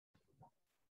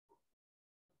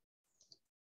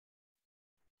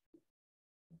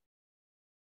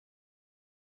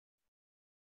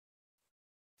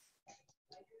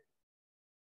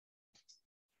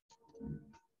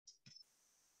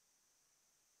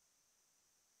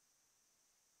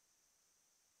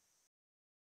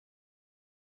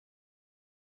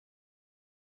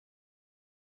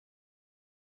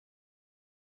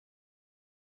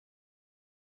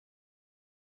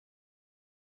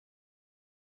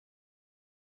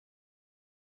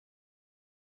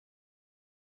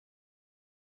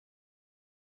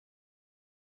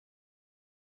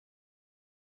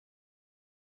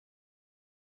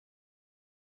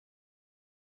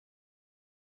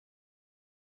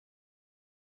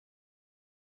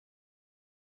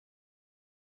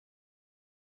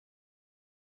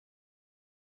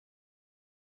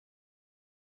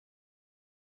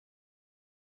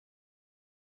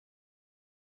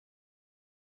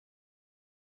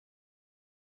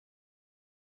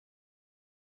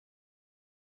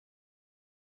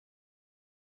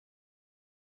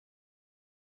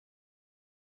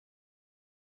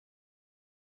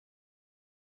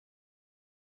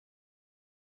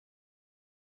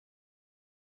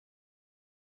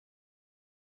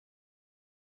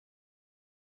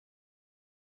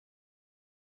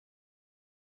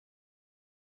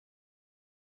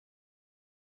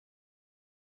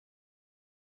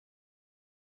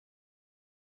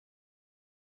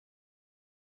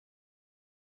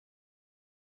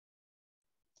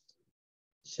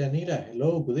Shanira,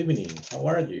 hello, good evening. How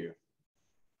are you?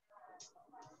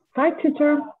 Hi,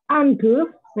 teacher. I'm good.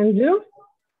 And you?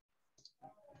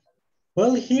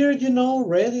 Well, here,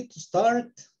 ready to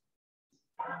start.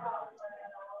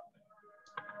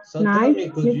 So Nice. tell me,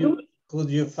 could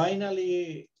you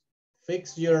finally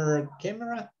fix your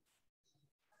camera?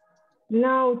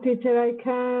 No, teacher, I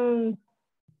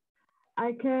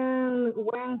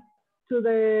went to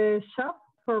the shop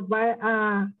for buy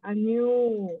a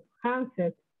new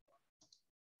handset.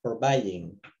 For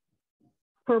buying?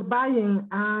 For buying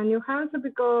a new handset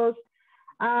because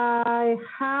I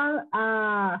had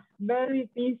a very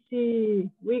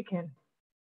busy weekend.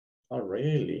 Oh,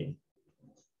 really?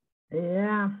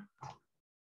 Yeah.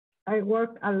 I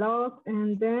worked a lot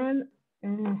and then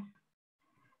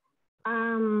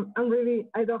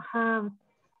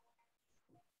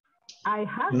I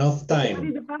have enough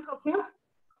time.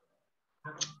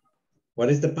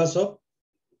 What is the pass up?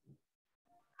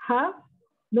 Have.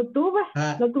 No tuve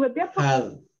tiempo.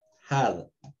 Had.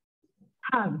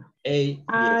 H-A-D.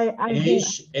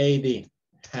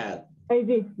 Had.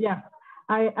 AD, yeah.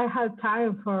 I had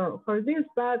time for this,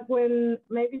 but when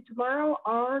maybe tomorrow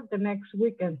or the next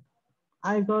weekend,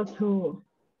 I will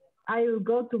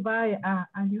go to buy a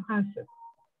new handset.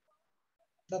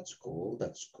 That's cool.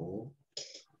 That's cool.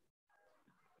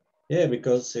 Yeah,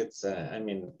 because it's,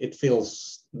 it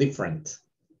feels different.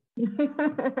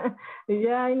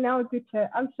 Yeah, I know, teacher.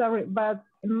 I'm sorry, but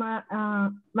my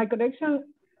connection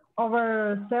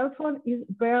over cell phone is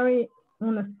very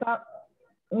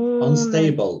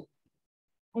unstable.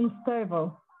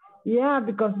 Unstable. Yeah,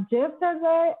 because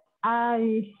yesterday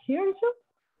I hear you,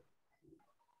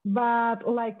 but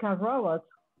like a robot.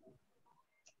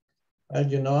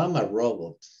 Well, I'm a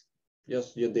robot.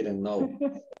 Just you didn't know.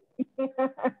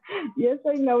 Yes,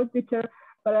 I know, teacher,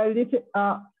 but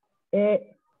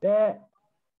it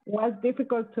was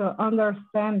difficult to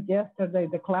understand yesterday,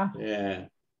 the class. Yeah.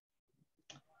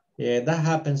 Yeah, that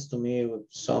happens to me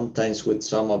sometimes with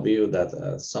some of you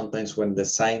that sometimes when the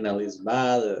signal is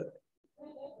bad,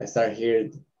 I start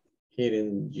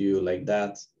hearing you like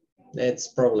that. It's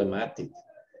problematic.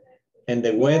 And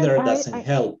the weather doesn't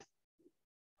help.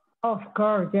 Of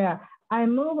course, yeah. I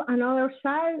move another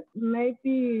side.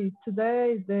 Maybe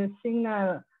today the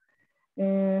signal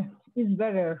is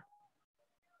better.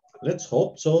 Let's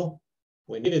hope so.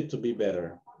 We need it to be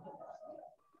better.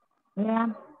 Yeah.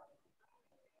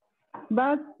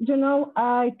 But,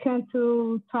 I can't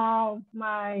turn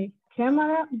my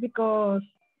camera because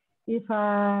if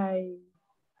I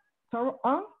turn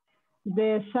on,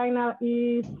 the signal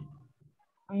is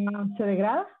se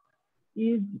degrada,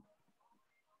 is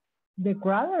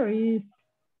degraded,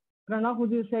 I don't know how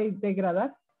do you say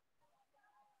degradar?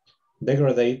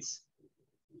 Degradates.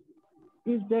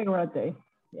 Is degraded,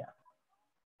 yeah.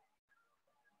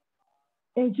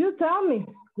 And you tell me,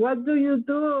 what do you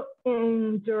do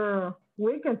in your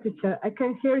weekend, teacher? I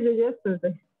can't hear you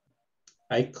yesterday.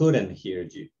 I couldn't hear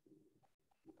you.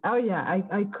 Oh yeah,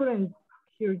 I couldn't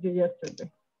hear you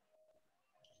yesterday.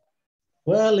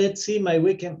 Well, let's see my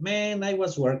weekend. Man, I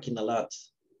was working a lot.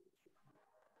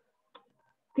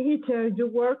 Teacher, you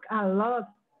work a lot.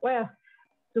 Well,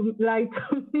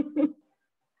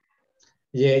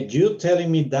 Yeah, you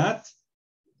telling me that?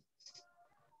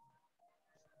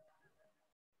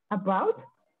 About?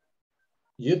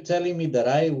 You telling me that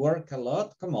I work a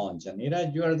lot? Come on,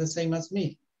 Janira, you are the same as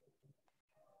me.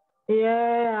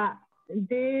 Yeah,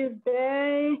 this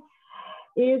day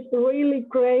is really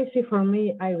crazy for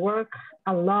me. I work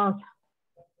a lot.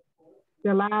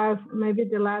 Maybe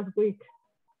the last week.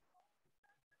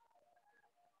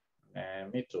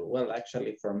 Me too. Well,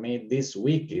 actually, for me, this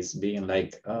week is being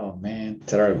like, oh man,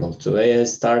 terrible. Today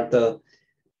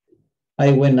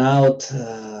I went out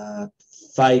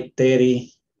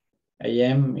 5:30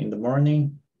 a.m. in the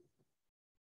morning.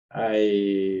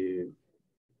 I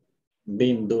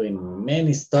been doing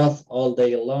many stuff all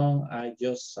day long. I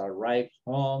just arrived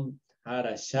home, had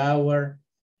a shower.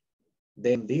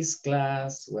 Then this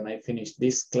class, when I finish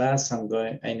this class,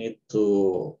 I need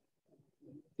to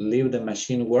leave the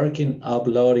machine working,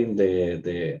 uploading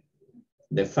the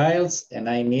files, and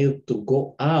I need to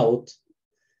go out,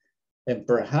 and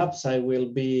perhaps I will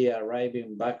be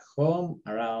arriving back home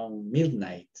around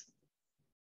midnight.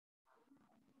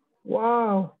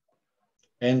 Wow.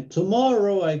 And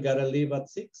tomorrow I gotta leave at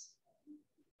 6.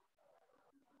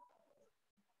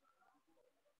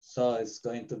 So it's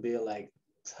going to be like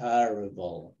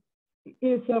terrible.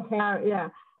 It's so hard, yeah.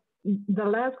 The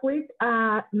last week,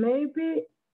 maybe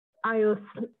I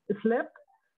slept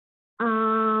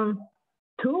 2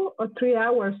 or 3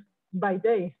 hours by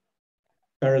day.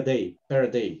 Per day. Per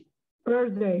day.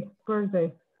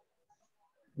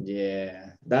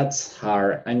 Yeah, that's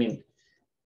hard. I mean,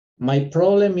 my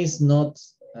problem is not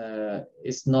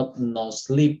no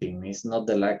sleeping. It's not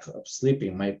the lack of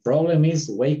sleeping. My problem is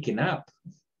waking up.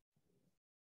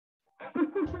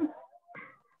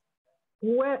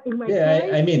 Well, in my Yeah,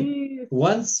 case, I mean,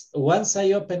 once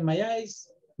I open my eyes,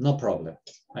 no problem.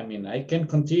 I mean, I can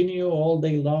continue all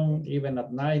day long, even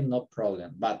at night, no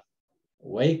problem. But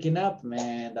waking up,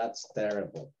 man, that's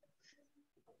terrible.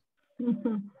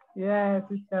 yes,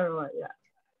 it's terrible. Yeah.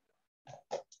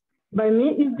 By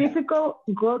me, it's difficult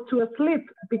go to sleep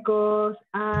because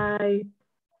I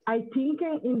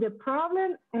thinking in the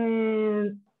problem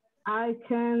and I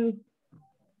can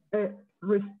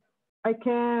I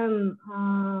can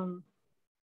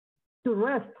to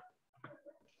rest.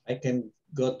 I can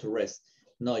go to rest.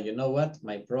 No, you know what?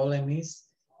 My problem is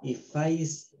if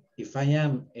I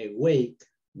am awake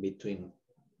between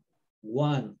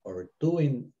 1 or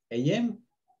 2 a.m.,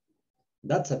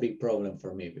 that's a big problem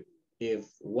for me. If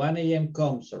 1 a.m.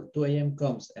 comes or 2 a.m.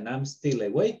 comes and I'm still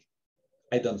awake,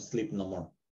 I don't sleep no more.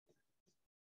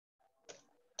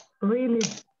 Really?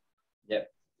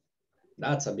 Yep,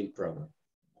 that's a big problem.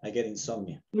 I get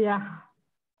insomnia. Yeah.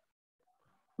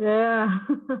 Yeah.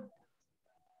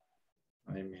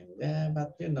 I mean, yeah,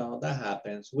 but you know, that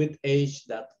happens. With age,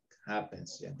 that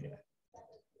happens. Yeah, mira.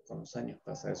 Con los años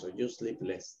pasa eso. You sleep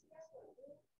less.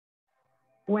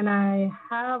 When I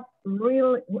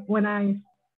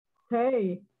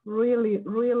stay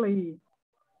really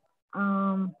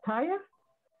tired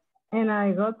and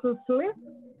I go to sleep,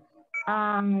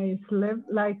 I sleep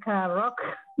like a rock.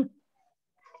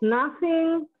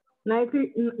 nothing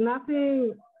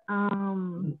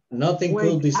Nothing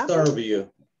could disturb you.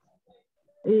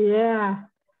 Yeah,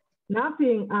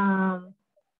 nothing.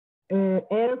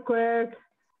 Earthquake,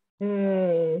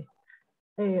 rain,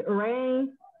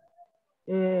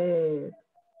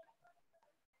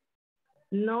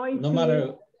 noisy. No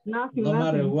matter nothing.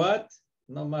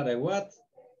 what,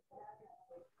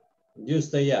 you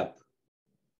stay up.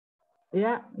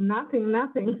 Yeah, nothing.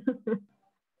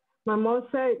 My mom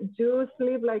said you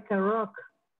sleep like a rock.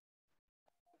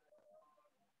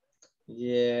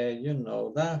 Yeah, you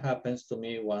know, that happens to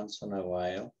me once in a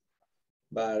while,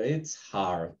 but it's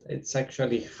hard. It's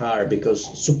actually hard because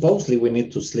supposedly we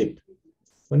need to sleep.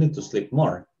 We need to sleep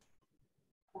more.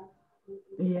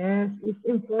 Yes, it's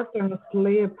important to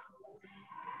sleep.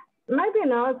 Maybe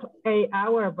not 8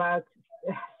 hours, but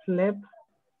sleep.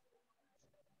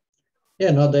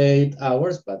 Yeah, not the 8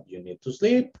 hours, but you need to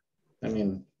sleep. I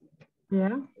mean,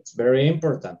 yeah, it's very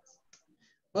important.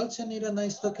 Well, Shanira,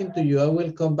 nice talking to you. I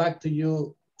will come back to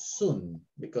you soon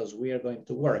because we are going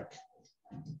to work.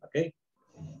 Okay?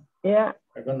 Yeah.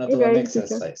 We're going to do an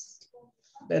exercise.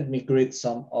 Let me greet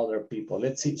some other people.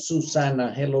 Let's see.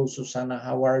 Susana. Hello, Susana.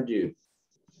 How are you?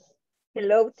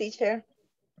 Hello, teacher.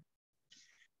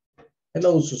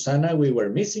 Hello, Susana. We were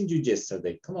missing you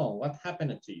yesterday. Come on. What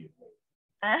happened to you?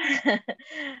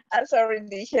 I'm sorry,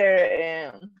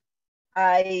 teacher.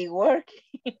 I work.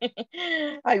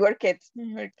 I work it.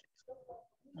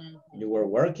 You were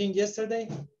working yesterday?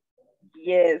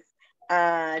 Yes.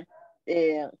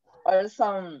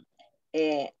 Also,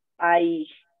 I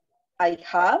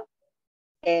have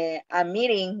a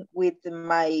meeting with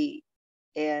my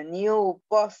new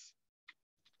boss.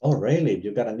 Oh, really?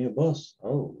 You got a new boss?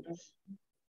 Oh.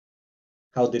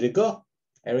 How did it go?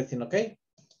 Everything okay?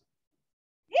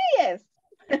 Yes.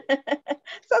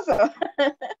 So.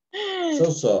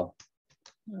 So.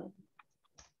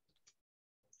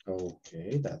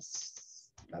 Okay, that's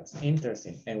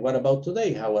interesting. And what about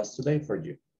today? How was today for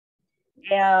you?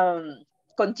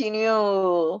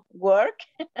 Continue work.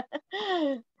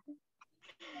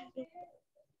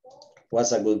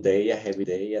 Was a good day, a heavy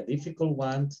day, a difficult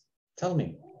one? Tell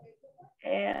me.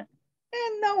 Yeah.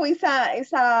 No, it's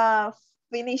a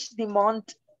finish the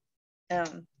month.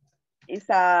 It's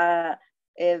a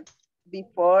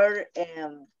before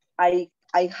I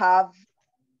have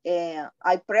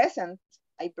I present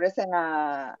a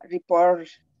report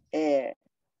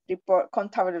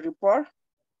contable report.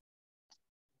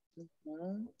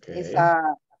 Okay. It's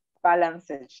a balance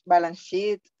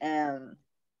sheet and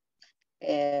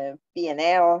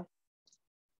P&L.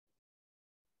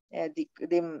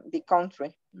 The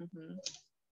country.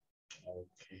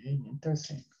 Okay,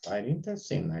 interesting. Quite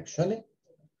interesting, actually.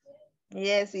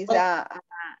 Yes, it's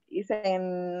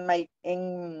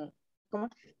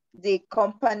the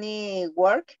company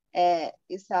work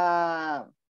is a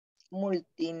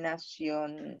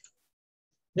multinational.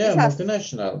 Yeah,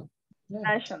 multinational.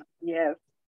 National, yes.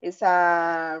 It's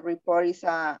a report. It's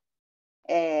a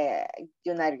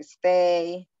United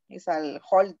States. It's a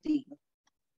holding.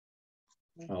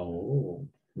 Oh,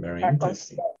 Very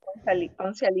interesting.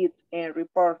 Consolidate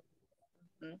report.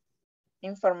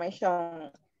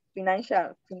 Information,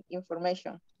 financial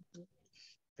information.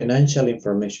 Financial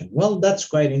information. Well, that's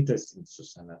quite interesting,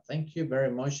 Susana. Thank you very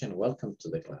much and welcome to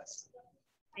the class.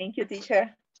 Thank you,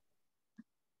 teacher.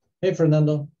 Hey,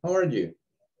 Fernando, how are you?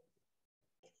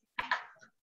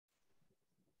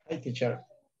 Hi, teacher.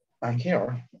 I'm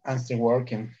here. I'm still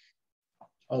working.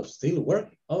 Oh, still work?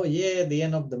 Oh, yeah, the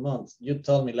end of the month. You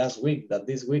told me last week that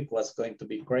this week was going to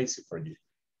be crazy for you.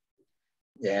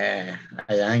 Yeah,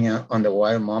 I am on the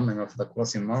wild moment of the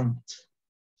closing month.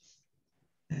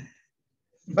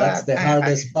 That's the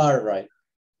hardest part, right?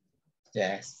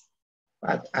 Yes,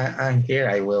 but I'm here.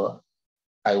 I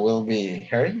will be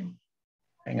hearing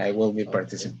and I will be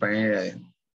participating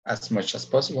as much as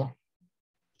possible.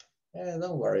 Yeah,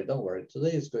 don't worry, don't worry.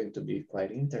 Today is going to be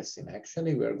quite interesting.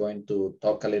 Actually, we're going to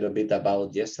talk a little bit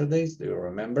about yesterday's. Do you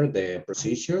remember the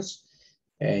procedures?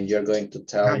 And you're going to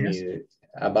tell me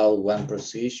about one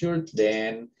procedure.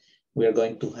 Then we're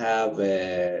going to have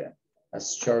a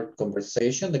short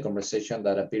conversation, the conversation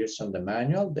that appears on the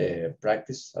manual, the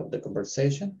practice of the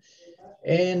conversation.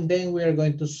 And then we are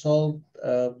going to solve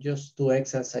just 2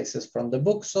 exercises from the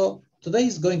book. So today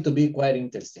is going to be quite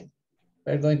interesting.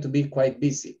 We're going to be quite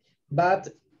busy, but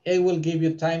it will give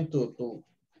you time to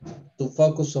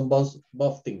focus on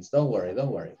both things. Don't worry,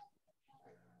 don't worry.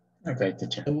 Okay,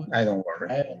 teacher, I don't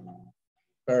worry.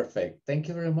 Perfect. Thank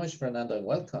you very much, Fernando, and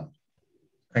welcome.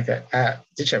 Okay,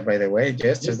 teacher, by the way,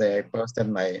 yesterday I posted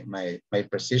my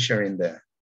procedure in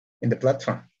the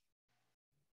platform.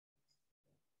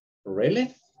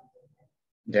 Really?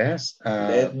 Yes.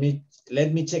 Let me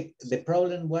check. The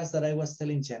problem was that I was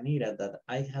telling Janira that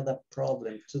I had a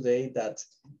problem today that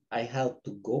I had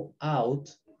to go out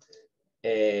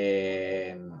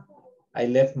and I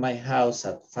left my house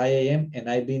at 5 a.m. and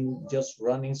I've been just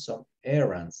running some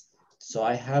errands. So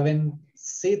I haven't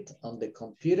sit on the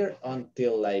computer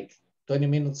until like 20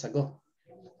 minutes ago.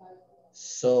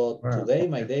 So today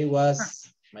my day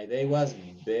was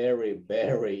very,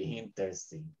 very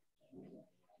interesting.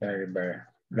 Very,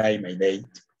 like my day.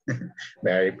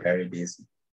 Very, very busy.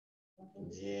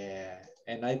 Yeah,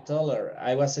 and I told her,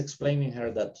 I was explaining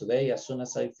her that today, as soon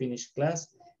as I finish class,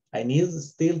 I need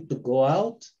still to go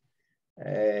out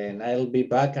and I'll be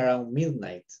back around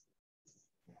midnight.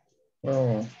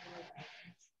 Oh,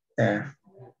 yeah,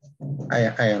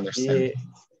 I understand.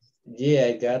 Yeah,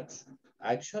 I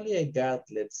got,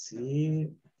 let's see,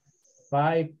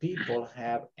 5 people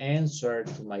have answered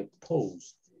to my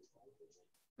post.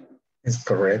 It's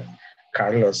correct.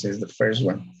 Carlos is the first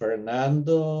one.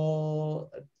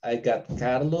 Fernando, I got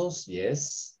Carlos,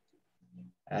 yes.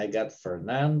 I got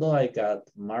Fernando, I got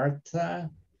Marta.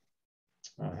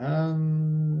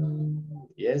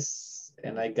 Yes,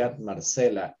 and I got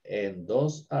Marcela, and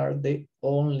those are the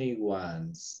only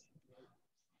ones.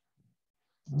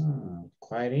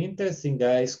 Quite interesting,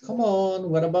 guys. Come on,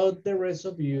 what about the rest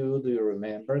of you? Do you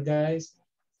remember, guys?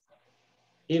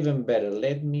 Even better,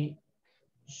 let me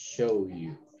show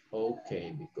you.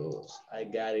 Okay, because I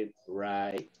got it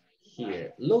right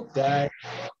here. Look, guys,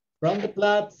 from the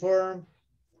platform,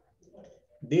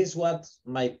 this was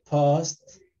my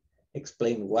post.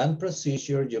 Explain one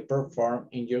procedure you perform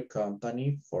in your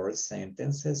company, 4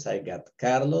 sentences. I got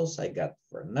Carlos, I got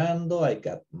Fernando, I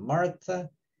got Marta,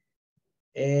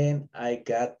 and I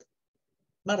got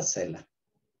Marcela,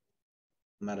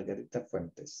 Margarita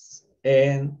Fuentes.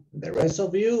 And the rest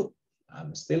of you,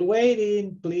 I'm still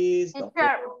waiting. Please don't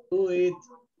do it.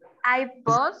 I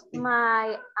post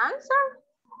my answer,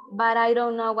 but I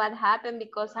don't know what happened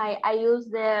because I use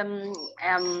the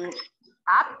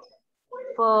app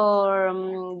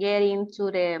for getting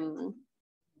to the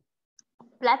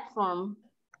platform,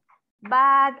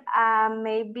 but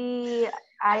maybe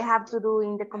I have to do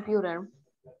in the computer.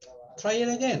 Try it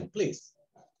again, please,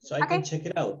 so I can check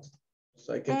it out.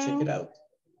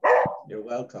 You're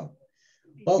welcome.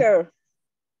 Well, sure.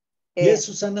 Yes,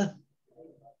 Susana.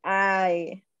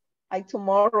 I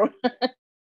tomorrow.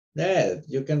 Yeah,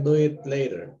 you can do it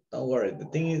later. Don't worry. The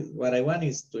thing is, what I want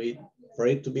is for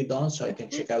it to be done so I can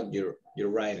check out your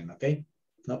writing, okay?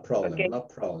 No problem, okay. No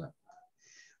problem.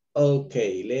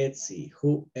 Okay, let's see.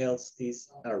 Who else is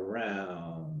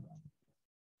around?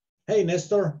 Hey,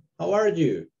 Nestor, how are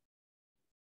you?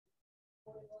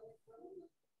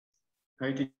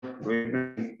 Hi, good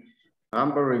evening.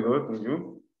 I'm very good, and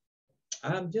you?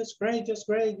 I'm just great,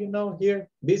 you know, here.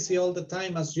 Busy all the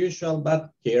time as usual, but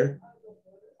here.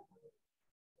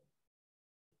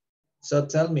 So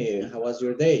tell me, how was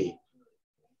your day?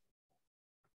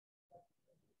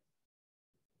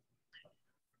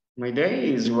 My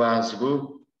day was good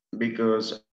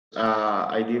because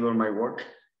I did all my work.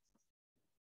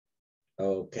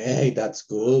 Okay, that's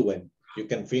good when you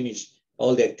can finish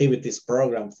all the activities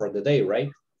programmed for the day,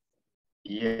 right?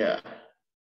 Yeah.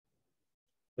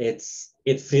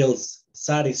 It feels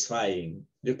satisfying.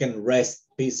 You can rest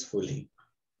peacefully.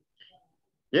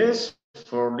 Yes,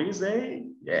 for this day,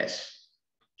 yes.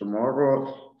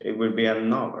 Tomorrow, it will be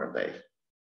another day.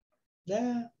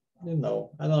 Yeah, you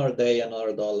know, another day,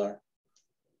 another dollar.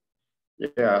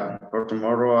 Yeah, for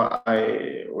tomorrow,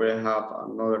 I will have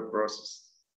another process.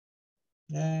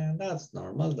 Yeah, that's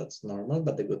normal,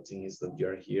 but the good thing is that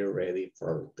you're here ready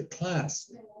for the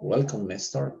class. Welcome,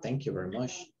 Nestor. Thank you very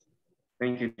much.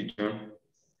 Thank you, teacher.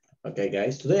 Okay,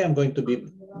 guys, today I'm going to be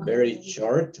very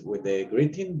short with the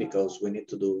greeting because we need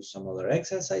to do some other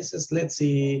exercises. Let's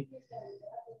see.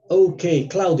 Okay,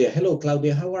 Claudia. Hello,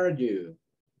 Claudia. How are you?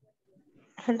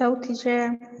 Hello,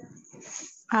 teacher.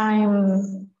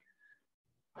 I'm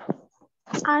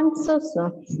so.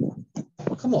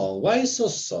 Come on, why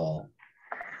so?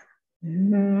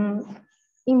 In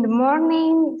the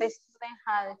morning, the student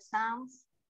had exams.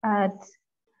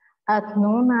 At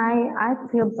noon, I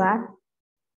feel bad.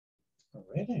 Oh,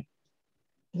 really?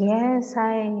 Yes,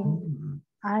 I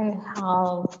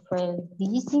have felt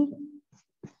dizzy.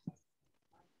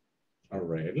 Oh,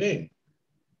 really?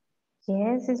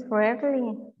 Yes, it's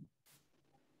really.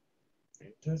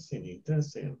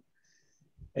 Interesting.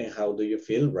 And how do you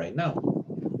feel right now?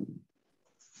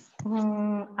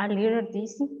 A little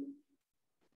dizzy.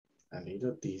 A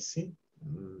little dizzy?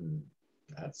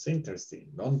 That's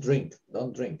interesting. Don't drink.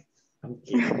 I'm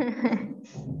kidding.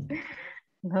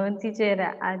 No,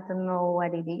 teacher, I don't know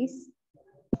what it is.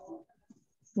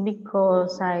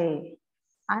 Because I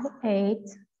ate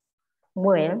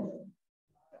well.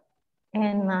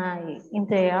 And in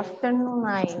the afternoon,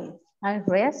 I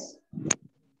rest.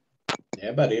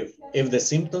 Yeah, but if the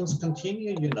symptoms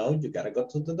continue, you know, you gotta go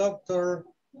to the doctor.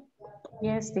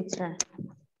 Yes, teacher.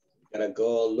 You gotta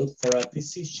go look for a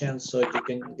physician so you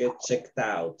can get checked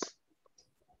out.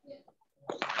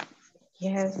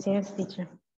 Yes, teacher.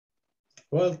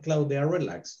 Well, Claudia,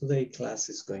 relax. Today class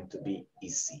is going to be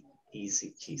easy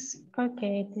cheesy.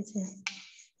 Okay, teacher.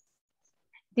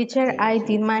 Teacher, I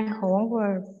did my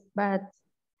homework, but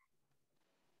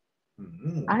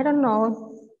I don't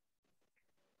know.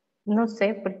 No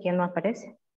sé por qué no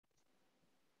aparece.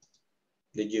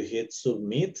 Did you hit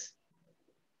submit?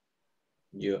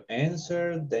 You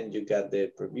answered, then you got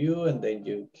the preview, and then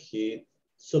you hit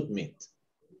submit.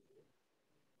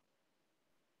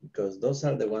 Because those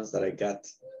are the ones that I got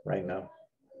right now.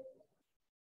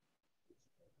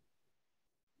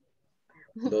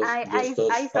 I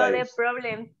saw the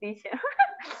problem, teacher.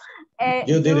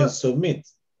 You didn't submit.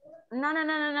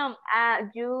 No.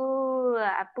 You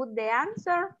put the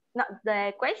answer, not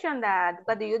the question that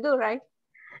what do you do, right?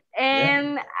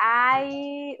 And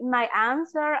yeah. My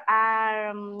answer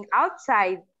are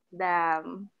outside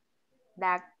the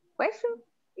question.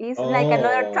 It's like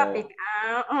another topic.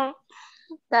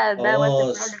 That was the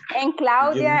problem. And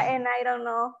Claudia and I don't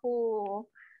know who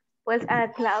was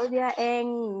Claudia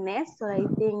and Nestor. I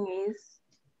think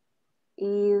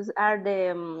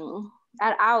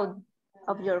are out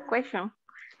of your question.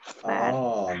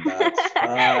 Oh, that's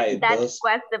right. That's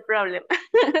what's the problem.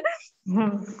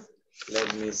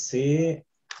 Let me see.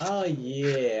 Oh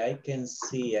yeah, I can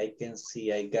see. I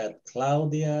got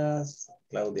Claudia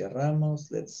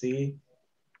Ramos. Let's see.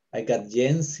 I got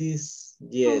Jensis.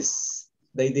 Yes,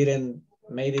 they didn't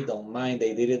made it on mine.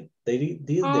 They did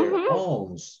their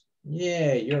own.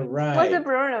 Yeah, you're right. What's the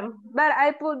problem? But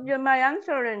I put my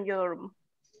answer in your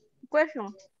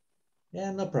question.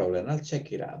 Yeah, no problem. I'll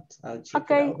check it out.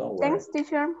 Don't worry. Thanks,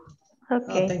 teacher.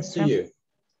 Okay. Oh, thanks to you.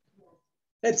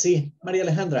 Let's see. Maria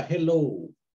Alejandra, hello.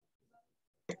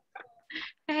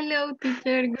 Hello,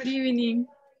 teacher. Good evening.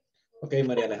 Okay,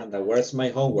 Maria Alejandra, where's my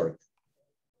homework?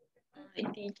 Hi,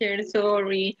 teacher.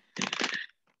 Sorry.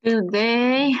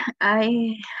 Today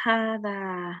I had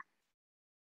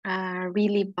a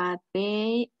really bad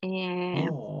day and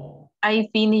I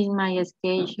finished my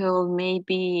schedule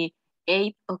maybe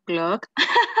 8 o'clock.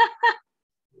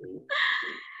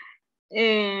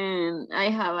 And I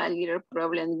have a little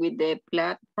problem with the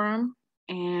platform.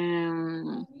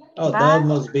 That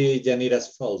must be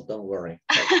Janira's fault. Don't worry.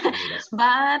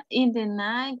 But in the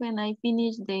night when I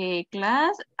finish the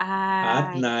class,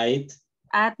 At night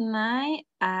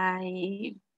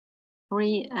I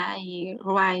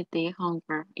write the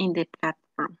homework in the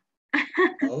platform.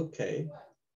 Okay,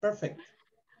 perfect.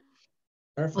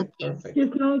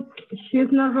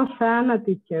 She's not Rosanna,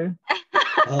 teacher.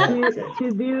 Okay. She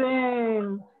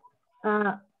didn't,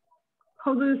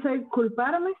 how do you say,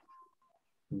 culparme?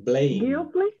 Blame.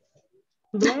 Guilty?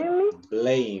 Blame me?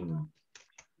 Blame.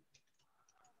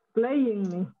 Playing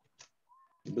me.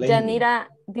 Blame me. Yanira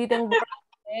didn't work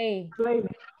today. Blame me.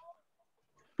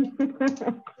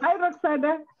 Hi,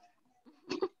 Roxana.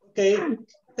 Okay.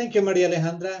 Thank you, Maria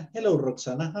Alejandra. Hello,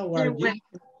 Roxana. How are you?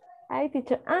 Hi,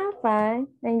 teacher. I'm fine.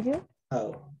 And you?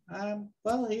 Oh,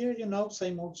 well, here, you know,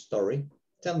 same old story.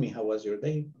 Tell me, how was your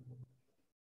day?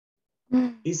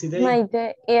 Easy day? My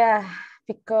day, yeah,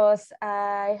 because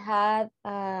I had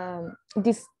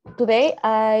this today.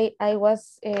 I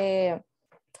was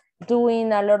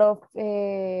doing a lot of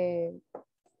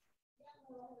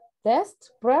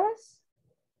pruebas.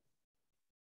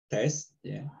 Test,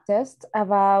 yeah. Test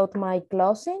about my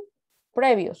closing,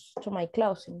 previous to my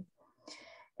closing.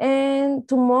 And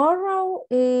tomorrow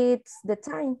it's the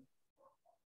time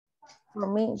for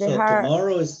me. So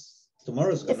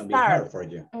tomorrow's gonna be hard for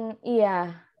you.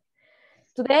 Yeah.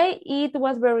 Today it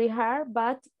was very hard,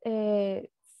 but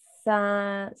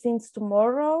since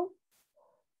tomorrow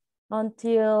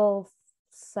until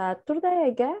Saturday,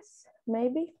 I guess,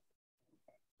 maybe.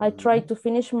 I try to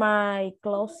finish my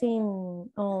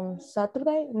closing on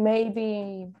Saturday,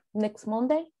 maybe next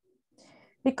Monday,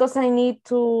 because I need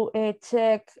to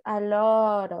check a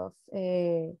lot of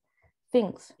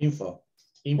things. Info.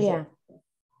 Yeah,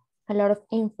 a lot of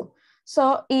info.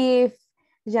 So if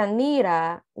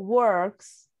Yanira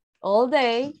works all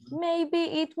day,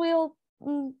 maybe it will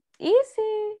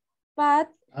easy, but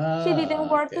she didn't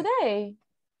work today.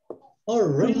 Oh,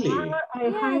 really?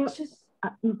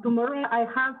 Tomorrow I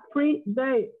have free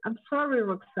day. I'm sorry,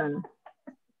 Roxanne.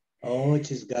 Oh,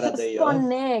 she's got a day off.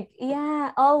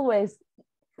 Yeah, always.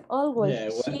 Yeah,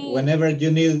 whenever you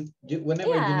need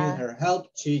her help,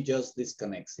 she just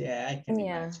disconnects. Yeah, I can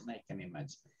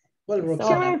imagine. Well,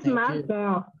 Roxana, thank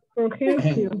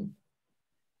you.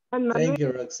 Thank you,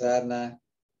 Roxana.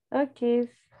 Okay.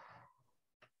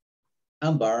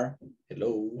 Amber,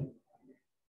 hello.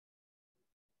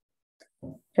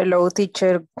 Hello,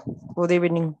 teacher. Good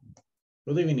evening.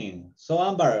 Good evening. So,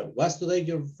 Amber, was today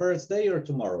your first day or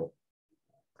tomorrow?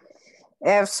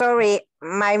 Sorry,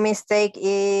 my mistake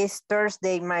is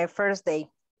Thursday, my first day.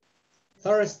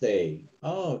 Thursday.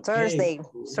 Oh, okay. Thursday,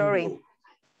 sorry.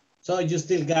 So you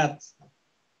still got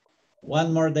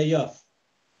one more day off?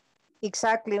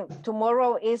 Exactly.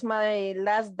 Tomorrow is my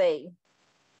last day.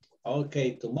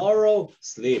 Okay, tomorrow,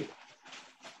 sleep.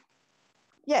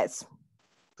 Yes.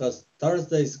 Because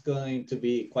Thursday is going to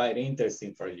be quite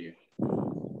interesting for you.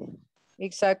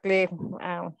 Exactly.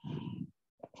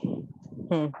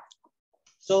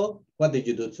 So, what did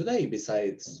you do today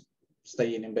besides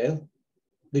staying in bed?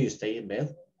 Do you stay in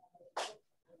bed?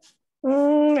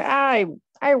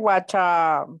 I watch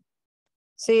a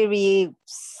series.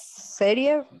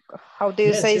 How do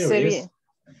you say series?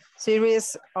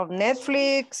 Series of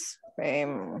Netflix.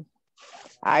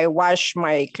 I wash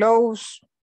my clothes.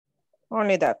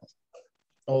 Only that.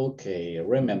 Okay,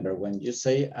 remember when you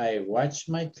say I wash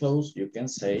my clothes, you can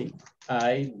say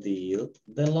I did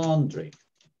the laundry.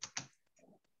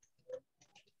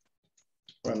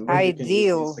 Remember, I did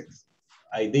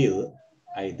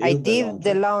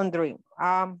the laundry.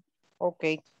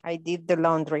 Okay, I did the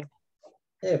laundry.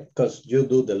 Yeah, because you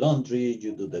do the laundry,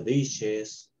 you do the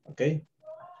dishes, okay?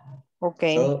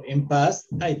 Okay. So in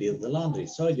past, I did the laundry.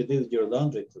 So you did your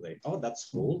laundry today. Oh, that's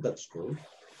cool, that's cool.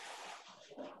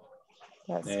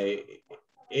 Yes.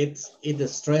 It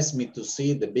stressed me to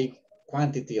see the big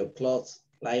quantity of clothes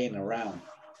lying around.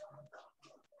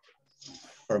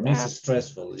 For me, it's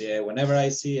stressful. Yeah, whenever I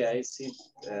see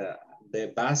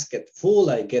the basket full,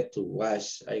 I get to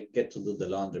wash, I get to do the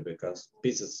laundry because it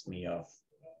pisses me off.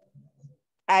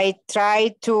 I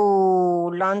try to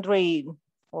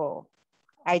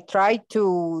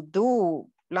do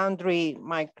laundry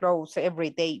my clothes every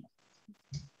day.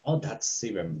 Oh, that's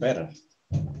even better.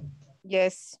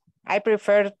 Yes, I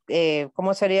prefer,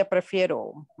 ¿cómo sería?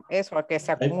 Prefiero eso a que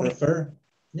se acumule. I prefer,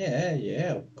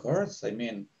 yeah, of course. I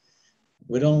mean,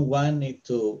 we don't want it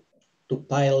to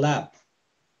pile up.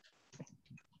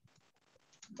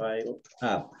 Pile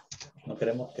up. No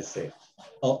queremos que se.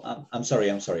 Oh, I'm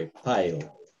sorry. Pile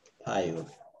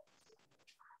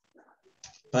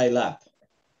up.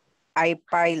 I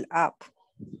pile up.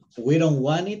 We don't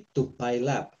want it to pile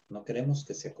up. No queremos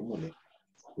que se acumule.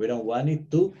 We don't want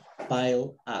it to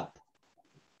pile up.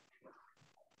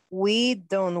 We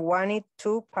don't want it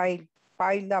to pile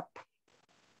up.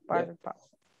 Pile up.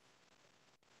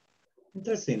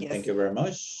 Interesting. Yes. Thank you very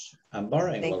much, Amber,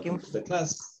 and welcome to the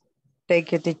class.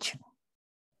 Thank you, teacher.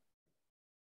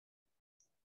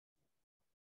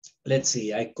 Let's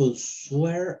see. I could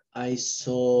swear I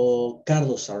saw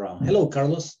Carlos around. Hello,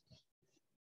 Carlos.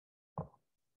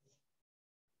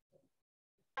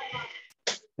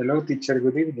 Hello, teacher.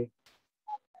 Good evening.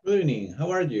 Good evening.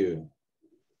 How are you?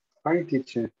 Fine,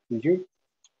 teacher. And you?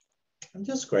 I'm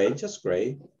just great, just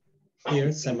great.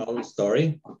 Here's some old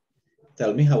story.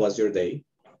 Tell me, how was your day?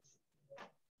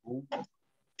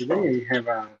 Today I have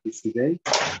a busy day,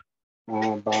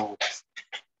 but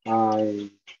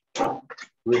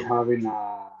we're having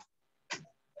a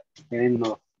end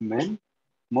of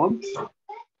month.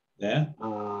 Yeah.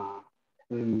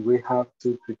 And we have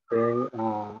to prepare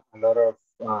a lot of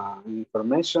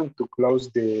information to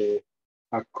close the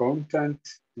accountant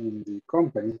in the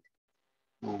company.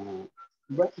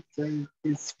 But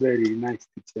it's very nice,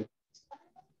 teacher.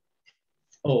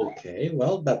 Okay,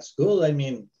 well, that's good. I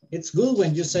mean, it's good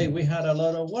when you say we had a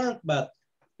lot of work, but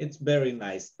it's very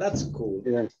nice. That's cool.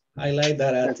 Yeah. I like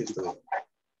that attitude.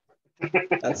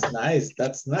 That's nice.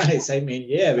 That's nice. I mean,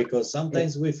 yeah, because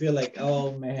sometimes we feel like,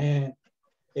 oh man,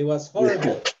 it was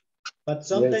horrible. But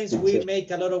sometimes yes, we make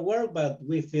a lot of work, but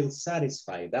we feel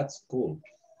satisfied. That's cool.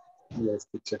 Yes,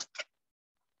 teacher.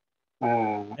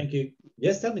 Thank you.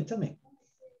 Yes, tell me.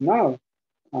 No,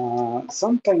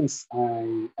 sometimes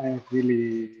I'm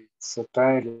really so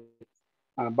tired,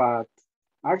 but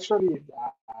actually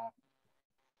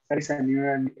that is a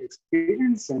new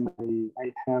experience, and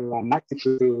I have an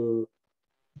attitude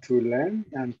to learn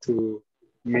and to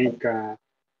make a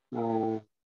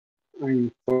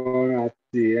info at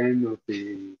the end of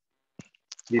the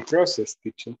process,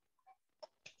 teacher.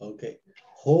 Okay,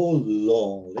 hold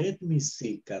on. Let me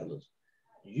see, Carlos.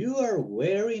 You are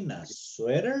wearing a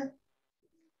sweater?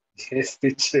 Yes,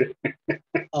 teacher.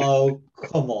 Oh,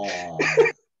 come on.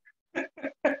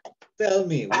 Tell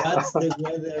me, what's the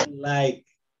weather like?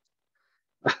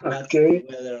 What's the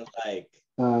weather like?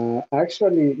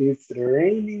 Actually, it's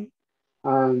raining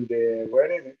and the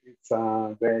weather is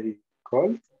very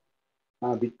cold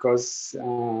because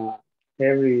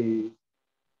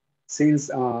since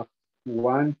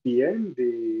 1 p.m.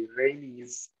 the rain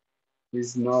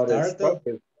is not stopped.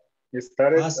 It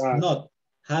started has not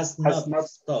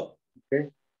stopped.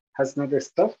 Okay, has not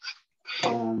stopped.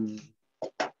 A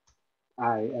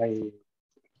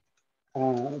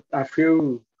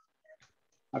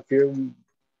few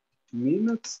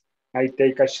minutes. I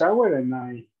take a shower and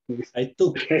I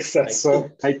took a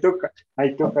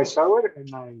shower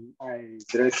and I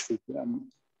dressed it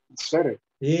sweater.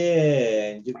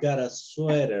 Yeah, you got a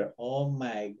sweater. Oh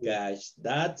my gosh,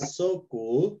 that's so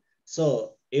cool.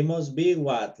 So it must be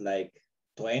what, like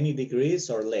 20 degrees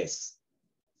or less?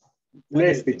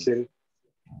 Less, teacher.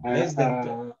 Less than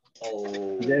 20.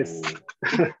 Oh. Yes.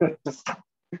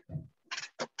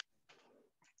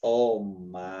 Oh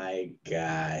my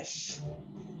gosh.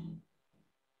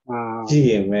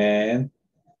 Gee, man.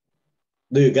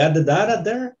 Do you got the data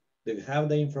there? Do you have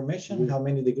the information? How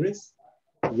many degrees?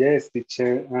 Yes,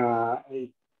 teacher.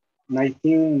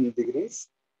 19 degrees.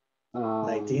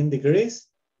 19 degrees?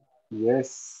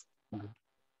 Yes.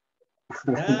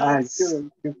 That's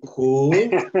cool.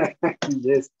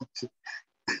 Yes.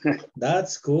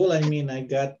 That's cool. I mean, I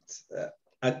got,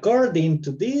 according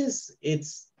to this,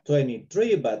 it's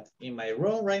 23, but in my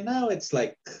room right now, it's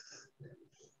like,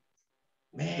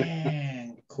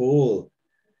 man, cool.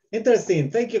 Interesting.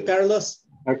 Thank you, Carlos.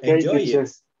 Okay, enjoy teacher.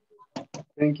 it.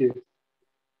 Thank you.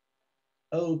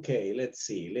 Okay, let's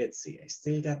see. I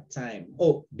still got time.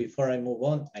 Oh, before I move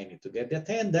on, I need to get the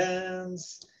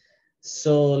attendance.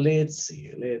 So let's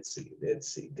see,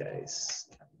 guys.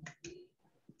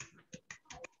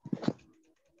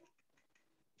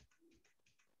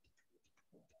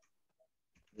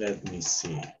 Let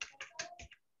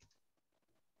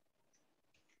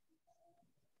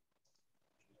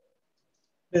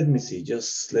me see.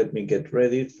 Just let me get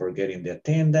ready for getting the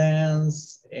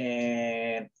attendance.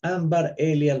 And Ámbar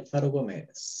Eli Alfaro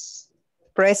Gómez.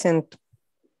 Present.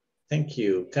 Thank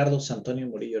you. Carlos Antonio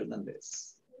Murillo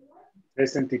Hernández.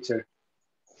 Present, teacher.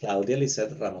 Claudia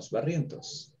Lizeth Ramos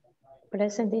Barrientos.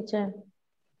 Present, teacher.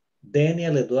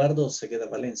 Daniel Eduardo Cegueda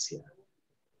Valencia.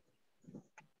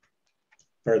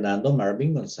 Fernando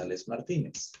Marvin González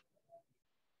Martínez.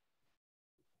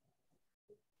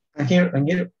 I'm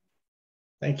here.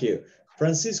 Thank you.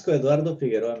 Francisco Eduardo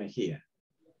Figueroa Mejía.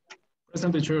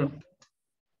 Present, teacher.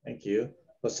 Thank you.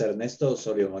 José Ernesto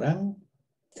Osorio Morán.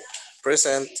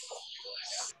 Present.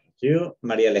 Thank you.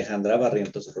 María Alejandra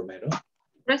Barrientos Romero.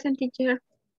 Present, teacher.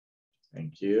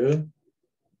 Thank you.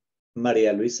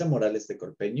 María Luisa Morales de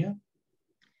Corpeño.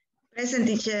 Present,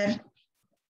 teacher.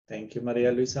 Thank you,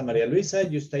 María Luisa. María Luisa,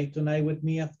 you stay tonight with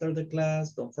me after the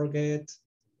class. Don't forget.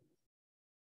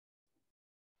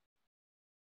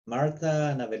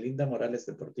 Marta Ana Belinda Morales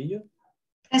de Portillo.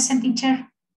 Present, teacher.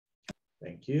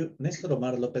 Thank you. Néstor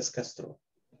Omar López Castro.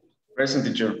 Present,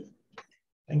 teacher.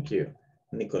 Thank you.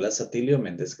 Nicolás Atilio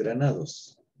Méndez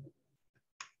Granados.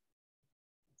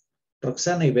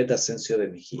 Roxana Ivette Asensio de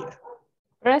Mejía.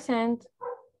 Present.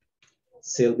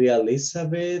 Silvia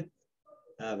Elizabeth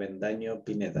Avendaño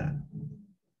Pineda.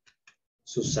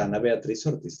 Susana Beatriz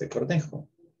Ortiz de Cornejo.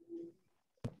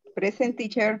 Present,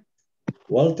 teacher.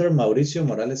 Walter Mauricio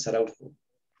Morales Araujo.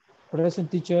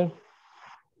 Present, teacher.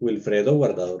 Wilfredo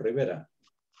Guardado Rivera.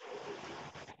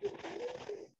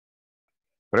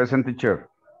 Present, teacher.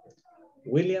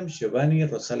 William Giovanni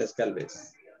Rosales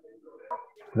Galvez.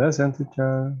 Present,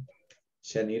 teacher.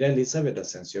 Shanira Elizabeth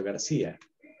Asensio García.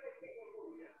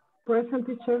 Present,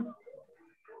 teacher.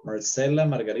 Marcela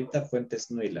Margarita Fuentes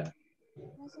Nuila.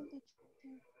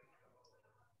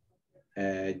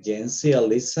 Jency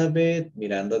Elizabeth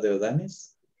Miranda de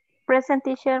Odanes. Present,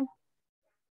 teacher.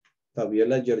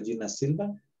 Fabiola Georgina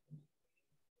Silva.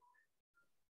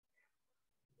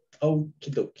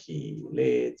 Okie dokie.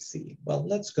 Let's see. Well,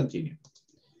 let's continue.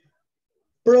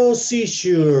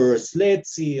 Procedures.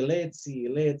 Let's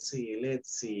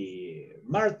see.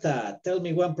 Martha, tell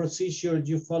me one procedure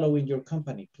you follow in your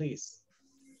company, please.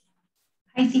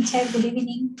 Hi, teacher. Good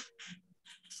evening.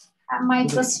 My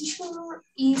procedure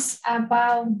is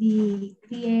about the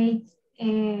create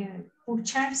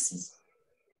purchases.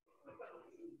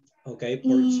 Okay,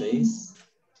 purchase.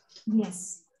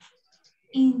 Yes.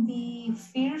 In the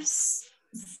first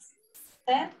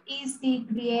step is the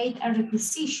create a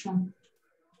requisition.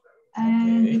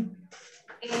 And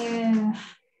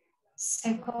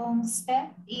second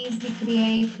step is the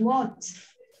create what?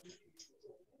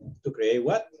 To create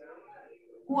what?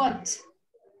 What?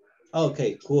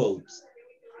 Okay, quote.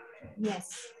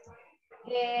 Yes.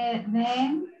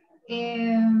 Then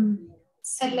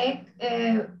select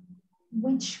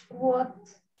which quote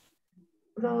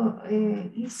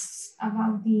is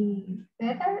about the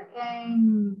better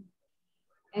and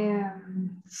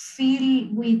fill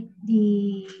with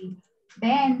the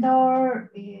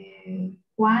vendor,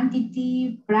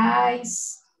 quantity,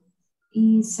 price,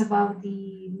 is about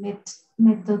the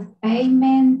method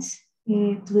payment,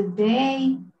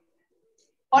 today,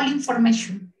 all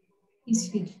information is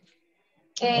filled.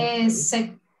 Yes.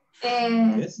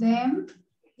 Then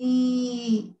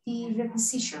the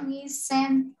requisition is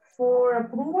sent for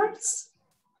approvals.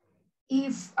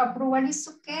 If approval is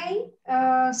okay,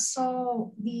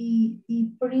 so the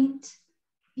print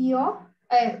PO,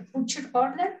 purchase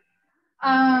order,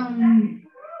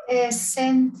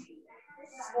 send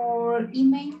for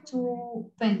email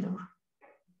to vendor.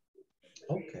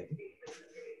 Okay,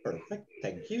 perfect.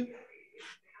 Thank you.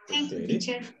 Thank you,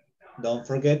 teacher. Don't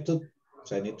forget to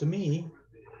send it to me.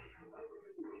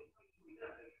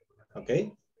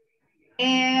 Okay.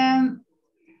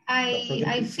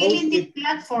 I fill in the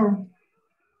platform.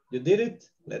 You did it?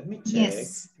 Let me check.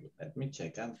 Yes. Let me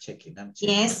check. I'm checking.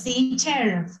 Yes,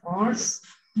 teacher, of course.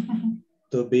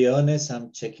 To be honest,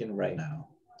 I'm checking right now.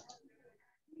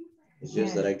 It's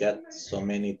just that I got so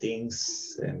many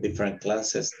things and different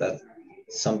classes that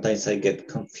sometimes I get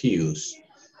confused.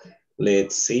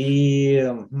 Let's see.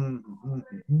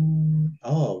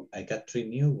 Oh, I got 3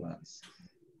 new ones.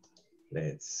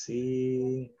 Let's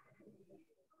see.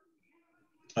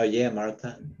 Oh yeah,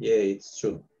 Martha. Yeah, it's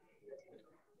true.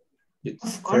 You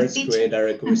first create a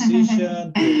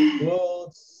requisition, two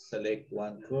quotes, select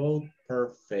one quote.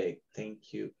 Perfect.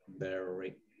 Thank you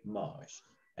very much.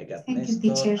 I got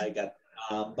Nestor, I got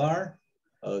Amber.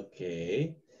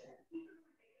 Okay.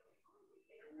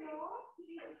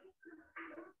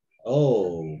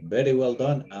 Oh, very well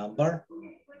done, Amber.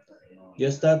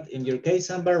 Just that in your case,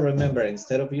 Amber, remember,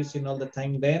 instead of using all the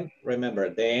time then,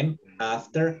 remember then,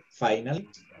 after, finally.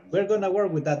 We're gonna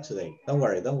work with that today. Don't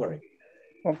worry, don't worry.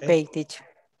 Okay, teacher.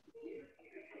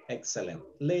 Excellent.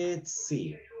 Let's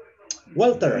see.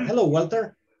 Walter, hello,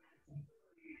 Walter.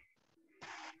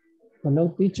 Hello,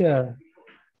 teacher.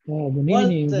 Good Walter.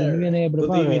 evening. Good evening,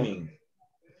 everybody. Good evening.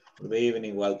 Good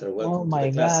evening, Walter. Welcome to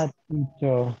the class. Oh my God,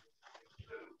 teacher.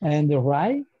 And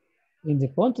right in the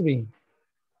country.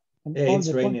 Yeah, it's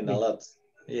raining a lot.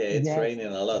 Yeah, it's raining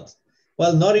a lot.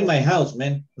 Well, not in my house,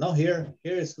 man. Not here.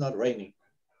 Here it's not raining.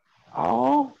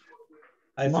 Oh.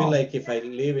 I feel like if I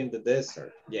live in the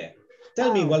desert. Yeah.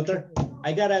 Tell me, Walter.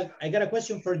 I got a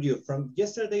question for you from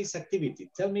yesterday's activity.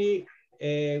 Tell me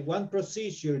one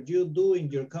procedure you do in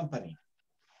your company.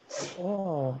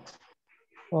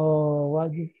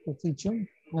 What is position?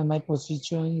 And my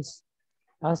position is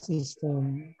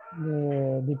assistant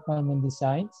the department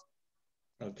designs.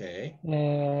 Okay.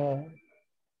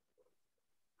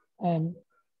 And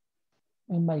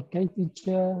in my case,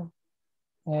 teacher,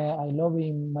 I love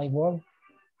in my work.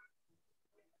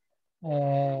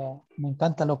 Me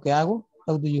encanta lo que hago.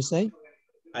 How do you say?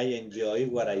 I enjoy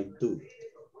what I do.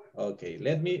 Okay,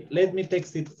 let me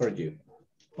text it for you.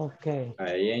 Okay.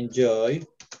 I enjoy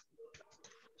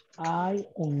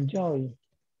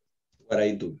what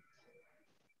I do.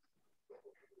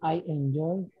 I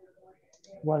enjoy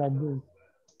what I do.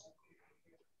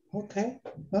 Okay,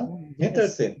 well, yes,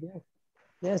 interesting.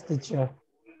 Yes, teacher.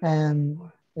 And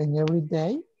every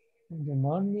day, in the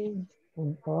morning,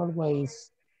 and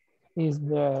always is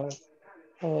the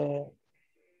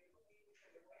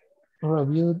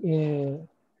reviewed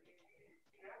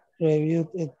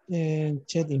it and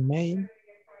check email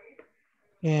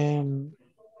and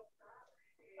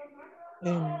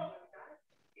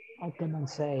I cannot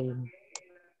say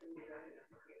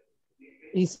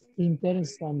it's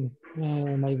interesting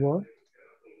my work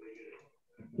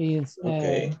is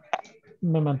Okay.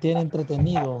 Me mantiene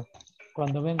entretenido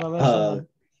cuando vengo a ver son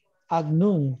at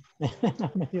noon.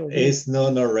 It's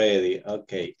noon already.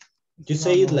 Okay. You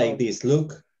say it like this.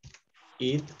 Look,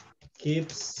 it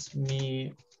keeps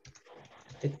me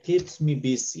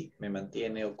busy. Me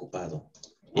mantiene ocupado.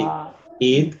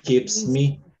 It keeps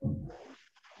me.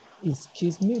 It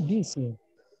keeps me busy.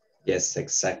 Yes,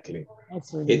 exactly.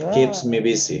 Really it keeps me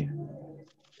busy.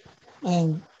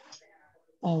 And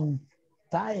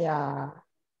tie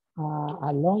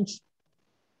a lunch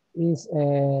is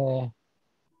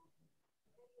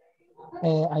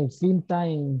I feel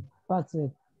time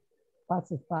passes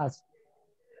fast.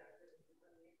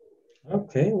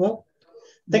 Okay, well,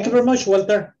 thank you very much,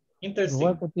 Walter. Interesting. You're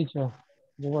welcome, teacher.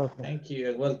 You're welcome. Thank you.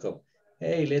 You're welcome.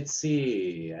 Hey, let's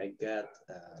see. I got,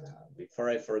 before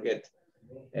I forget,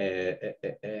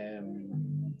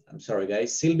 I'm sorry,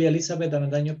 guys. Silvia Elizabeth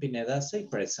Avendaño Pineda, say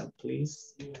present,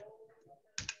 please.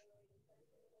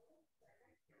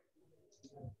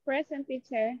 Present,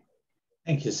 teacher.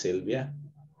 Thank you, Silvia.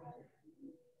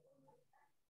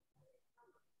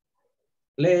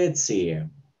 Let's see.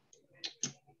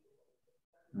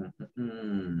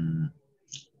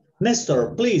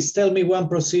 Nestor, please tell me one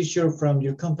procedure from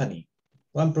your company.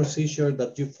 One procedure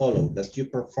that you follow, that you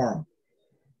perform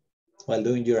while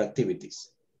doing your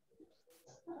activities.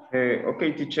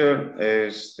 Okay, teacher,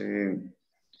 is the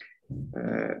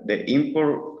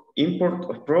import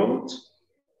of products.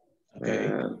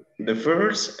 Okay. The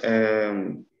first,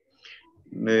 the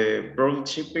product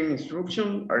shipping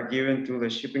instructions are given to the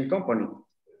shipping company.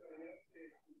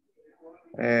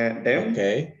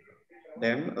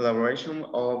 Then elaboration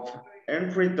of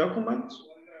entry documents,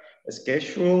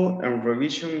 schedule and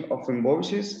revision of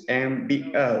invoices and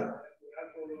BL.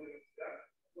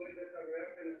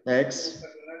 Next,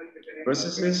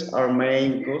 processes are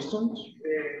made customs,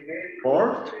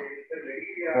 port,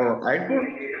 or airport,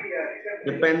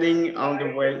 depending on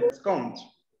the way it comes.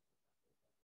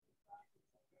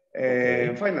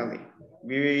 And finally,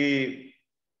 we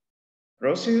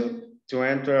proceed to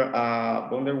enter a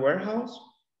bonded warehouse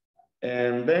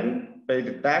and then pay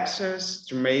the taxes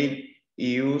to make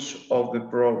use of the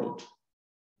product.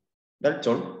 That's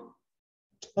all.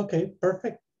 Okay,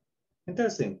 perfect.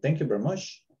 Interesting. Thank you very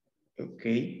much.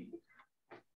 Okay.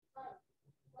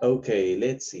 Okay,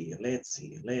 let's see.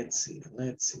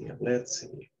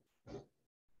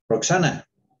 Roxana,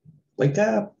 wake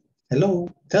up. Hello,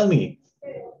 tell me.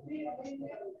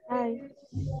 Hi.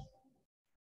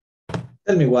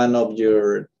 Tell me one of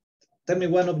your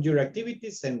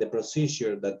activities and the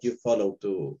procedure that you follow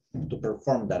to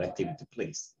perform that activity,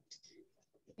 please.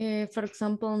 For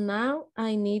example, now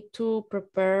I need to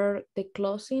prepare the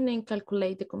closing and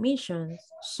calculate the commissions.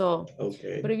 So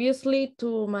previously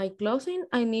to my closing,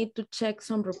 I need to check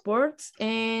some reports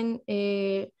and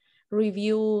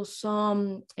review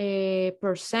some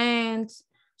percents,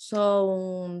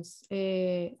 some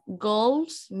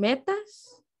goals,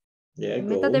 metas. Yeah,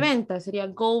 meta de venta sería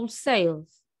goal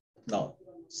sales. No,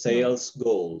 sales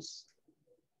goals.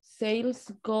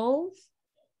 Sales goals.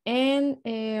 And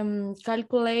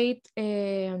calculate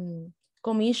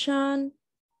commission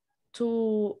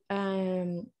to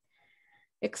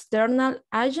external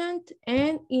agent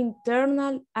and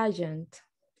internal agent,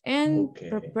 and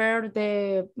prepare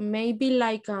the maybe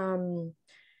like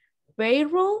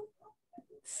payroll,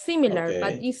 similar,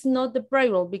 but it's not the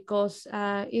payroll because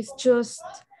it's just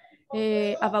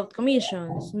about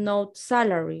commissions, not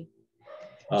salary.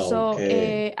 So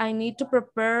I need to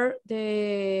prepare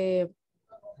the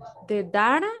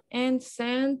data and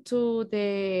send to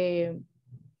the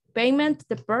payment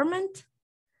department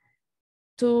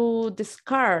to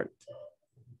discard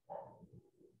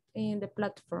in the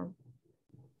platform.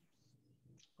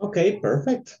 Okay,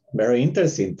 perfect. Very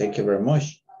interesting. Thank you very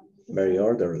much. Very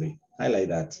orderly. I like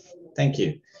that. Thank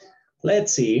you.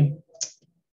 Let's see.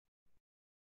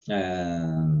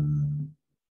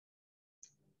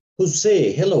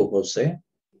 Jose, hello, Jose.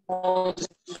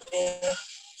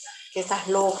 Que estás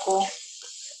loco.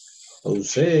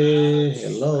 Jose,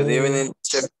 hello. Good evening,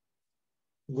 teacher.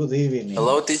 Good evening.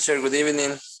 Hello, teacher. Good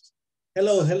evening.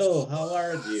 Hello, hello. How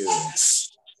are you?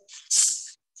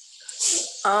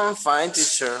 I'm fine,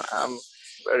 teacher. I'm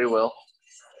very well.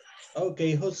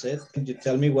 Okay, Jose, can you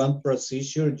tell me one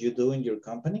procedure you do in your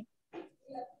company?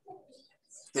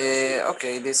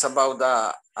 Okay, this is about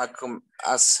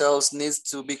a sales needs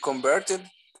to be converted.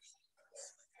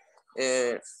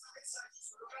 A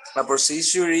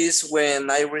procedure is when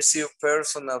I receive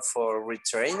personnel for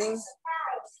retraining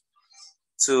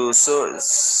to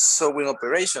sewing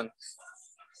operation,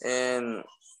 and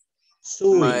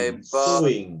my boss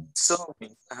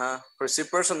receive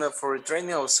personnel for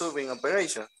retraining or sewing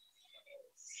operation.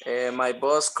 My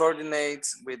boss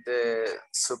coordinates with the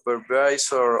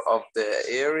supervisor of the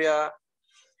area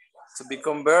to be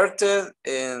converted,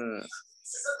 and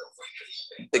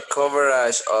the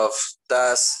coverage of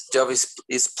that job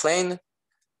is plain.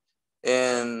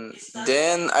 And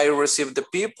then I receive the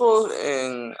people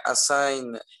and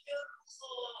assign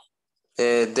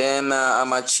them a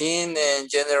machine and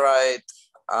generate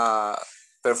a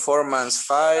performance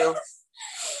file.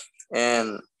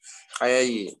 And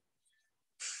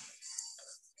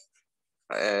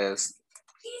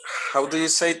how do you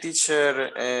say,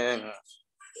 teacher?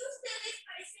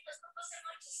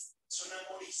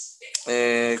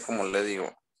 ¿Cómo le digo?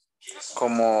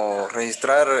 Como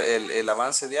registrar el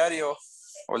avance diario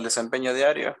o el desempeño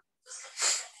diario.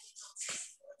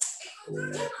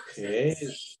 Okay,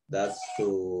 that's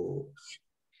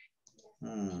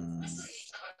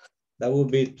that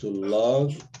would be to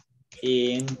log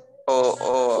in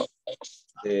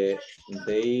the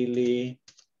daily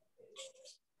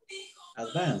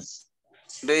advance.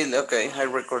 Daily, okay, I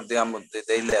record the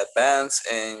daily advance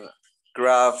and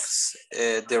graphs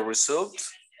the results,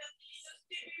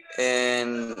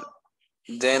 and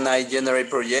then I generate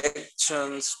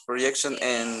projection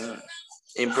and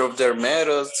improve their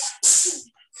methods.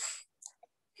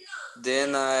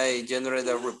 Then I generate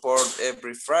a report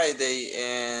every Friday,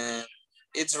 and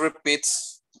it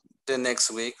repeats the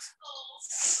next week.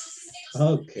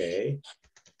 Okay.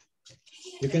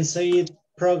 You can say it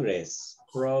progress.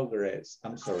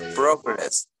 I'm sorry.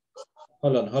 Progress.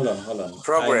 Hold on.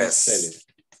 Progress. I misspell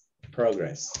it.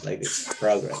 Progress, like this.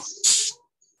 Progress.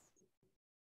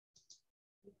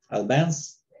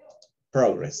 Advance,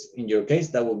 progress. In your case,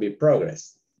 that would be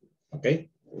progress. Okay.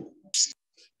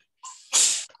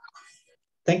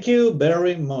 Thank you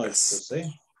very much,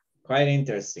 Jose. Quite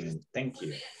interesting. Thank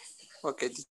you. Okay,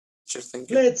 teacher, thank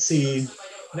you. Let's see.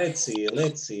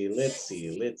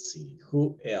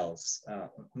 Who else?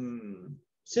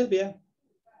 Sylvia,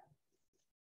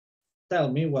 tell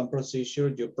me one procedure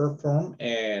you perform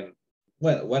and,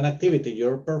 well, one activity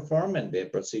you perform and the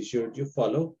procedure you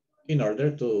follow in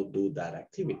order to do that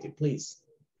activity, please.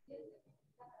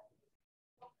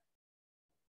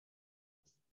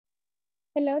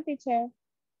 Hello, teacher.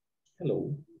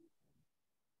 Hello.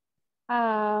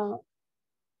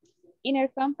 In our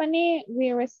company, we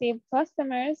receive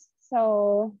customers,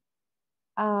 so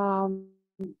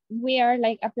we are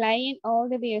like applying all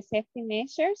the biosafety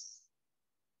measures.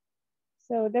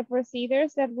 So the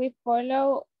procedures that we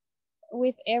follow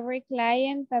with every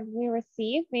client that we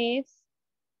receive is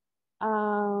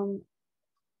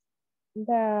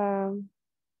the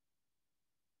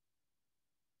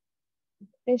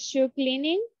shoe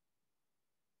cleaning,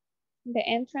 the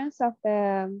entrance of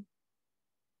the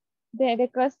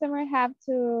customer have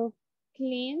to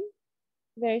clean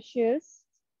their shoes.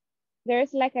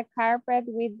 There's like a carpet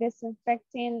with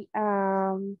disinfecting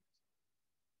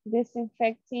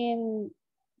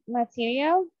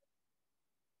material.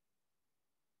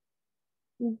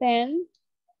 Then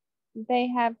they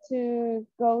have to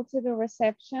go to the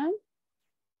reception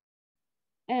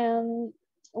and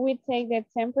we take the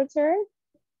temperature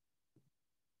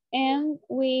and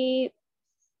we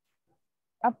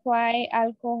apply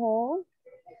alcohol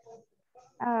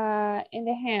in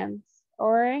the hands,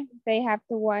 or they have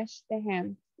to wash the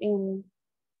hands.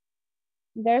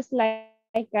 There's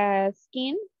like a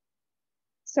skin,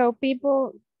 so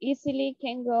people easily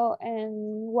can go and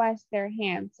wash their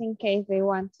hands in case they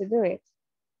want to do it.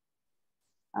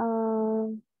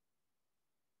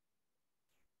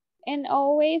 And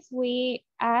always we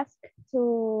ask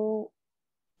to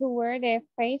wear the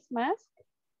face mask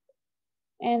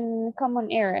and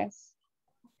common areas.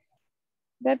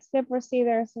 That's the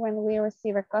procedures when we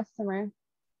receive a customer.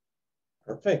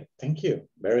 Perfect, thank you.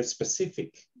 Very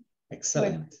specific,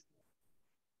 excellent.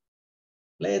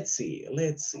 Let's see.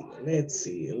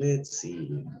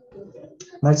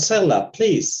 Marcella,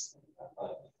 please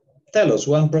tell us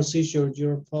one procedure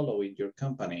you're following your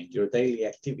company, your daily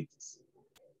activities.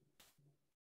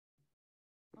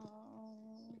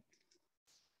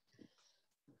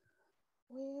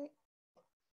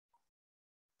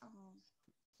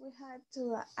 We had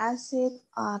to access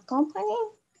a company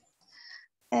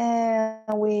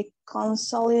and we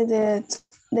consolidate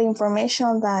the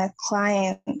information that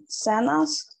client sent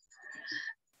us.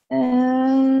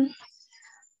 And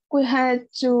we had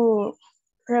to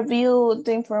review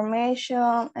the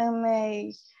information and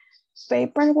make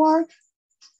paperwork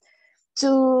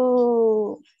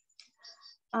to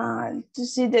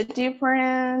see the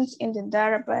difference in the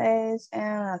database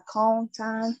and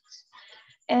accountant.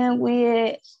 And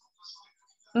we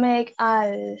make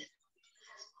a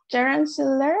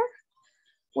translator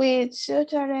with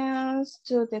ciudadanos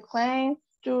to the claim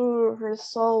to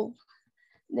resolve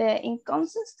the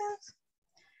inconsistency.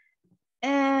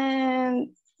 And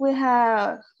we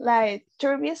have like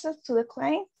 3 visits to the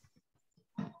claim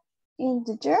in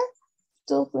the year.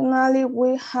 So finally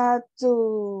we had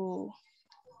to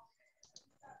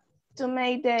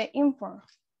make the info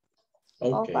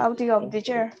about the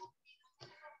year.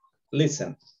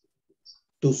 Listen,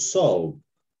 to solve,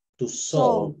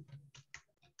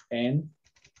 and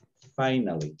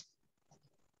finally.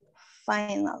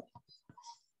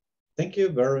 Thank you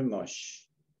very much.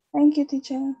 Thank you,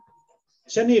 teacher.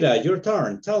 Shanira, your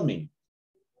turn, tell me.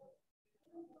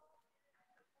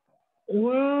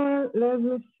 Well, let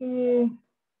me see.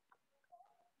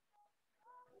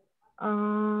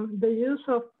 The use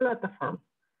of platform.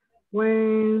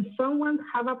 When someone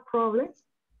have a problem,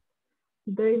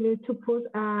 they need to put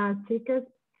a ticket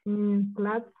in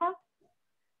platform.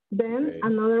 Then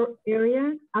another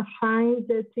area assign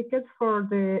the ticket for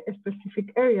the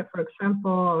specific area. For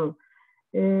example,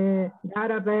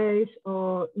 database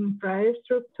or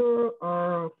infrastructure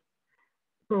or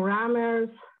programmers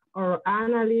or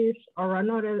analysts or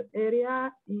another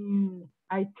area in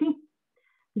IT.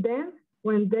 Then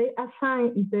when they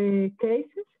assign the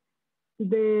cases,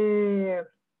 the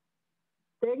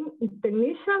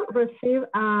technician receive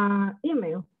an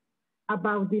email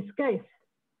about this case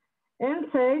and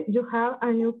say, you have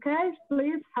a new case,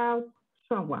 please help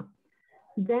someone.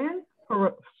 Then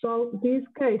for solve these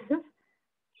cases,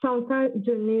 sometimes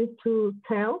you need to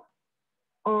tell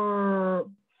or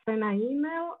send an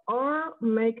email or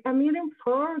make a meeting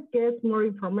for get more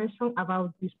information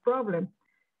about this problem.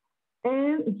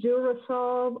 And you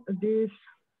resolve this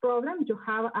problem, you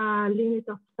have a limit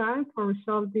of time for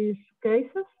resolve these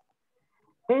cases.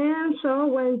 And so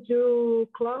when you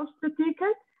close the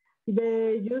ticket,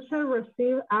 the user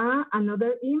receive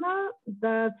another email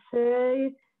that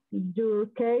say your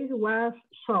case was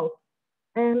solved.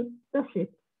 And that's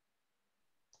it.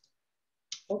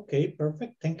 Okay,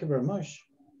 perfect. Thank you very much.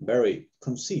 Very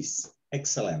concise.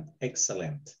 Excellent,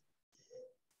 excellent.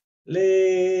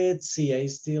 Let's see, I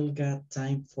still got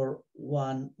time for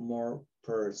one more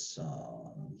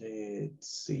person. Let's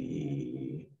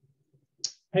see.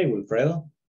 Hey, Wilfredo,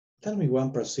 tell me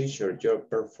one procedure you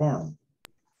perform.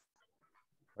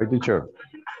 Hi, teacher.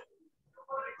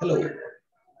 Hello.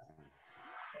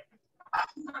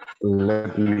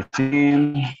 Let me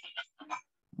see.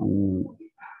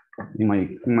 In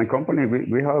my company,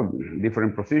 we have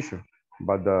different procedures,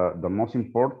 but the most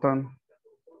important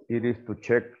it is to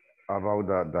check about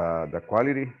the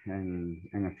quality and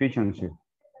efficiency,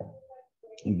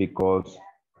 because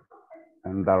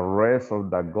and the rest of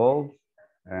the goals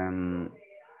and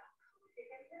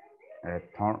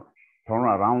turn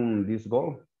around this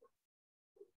goal.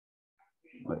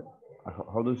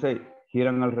 How do you say?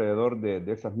 Giran alrededor de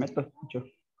esas metas.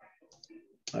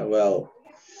 Well,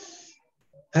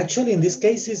 actually, in this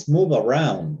case, is move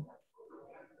around.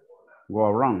 Go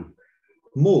around.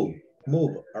 Move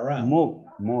around. Move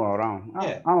around.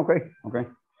 Yeah. Okay.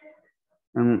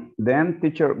 And then,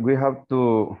 teacher, we have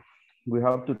to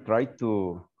try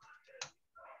to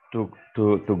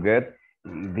get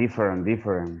different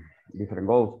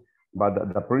goals.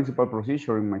 But the principal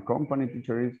procedure in my company,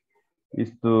 teacher,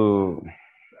 is to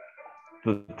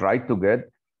try to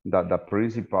get the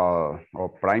principal or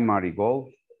primary goal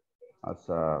as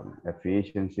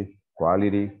efficiency,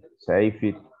 quality,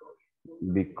 safety.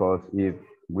 Because if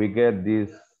we get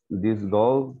this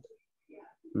goal,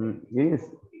 it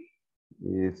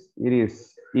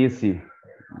is easy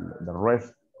the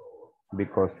rest,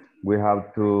 because we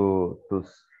have to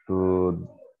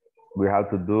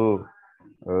do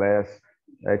less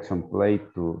action play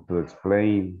to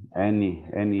explain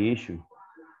any issue.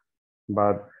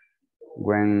 But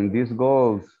when these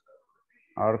goals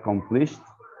are accomplished,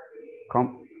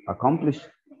 accomplished.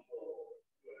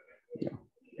 Yeah,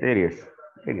 it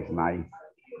is nice,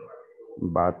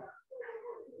 but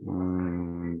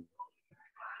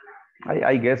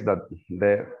I guess that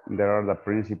there are the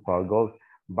principal goals,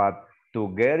 but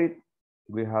to get it,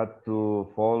 we had to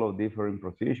follow different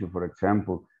procedures. For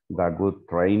example, the good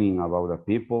training about the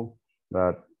people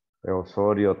that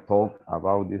Osorio talked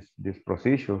about this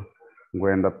procedure.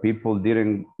 When the people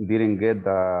didn't get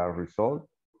the result,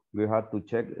 we had to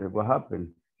check what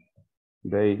happened.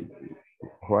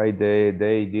 Why they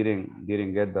didn't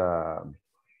get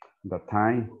the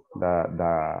time,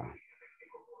 the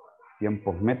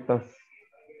tiempos metas,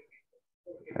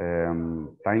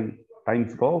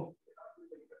 times goal.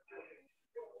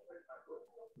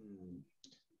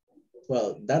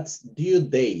 Well, that's due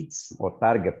dates. Or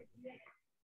target.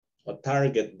 Or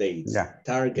target dates. Yeah.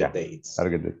 Target dates.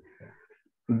 Target dates.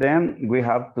 Then we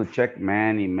have to check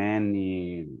many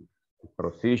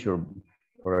procedures.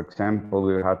 For example,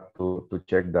 we have to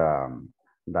check the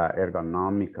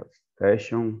ergonomic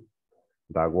station,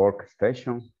 the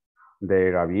workstation,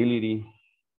 their ability.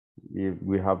 If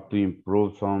we have to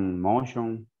improve some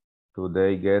motion, do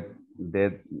they get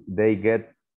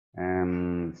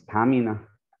stamina?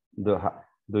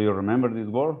 Do you remember this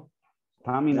word?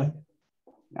 Stamina.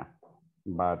 Yeah.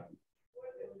 But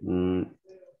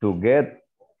to get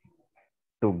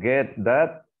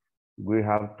that, we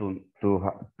have to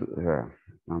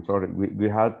I'm sorry.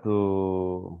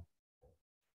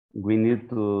 We need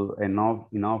to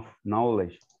enough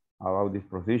knowledge about this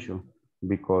procedure,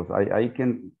 because I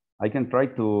can try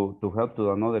to help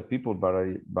to another people,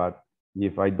 but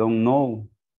if I don't know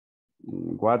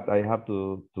what I have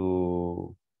to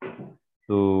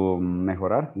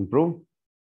mejorar, improve.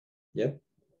 Yep.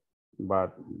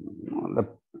 But the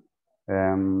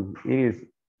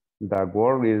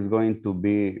work is going to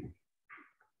be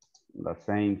the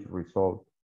same result.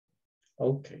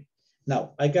 Okay.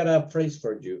 Now, I got a phrase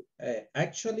for you.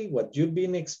 Actually, what you've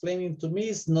been explaining to me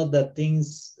is not that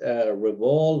things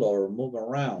revolve or move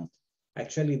around.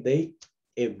 Actually, they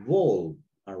evolve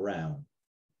around.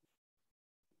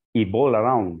 Evolve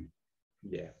around.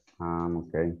 Yeah.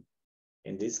 Okay.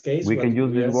 In this case, we can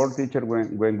use this word, teacher,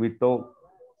 when we talk.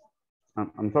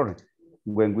 I'm sorry.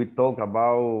 When we talk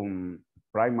about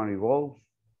primary goals,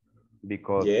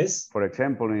 because, yes, for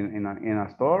example, in a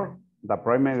store, the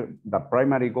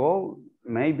primary goal,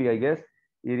 maybe, I guess,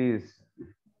 it is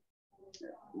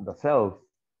the sales.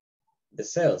 The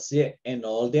sales, yeah, and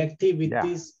all the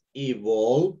activities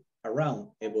evolve around,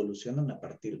 evolucionan a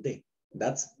partir de.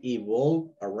 That's evolve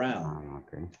around.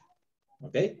 Okay.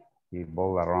 Okay.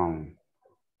 Evolve around.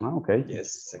 Okay.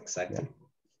 Yes, exactly. Yeah.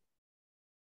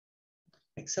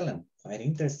 Excellent. Quite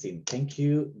interesting. Thank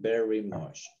you very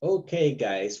much. Okay,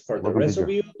 guys, for the rest of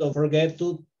you, don't forget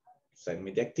to send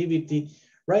me the activity.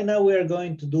 Right now, we are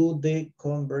going to do the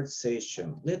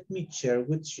conversation. Let me share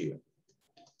with you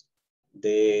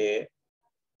the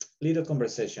little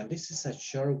conversation. This is a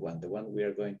short one, the one we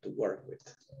are going to work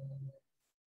with.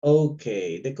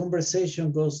 Okay, the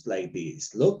conversation goes like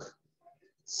this. Look,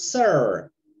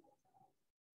 sir,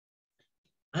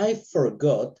 I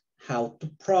forgot how to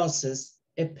process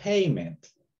a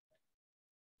payment.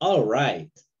 All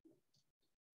right.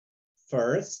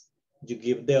 First, you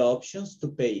give the options to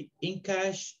pay in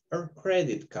cash or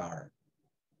credit card.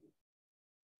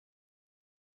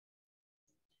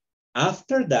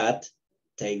 After that,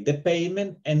 take the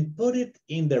payment and put it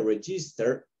in the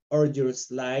register, or you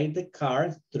slide the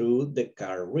card through the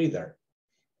card reader.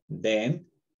 Then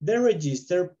the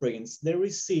register prints the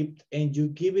receipt and you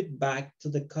give it back to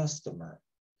the customer.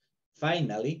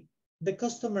 Finally, the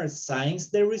customer signs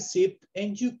the receipt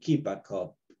and you keep a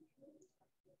copy.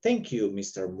 Thank you,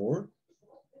 Mr. Moore.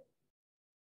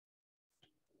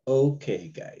 Okay,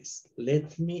 guys,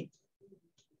 let me,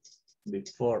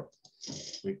 before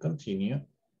we continue,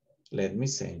 let me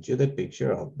send you the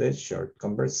picture of the short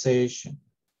conversation.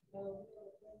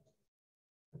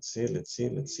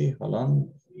 Let's see. Hold on,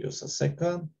 just a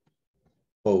second.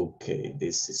 Okay,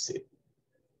 this is it.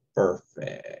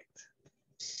 Perfect.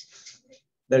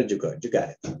 There you go, you got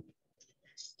it.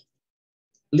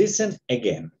 Listen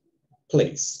again,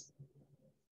 please.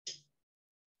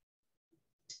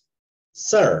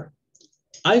 Sir,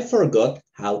 I forgot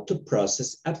how to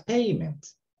process a payment.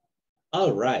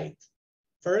 All right.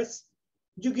 First,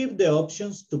 you give the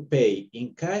options to pay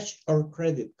in cash or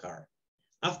credit card.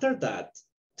 After that,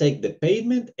 take the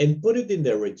payment and put it in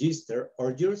the register,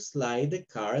 or you slide the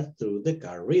card through the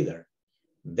card reader.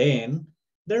 Then,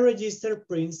 the register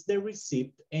prints the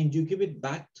receipt and you give it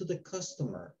back to the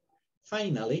customer.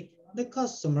 Finally, the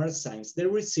customer signs the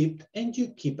receipt and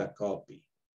you keep a copy.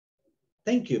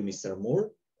 Thank you, Mr.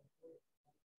 Moore.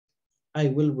 I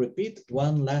will repeat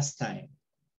one last time.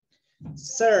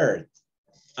 Sir,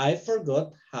 I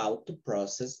forgot how to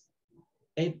process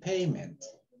a payment.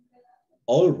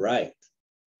 All right.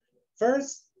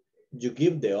 First, you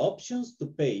give the options to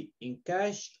pay in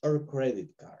cash or credit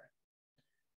card.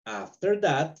 After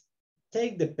that,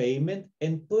 take the payment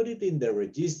and put it in the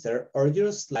register or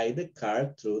you slide the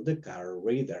card through the card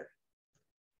reader.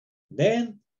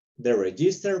 Then the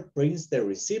register prints the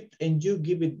receipt and you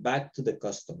give it back to the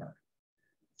customer.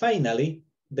 Finally,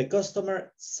 the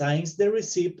customer signs the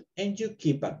receipt and you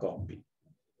keep a copy.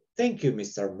 Thank you,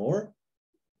 Mr. Moore.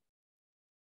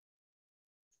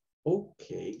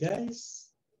 Okay,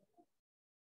 guys.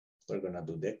 We're gonna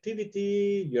do the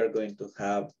activity. You're going to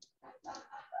have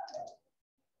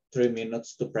 3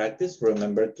 minutes to practice.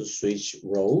 Remember to switch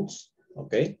roles,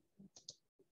 okay?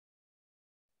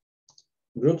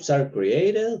 Groups are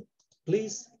created.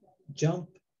 Please jump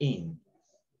in.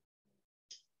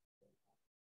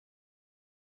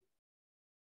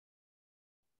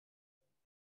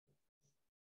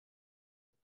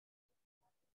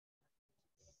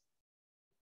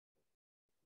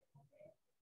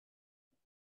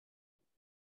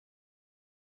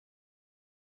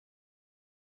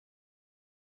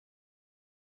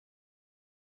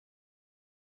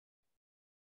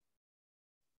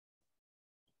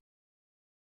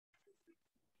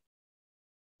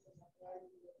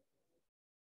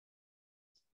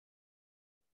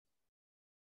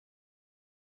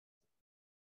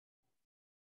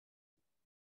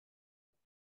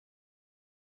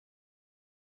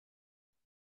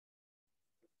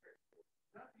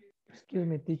 Excuse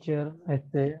me, teacher.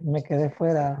 Me quedé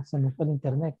fuera, se me fue el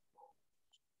internet.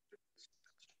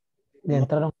 De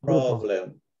entrar a un grupo.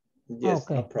 Problem. Yes,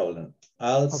 okay. No problem.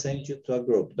 I'll send you to a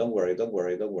group. Don't worry, don't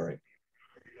worry, don't worry.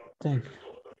 Thank you.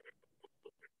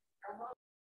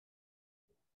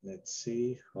 Let's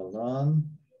see, hold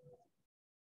on.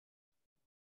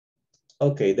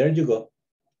 Okay, there you go.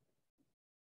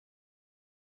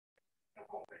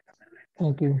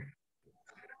 Thank you.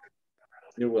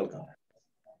 You're welcome.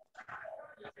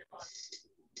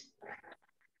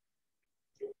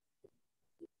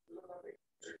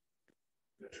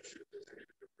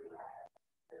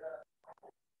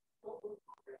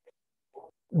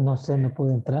 No sé, no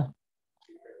pude entrar.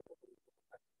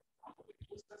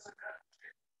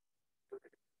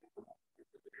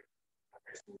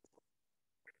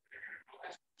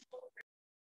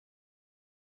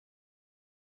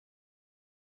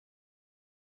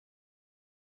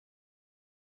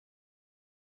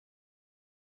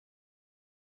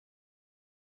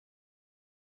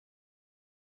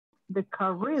 The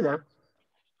card reader.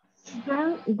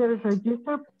 Then the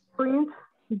register prints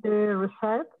the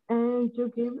receipt and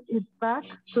you give it back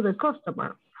to the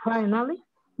customer. Finally,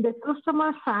 the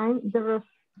customer signs the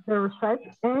receipt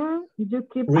and you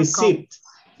keep Receipt.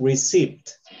 a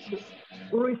Receipt.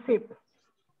 receipt.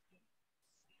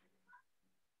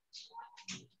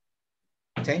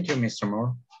 Thank you, Mr.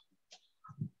 Moore.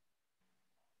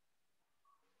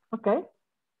 Okay.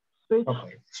 Switch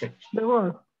the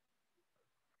word.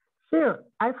 Sir,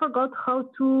 I forgot how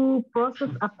to process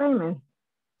a payment.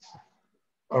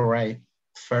 All right.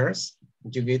 First,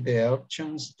 you get the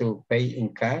options to pay in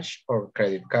cash or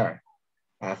credit card.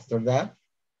 After that,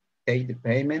 take the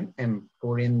payment and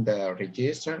put in the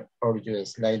register or you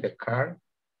slide the card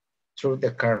through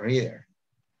the card reader.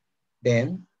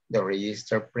 Then the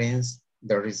register prints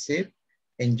the receipt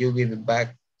and you give it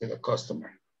back to the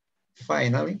customer.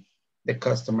 Finally, the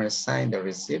customer signs the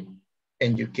receipt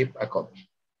and you keep a copy.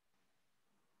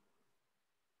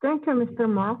 Thank you, Mr.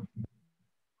 Moore.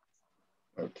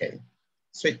 Okay,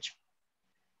 switch.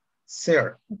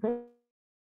 Sir. Okay.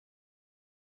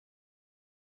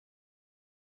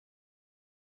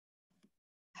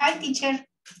 Hi, teacher.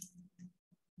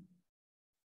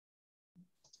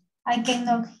 I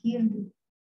cannot hear you.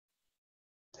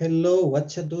 Hello,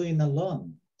 what you doing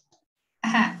alone?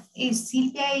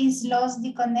 Sylvia is lost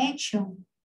the connection.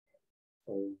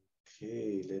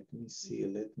 Okay, let me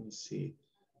see.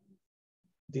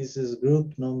 This is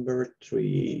group number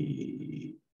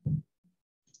 3.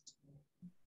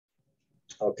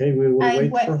 Okay, we will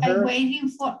wait for her. I'm waiting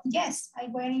for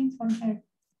her.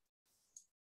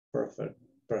 Perfect.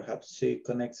 Perhaps she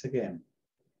connects again.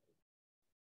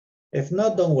 If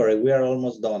not, don't worry. We are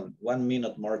almost done. 1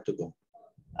 minute more to go.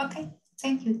 Okay,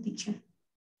 thank you, teacher.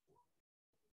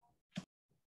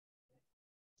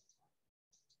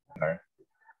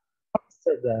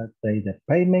 After that, pay the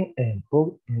payment and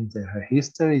put in the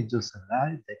register. You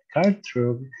slide the card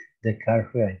through the card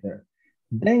reader.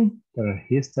 Then the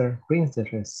register prints the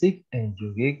receipt and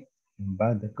you give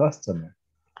but the customer.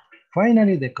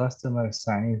 Finally, the customer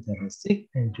signs the receipt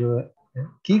and you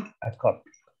keep a copy.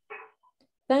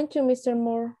 Thank you, Mr.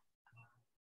 Moore.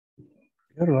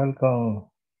 You're welcome.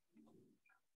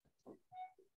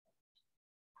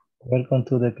 Welcome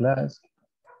to the class.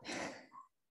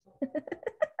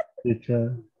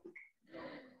 Teacher.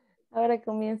 Ahora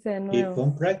comienza de Keep nuevo.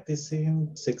 on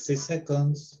practicing, 60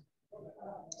 seconds.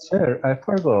 Sir, I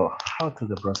forgot how to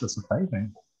the process of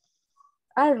payment.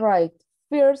 All right.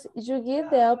 First, you give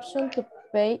the option to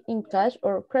pay in cash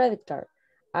or credit card.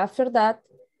 After that,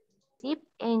 tip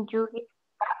and you give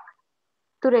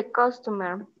back to the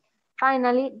customer.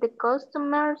 Finally, the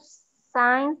customer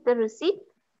signs the receipt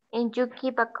and you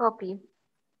keep a copy.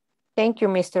 Thank you,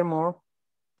 Mr. Moore.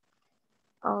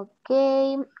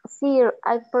 Okay, sir,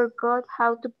 I forgot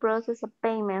how to process a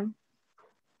payment.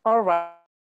 All right.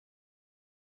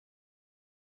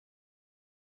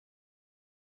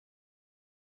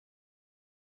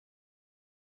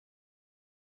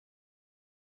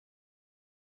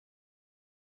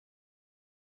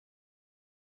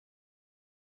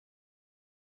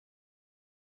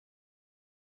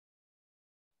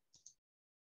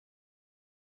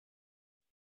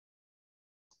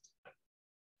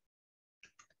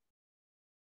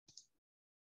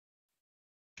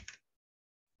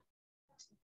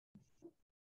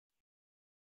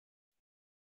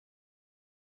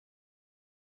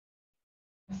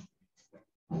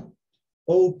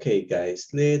 Okay, guys,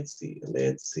 let's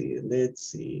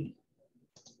see.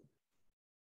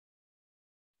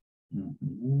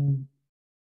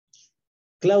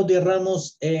 Claudia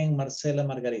Ramos and Marcela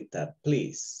Margarita,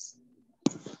 please.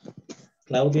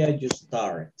 Claudia, you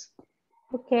start.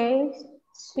 Okay,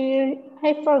 so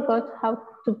I forgot how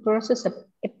to process a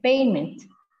payment.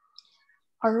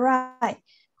 All right.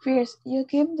 First, you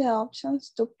give the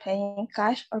options to pay in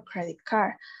cash or credit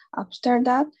card. After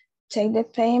that, take the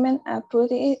payment and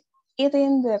put it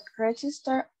in the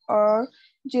register or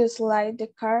you slide the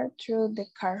card through the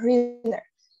card reader.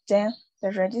 Then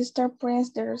the register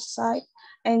prints the receipt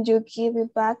and you give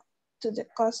it back to the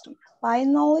customer.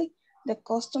 Finally, the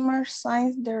customer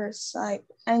signs the receipt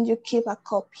and you keep a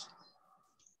copy.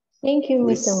 Thank you,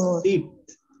 Mr. Moore.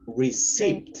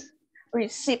 Receipt.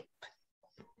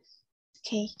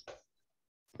 Okay.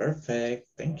 Perfect,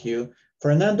 thank you.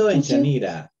 Fernando and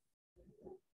Janira.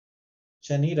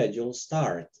 Janira, you'll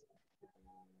start.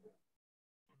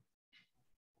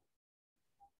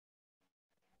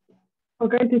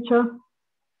 Okay, teacher.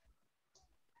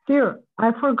 Here,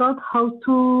 I forgot how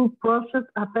to process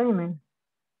a payment.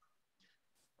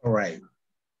 All right.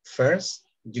 First,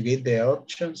 you get the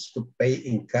options to pay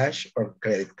in cash or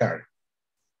credit card.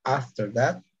 After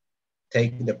that,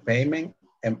 take the payment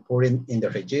and put it in the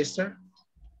register,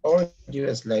 or you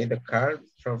slide the card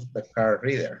through the card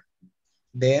reader.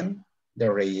 Then the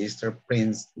register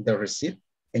prints the receipt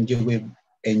and you give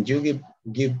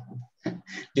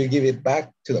it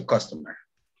back to the customer.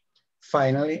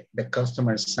 Finally, the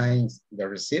customer signs the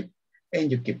receipt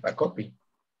and you keep a copy.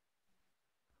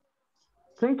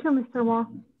 Thank you, Mr. Moore.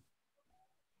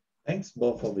 Thanks,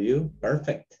 both of you.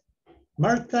 Perfect.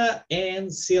 Martha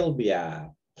and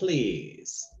Sylvia,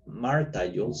 please. Martha,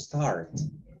 you'll start.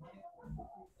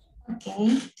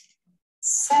 Okay.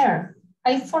 Sir,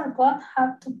 I forgot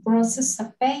how to process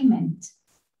a payment.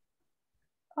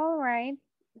 All right.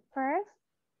 First,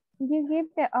 you give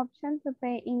the option to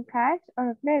pay in cash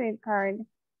or credit card.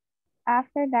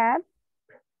 After that,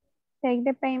 take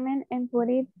the payment and put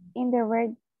it in the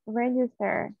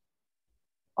register.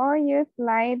 Or you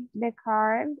slide the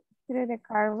card through the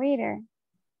card reader.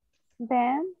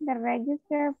 Then the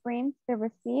register prints the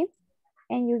receipt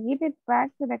and you give it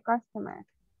back to the customer.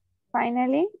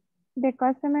 Finally, the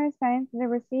customer signs the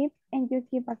receipt and you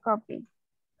keep a copy.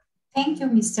 Thank you,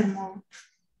 Mr. Moore.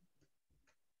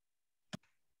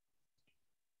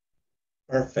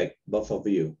 Perfect, both of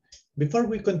you. Before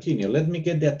we continue, let me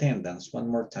get the attendance one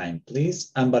more time,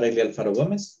 please. Ambarelli Alfaro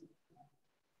Gomez.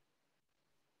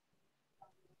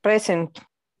 Present.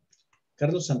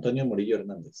 Carlos Antonio Murillo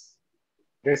Hernández.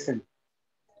 Present.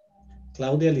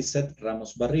 Claudia Lisette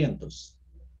Ramos Barrientos.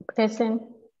 Present.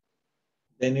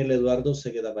 Daniel Eduardo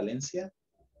Segueda Valencia.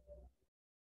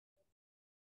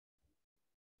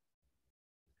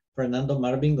 Fernando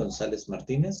Marvin González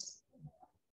Martínez.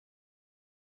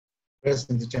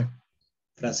 Present, teacher.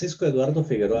 Francisco Eduardo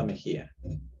Figueroa Mejía.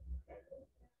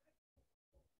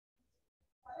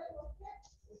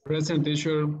 Present,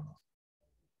 teacher.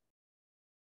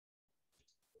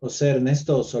 José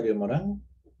Ernesto Osorio Morán.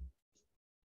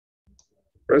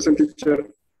 Present,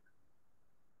 teacher.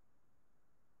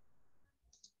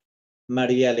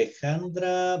 María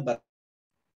Alejandra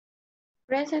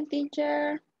Present,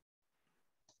 teacher.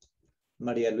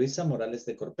 María Luisa Morales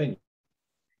de Corpeño.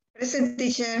 Present,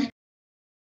 teacher.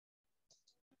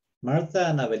 Marta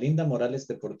Ana Belinda Morales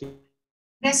de Portillo.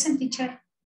 Present, teacher.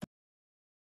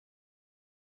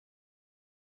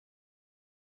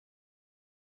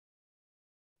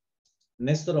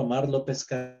 Néstor Omar López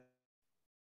Carlos.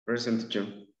 Present,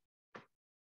 teacher.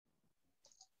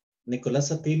 Nicolás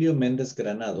Atilio Méndez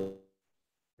Granado.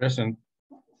 Present.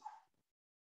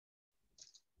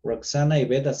 Roxana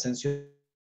Ivette Asensio.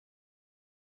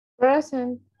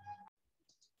 Present.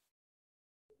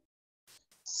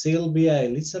 Silvia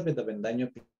Elizabeth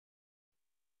Avendaño.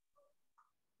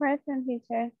 Present,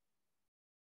 teacher.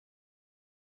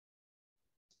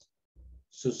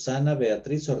 Susana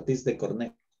Beatriz Ortiz de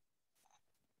Cornejo.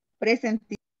 Present.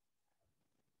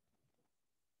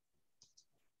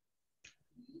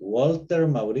 Walter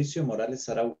Mauricio Morales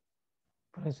Arau.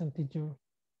 Present, teacher.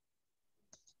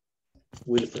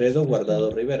 Wilfredo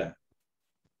Guardado Rivera.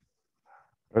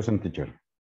 Present, teacher.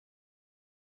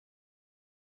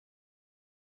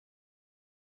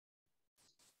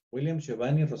 William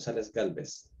Giovanni Rosales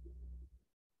Galvez.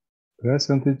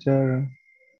 Present, teacher.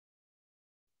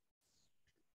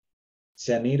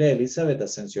 Yanira Elizabeth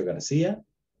Asensio García.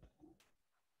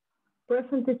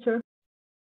 Present, teacher.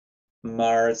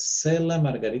 Marcela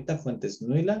Margarita Fuentes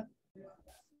Nuila.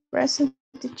 Present,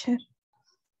 teacher.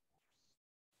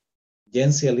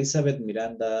 Jency Elizabeth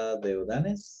Miranda de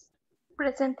Odanes.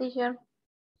 Present, teacher.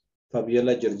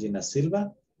 Fabiola Georgina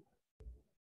Silva.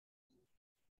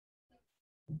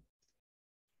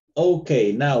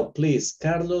 Okay, now please,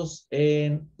 Carlos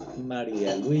and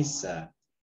Maria Luisa.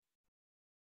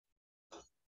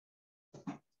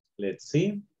 Let's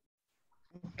see.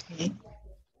 Okay.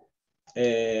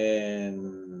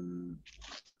 And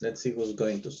let's see who's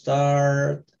going to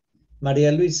start.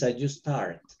 Maria Luisa, you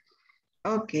start.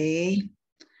 Okay.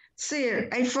 Sir,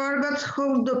 I forgot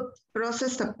how to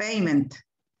process a payment.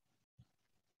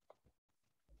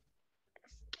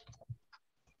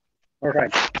 All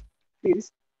right.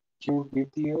 Please, you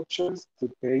give the options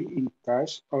to pay in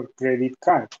cash or credit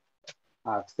card.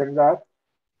 After that,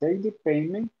 take the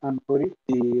payment and put it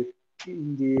in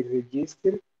the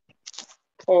register,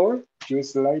 or you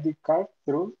slide the card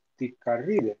through the card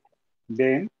reader.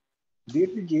 Then the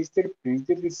register prints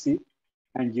the receipt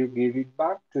and you give it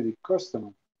back to the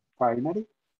customer. Finally,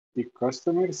 the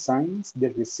customer signs the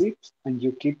receipt and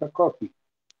you keep a copy.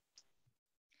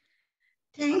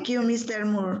 Thank you, Mr.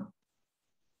 Moore.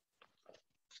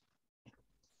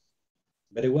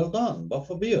 Very well done, both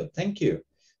of you. Thank you.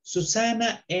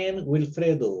 Susana and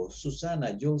Wilfredo.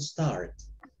 Susana, you'll start.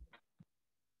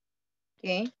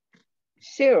 Okay.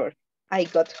 Sure, I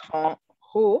got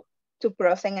who to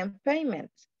process and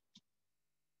payment.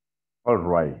 All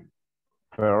right.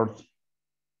 First,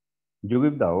 you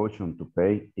give the option to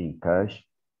pay in cash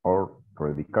or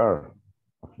credit card.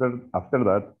 After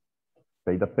that,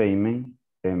 take the payment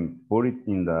and put it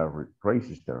in the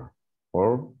register,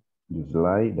 or you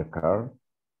slide the card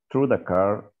through the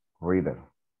card reader.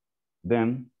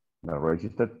 Then the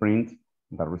register prints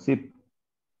the receipt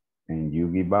and you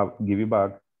give it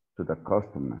back to the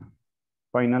customer.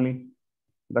 Finally,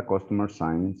 the customer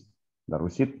signs the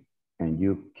receipt and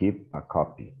you keep a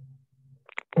copy.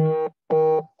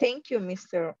 Thank you,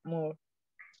 Mr. Moore.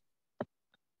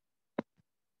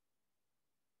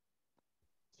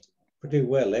 Pretty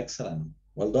well, excellent.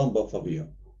 Well done, both of you.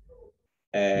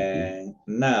 And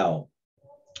now,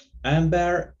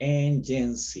 Amber and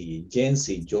Jency.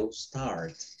 Jency, you'll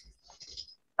start.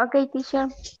 Okay, teacher.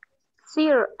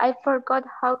 Sir, I forgot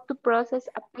how to process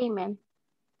a payment.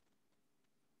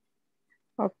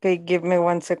 Okay, give me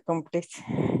 1 second, please.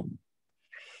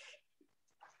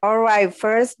 All right,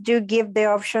 first you give the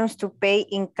options to pay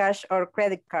in cash or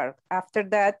credit card. After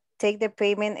that, take the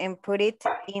payment and put it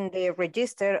in the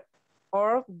register,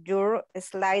 or you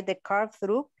slide the card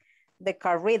through the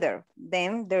card reader.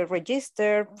 Then the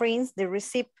register prints the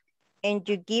receipt and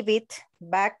you give it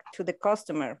back to the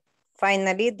customer.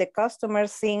 Finally, the customer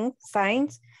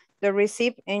signs the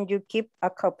receipt and you keep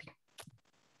a copy.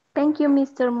 Thank you,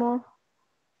 Mr. Moore.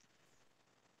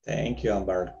 Thank you,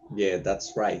 Amber. Yeah,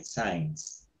 that's right,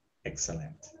 signs.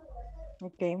 Excellent.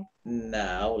 Okay.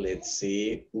 Now, let's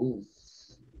see. Ooh.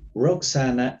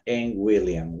 Roxana and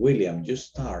William. William, you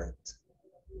start.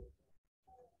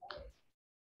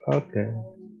 Okay.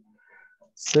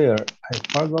 Sir, I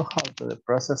forgot how to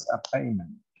process a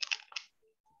payment.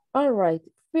 All right.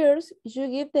 First, you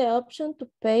give the option to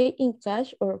pay in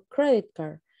cash or credit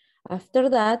card. After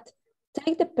that,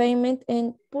 take the payment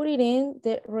and put it in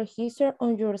the register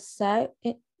on your side,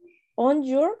 or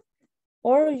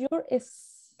your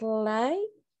slide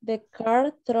the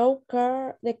card through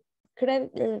card, the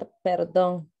credit,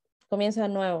 perdón, comienza de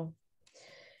nuevo.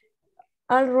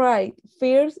 All right,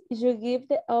 first you give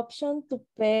the option to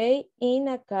pay in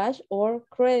a cash or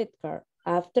credit card.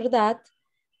 After that,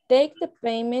 take the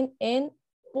payment and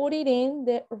put it in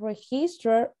the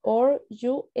register or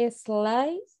you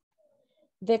slide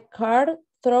the card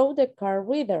through the card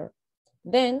reader.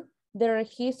 Then the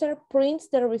register prints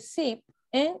the receipt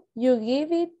and you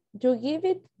give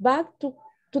it back to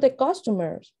the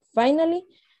customers. Finally,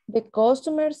 the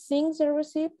customer signs the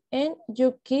receipt and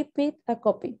you keep it a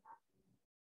copy.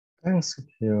 Thank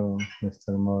you,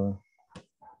 Mr. Moore.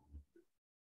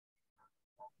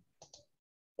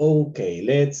 Okay,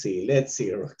 let's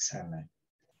see, Roxana.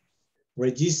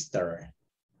 Register.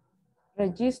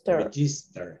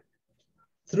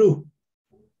 Through.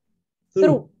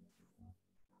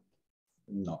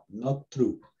 No, not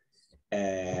through.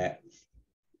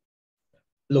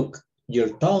 Look,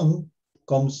 your tongue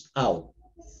comes out.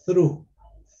 Through.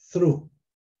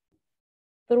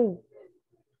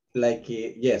 Like,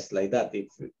 yes, like that.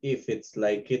 If it's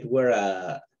like it were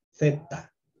a theta,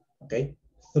 okay?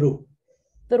 Through.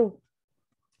 Okay.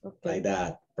 Like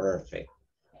that, perfect.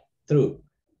 Through.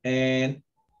 And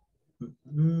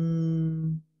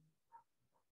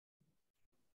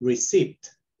receipt.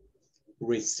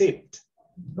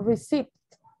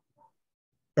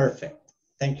 Perfect.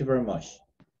 Thank you very much.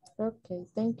 Okay,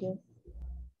 thank you.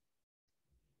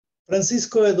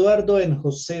 Francisco Eduardo and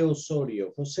Jose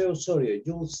Osorio. Jose Osorio,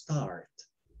 you'll start.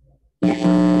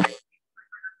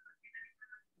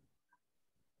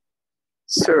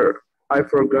 Sir, I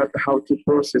forgot how to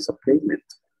process a payment.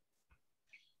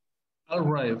 All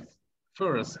right.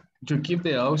 First, you give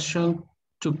the option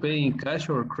to pay in cash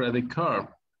or credit card.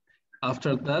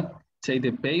 After that, take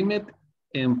the payment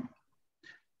and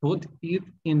put it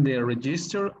in the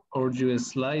register or you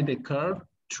slide the card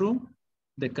through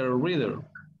the card reader.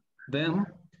 Then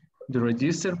the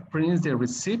register prints the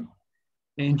receipt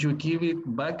and you give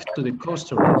it back to the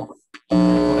customer.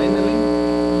 Finally,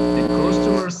 the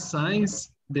customer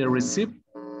signs the receipt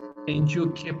and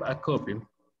you keep a copy.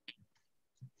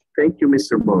 Thank you,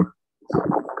 Mr. Moore.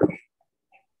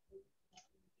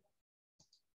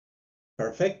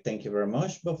 Perfect. Thank you very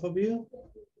much, both of you.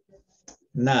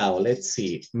 Now, let's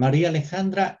see. Maria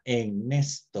Alejandra and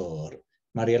Nestor.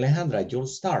 Maria Alejandra, you'll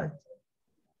start.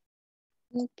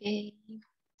 Okay.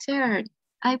 Sir,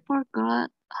 I forgot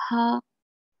how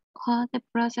to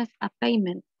process a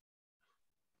payment.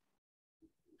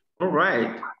 All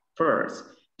right. First,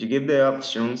 you give the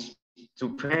options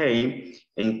to pay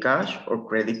in cash or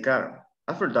credit card.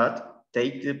 After that,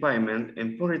 take the payment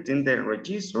and put it in the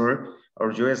register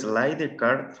or you slide the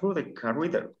card through the card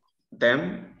reader.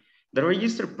 Then the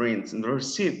register prints the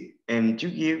receipt and you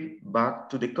give back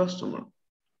to the customer.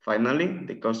 Finally,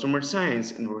 the customer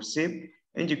signs the receipt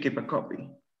and you keep a copy.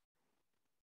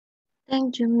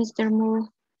 Thank you, Mr. Moore.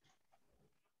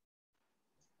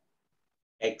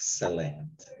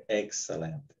 Excellent,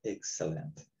 excellent,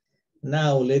 excellent.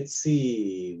 Now let's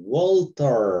see,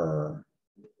 Walter.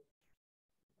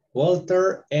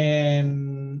 Walter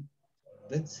and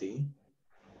let's see,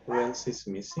 who else is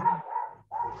missing?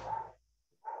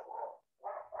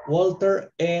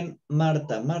 Walter and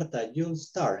Marta. Marta, you'll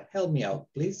start. Help me out,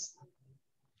 please.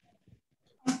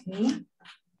 Okay.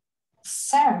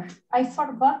 Sir, I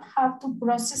forgot how to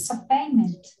process a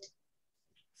payment.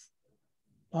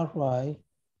 All right.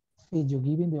 If you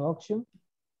give the option,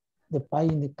 the pay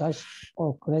in the cash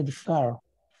or credit card.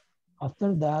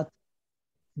 After that,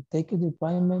 take the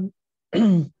payment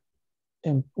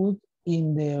and put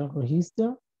in the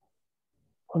register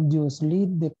or you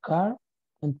slide the card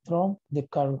and throw the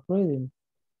card reading.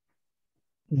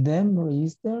 Then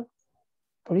register,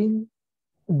 print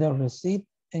the receipt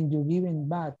and you give it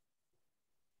back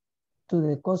to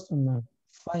the customer.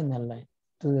 Finally,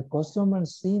 to the customer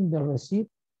seeing the receipt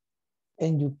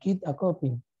and you keep a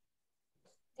copy.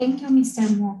 Thank you,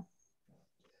 Mr. Moore.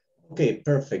 Okay,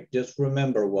 perfect. Just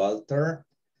remember, Walter.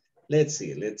 Let's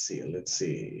see.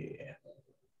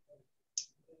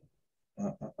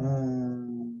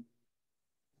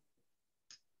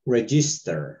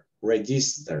 Register.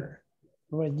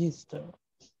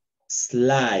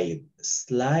 Slide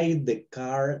the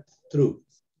card through.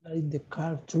 Slide the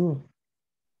card through.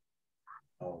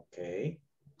 Okay.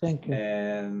 Thank you.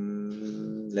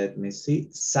 And let me see.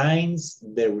 Signs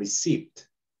the receipt.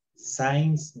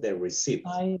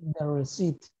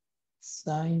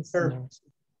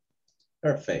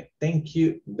 Perfect. Thank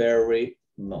you very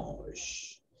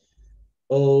much.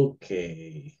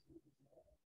 Okay.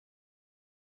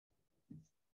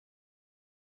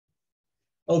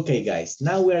 Okay, guys,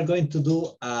 now we are going to do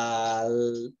a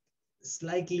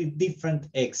slightly different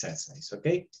exercise,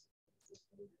 okay?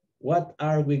 What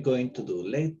are we going to do?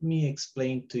 Let me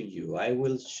explain to you. I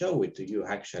will show it to you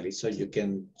actually, so you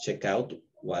can check out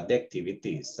what the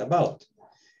activity is about.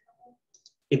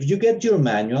 If you get your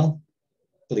manual,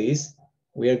 please,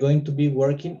 we are going to be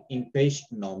working in page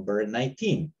number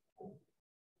 19.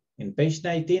 In page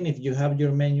 19, if you have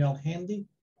your manual handy,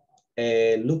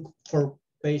 look for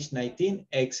page 19,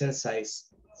 exercise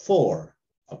 4,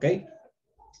 okay?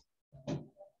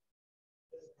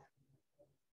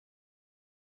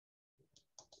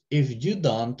 If you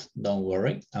don't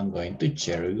worry, I'm going to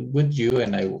share it with you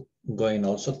and I'm going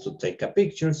also to take a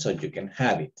picture so you can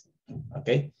have it,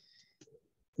 okay?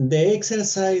 The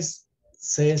exercise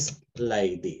says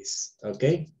like this,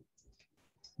 okay?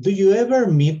 Do you ever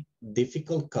meet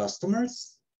difficult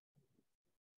customers?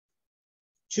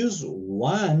 Choose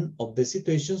one of the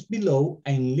situations below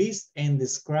and list and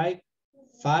describe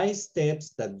 5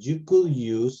 steps that you could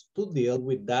use to deal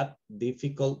with that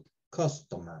difficult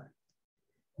customer.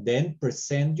 Then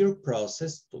present your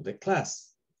process to the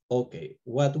class. Okay,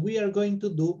 what we are going to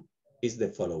do is the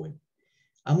following.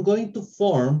 I'm going to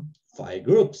form 5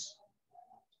 groups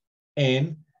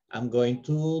and I'm going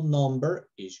to number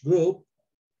each group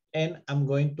and I'm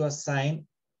going to assign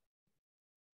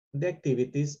the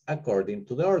activities according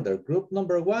to the order. Group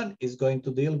number 1 is going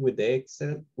to deal with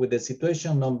the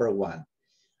situation number 1.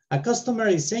 A customer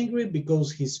is angry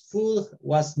because his food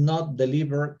was not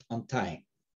delivered on time.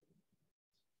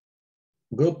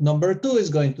 Group number 2 is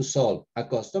going to solve. A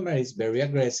customer is very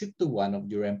aggressive to one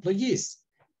of your employees.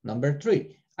 Number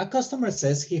 3, a customer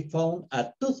says he found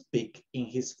a toothpick in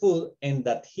his food and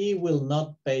that he will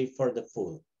not pay for the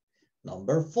food.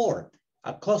 Number 4,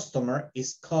 a customer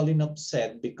is calling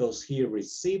upset because he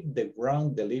received the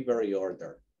wrong delivery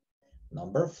order.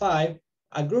 Number 5,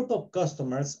 a group of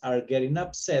customers are getting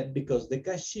upset because the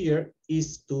cashier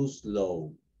is too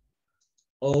slow.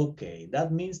 Okay,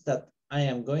 that means that I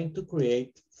am going to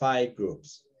create 5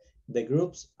 groups. The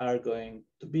groups are going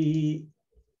to be,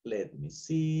 let me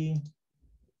see,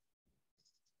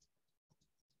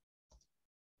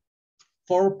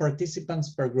 4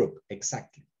 participants per group,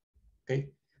 exactly, okay?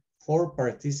 4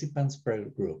 participants per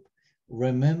group.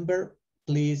 Remember,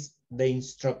 please, the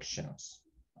instructions,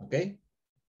 okay?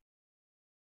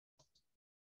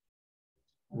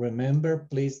 Remember,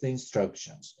 please, the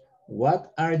instructions.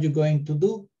 What are you going to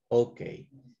do? Okay,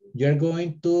 you're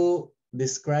going to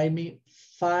describe me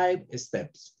 5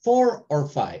 steps, 4 or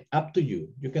 5, up to you.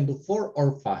 You can do 4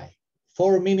 or 5,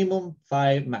 4 minimum,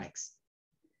 5 max.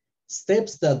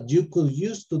 Steps that you could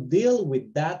use to deal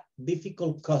with that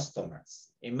difficult customers.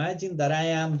 Imagine that I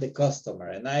am the customer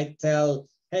and I tell,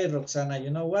 hey, Roxana,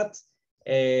 you know what?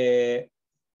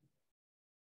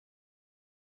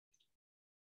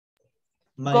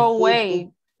 Go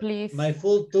away, please. My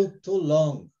food took too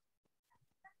long.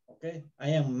 Okay, I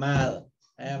am mad.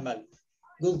 I am a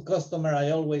good customer.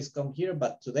 I always come here,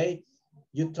 but today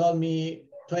you told me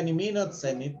 20 minutes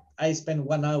and I spent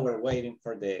 1 hour waiting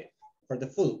for the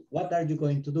food. What are you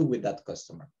going to do with that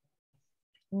customer?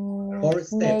 4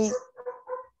 steps.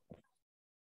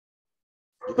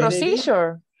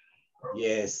 Procedure.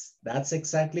 Yes, that's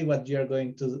exactly what you're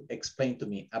going to explain to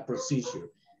me, a procedure.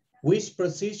 Which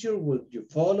procedure would you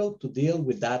follow to deal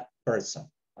with that person,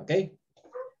 okay?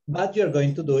 But you're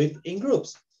going to do it in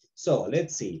groups. So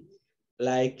let's see,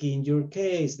 like in your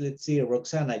case, let's see,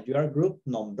 Roxana, you are group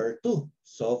number 2.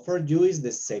 So for you is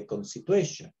the second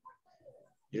situation.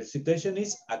 Your situation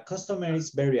is a customer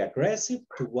is very aggressive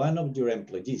to one of your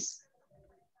employees,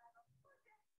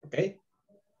 okay?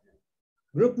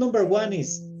 Group number 1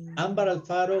 is Ámbar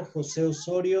Alfaro, José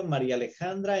Osorio, María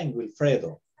Alejandra, and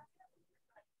Wilfredo.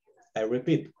 I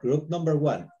repeat, group number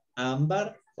 1,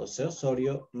 Ámbar, José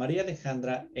Osorio, María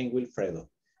Alejandra, and Wilfredo.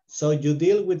 So you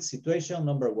deal with situation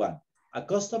number 1. A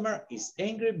customer is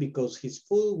angry because his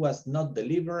food was not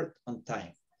delivered on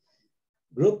time.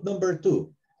 Group number 2,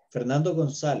 Fernando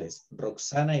González,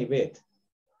 Roxana Ivette,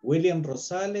 William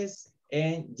Rosales,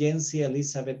 and Jency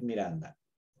Elizabeth Miranda.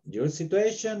 Your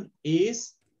situation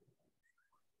is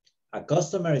a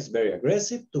customer is very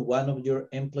aggressive to one of your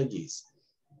employees.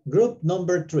 Group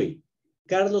number 3,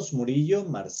 Carlos Murillo,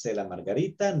 Marcela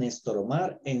Margarita, Nestor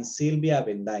Omar, and Silvia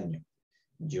Avendaño.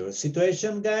 Your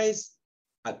situation, guys,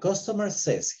 a customer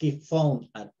says he found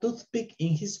a toothpick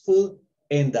in his food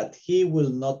and that he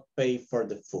will not pay for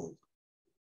the food.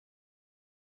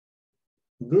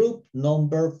 Group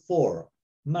number 4,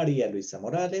 María Luisa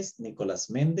Morales,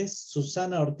 Nicolás Méndez,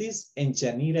 Susana Ortiz, and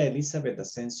Yanira Elizabeth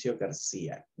Asensio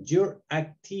Garcia. Your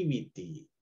activity,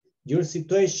 your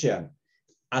situation,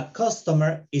 A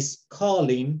customer is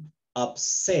calling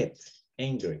upset,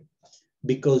 angry,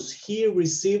 because he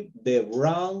received the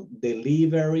wrong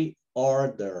delivery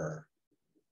order.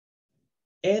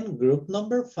 And group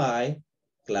number 5,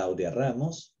 Claudia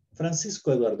Ramos,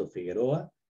 Francisco Eduardo Figueroa,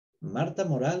 Marta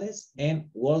Morales, and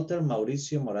Walter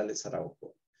Mauricio Morales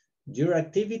Araujo. Your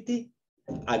activity,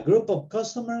 a group of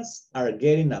customers are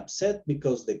getting upset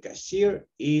because the cashier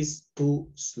is too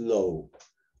slow.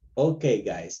 Okay,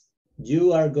 guys,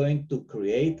 you are going to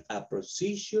create a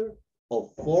procedure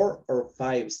of 4 or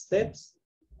 5 steps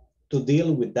to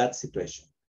deal with that situation.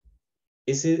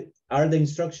 Are the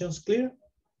instructions clear?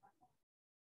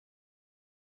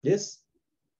 Yes?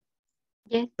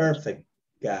 Yes. Perfect,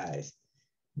 guys.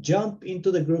 Jump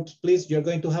into the groups, please. You're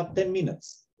going to have 10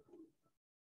 minutes.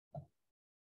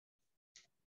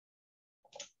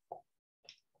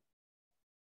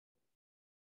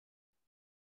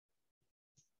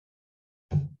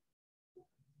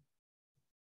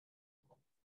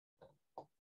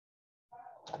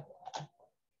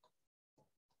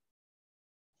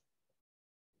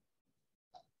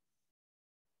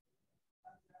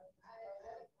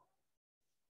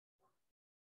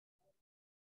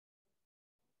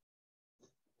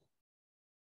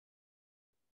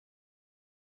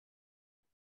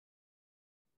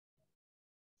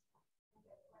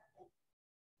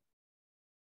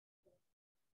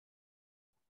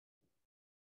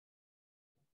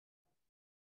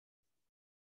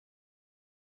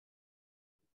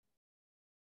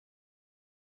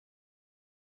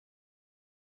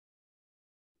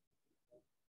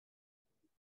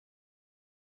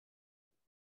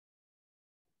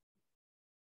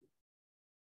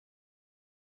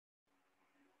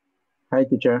 Hi,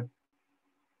 teacher.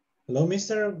 Hello,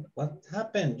 mister. What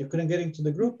happened? You couldn't get into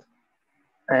the group?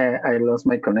 I lost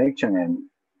my connection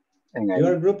and You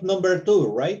are group number 2,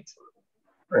 right?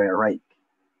 Right.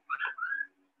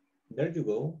 There you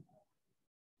go.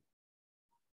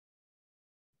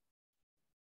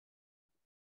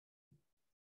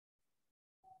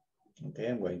 Okay,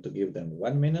 I'm going to give them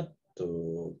 1 minute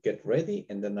to get ready,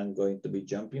 and then I'm going to be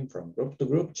jumping from group to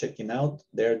group, checking out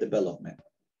their development.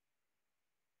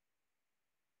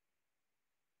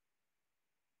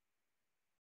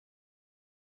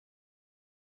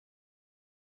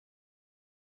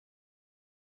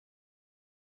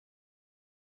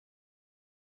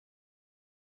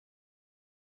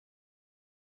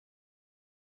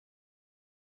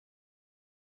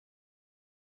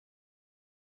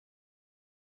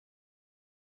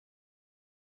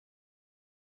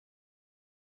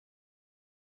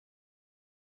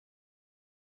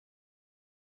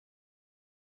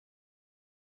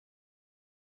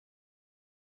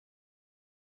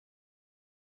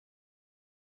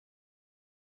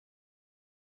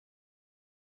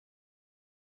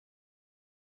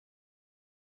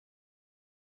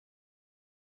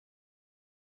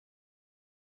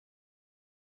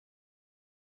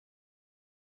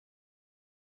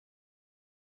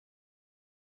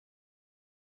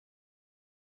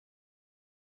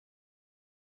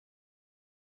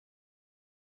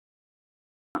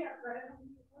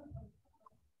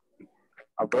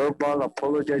 A verbal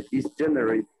apology is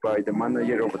generated by the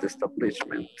manager of the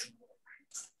establishment.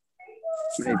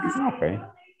 Maybe. Okay.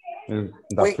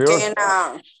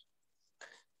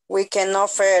 We can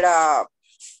offer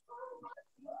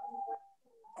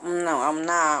no, I'm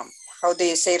not, how do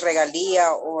you say, regalia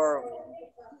or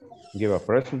Give a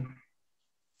present.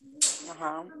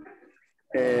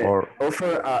 Or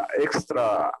offer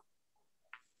extra.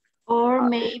 Or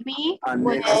maybe An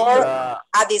extra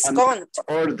a discount.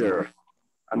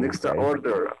 An extra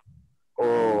order.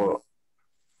 Or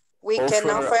we can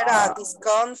offer a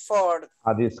discount for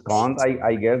a discount.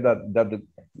 I guess that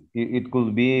it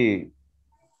could be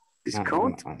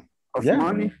discount of yeah.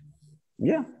 money.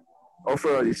 Yeah.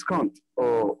 Offer a discount.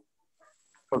 Or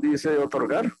how do you say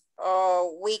otorgar?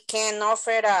 We can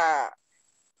offer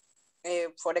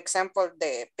for example,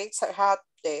 the Pizza Hut.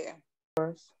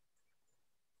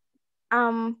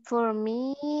 For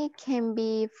me, can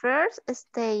be first,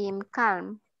 staying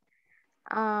calm.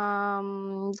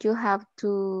 You have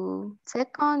to,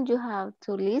 second, you have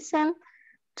to listen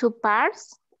to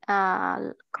parts,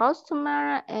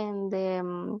 customer and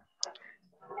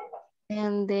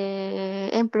the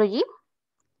employee.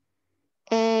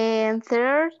 And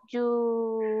third,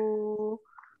 you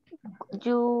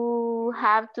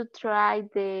have to try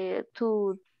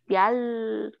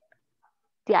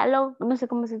diálogo, no sé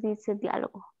cómo se dice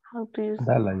diálogo. How do you say?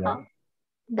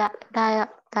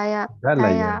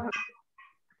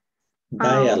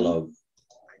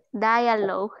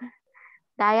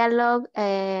 Dialogue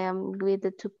with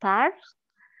the two parts.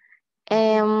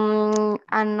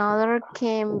 Another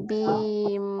can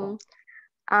be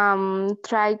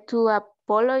try to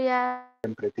apologize.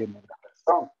 Siempre tiene la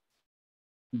razón.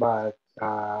 But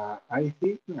I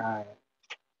think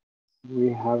we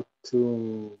have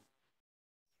to,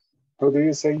 how do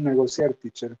you say negociar,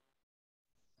 teacher?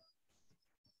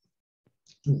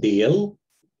 Deal.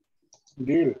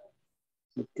 Deal.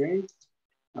 Okay.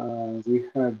 We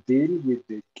have deal with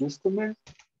the customer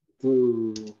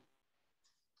to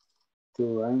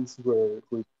answer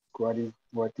with what is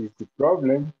the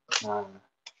problem,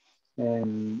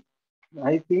 and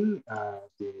I think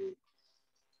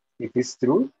if it's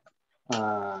true,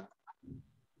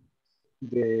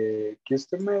 the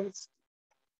customers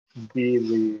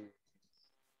be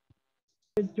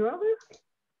the driver.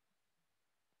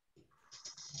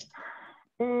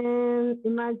 And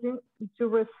imagine to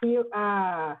receive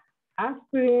a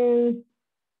aspirin.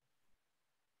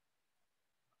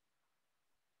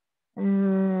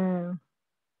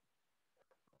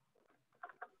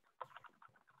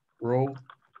 Roll.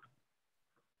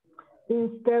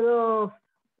 Instead of,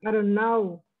 I don't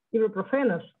know,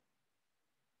 ibuprofen.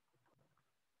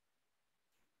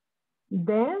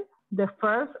 Then the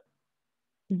first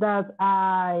that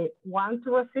I want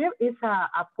to receive is a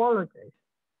apology.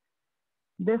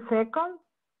 The second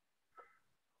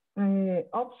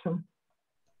option,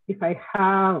 if I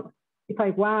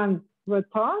want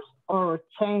returns or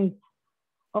change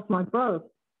of my product.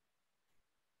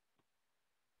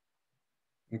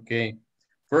 Okay.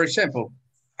 For example,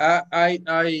 I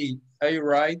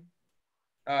write,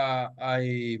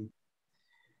 I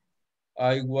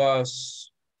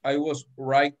was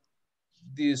write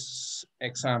this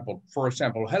example. For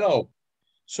example, hello,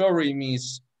 sorry,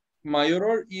 miss, my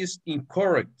order is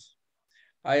incorrect.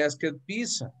 I asked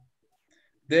pizza.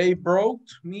 They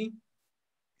brought me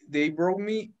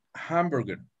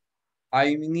hamburger.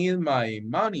 I need my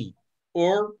money,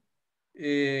 or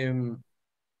no,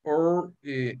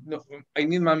 I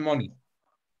need my money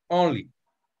only.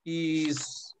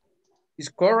 Is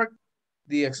correct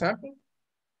the example?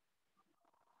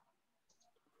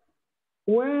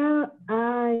 Well,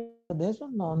 de eso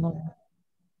no.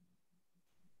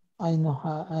 Ay, no,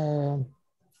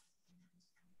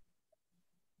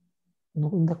 no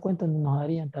descuento nos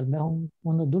darían, tal vez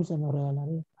unos dulces nos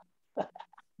regalarían.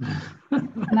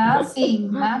 Nothing.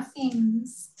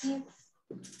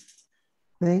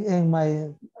 In my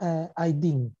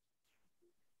ID.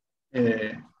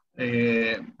 I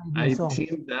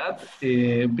think that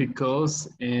because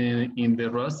in the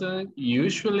restaurant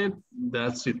usually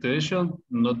that situation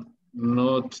not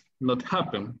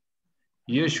happen.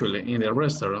 Usually in the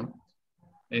restaurant,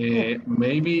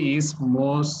 maybe it's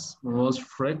most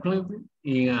frequent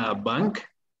in a bank,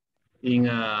 in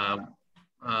a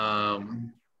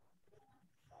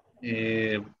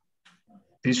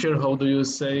teacher. How do you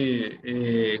say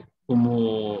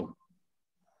como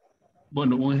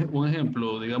bueno, un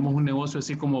ejemplo, digamos un negocio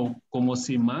así como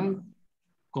Simán,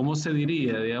 ¿cómo se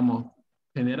diría, digamos,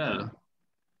 general?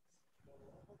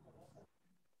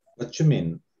 What you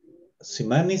mean?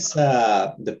 Simán is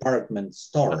a department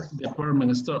store.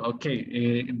 Department store,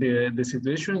 okay. The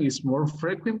situation is more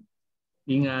frequent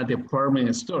in a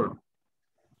department store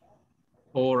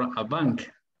or a bank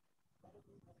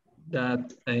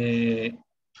that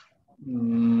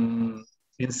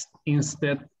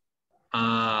instead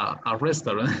a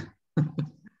restaurant.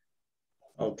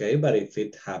 Okay, but if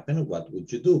it happened, what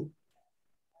would you do?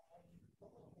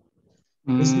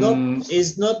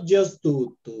 It's not just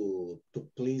to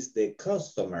please the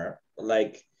customer.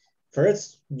 Like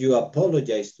first you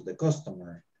apologize to the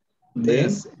customer.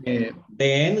 Yes.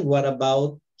 Then what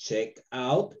about check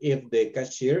out if the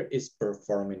cashier is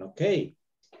performing okay?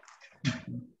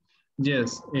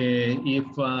 Yes,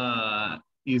 if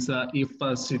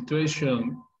a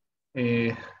situation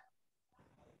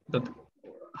that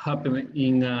happened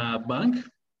in a bank,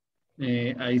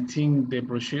 I think the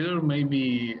procedure may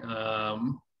be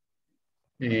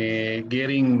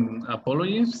getting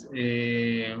apologies.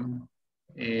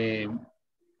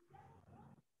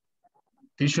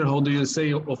 Teacher, how do you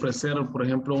say ofrecer, por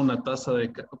ejemplo, una taza de,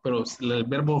 pero el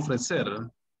verbo ofrecer?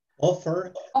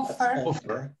 Offer.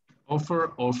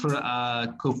 Offer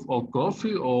a cup of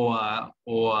coffee or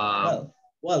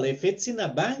well, if it's in a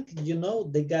bank, you know,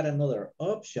 they got another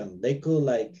option. They could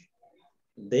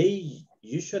they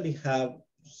usually have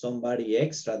somebody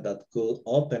extra that could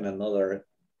open another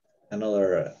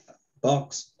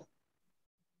box,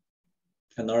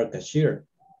 another cashier.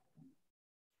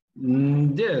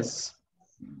 Yes.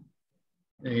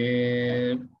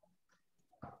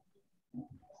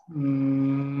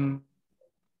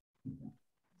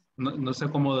 no sé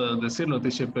cómo decirlo,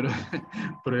 teacher, pero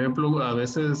por ejemplo, a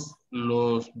veces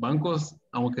los bancos,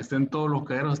 aunque estén todos los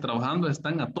cajeros trabajando,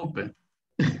 están a tope.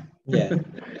 Yeah.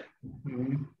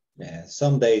 Yeah.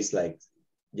 Some days like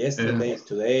yesterday,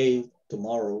 today,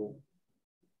 tomorrow.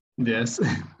 Yes.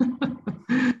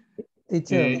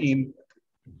 Teacher,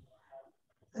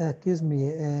 excuse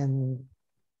me,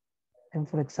 and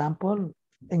for example,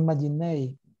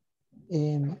 imagine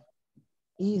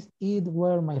if it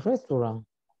were my restaurant,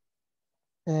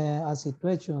 a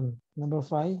situation number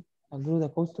 5, a group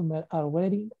of customers are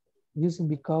waiting using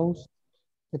because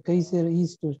the caser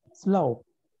is too slow.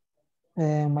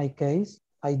 In my case,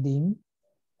 I didn't.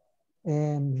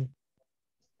 And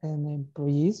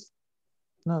employees,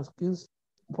 no, excuse,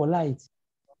 polite.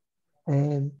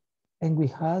 And we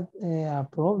had a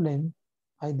problem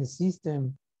at the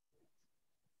system.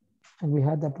 And we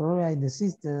had a problem at the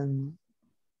system.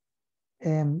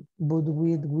 But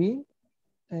we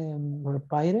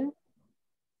repair it,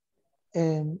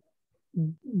 and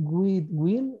we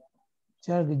will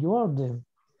charge you order.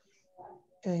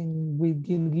 And we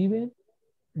will give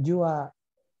you a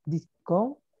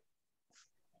discount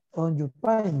on your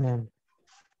payment.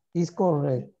 Is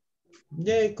correct?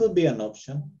 Yeah, it could be an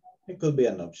option. It could be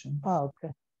an option. Ah,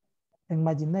 okay.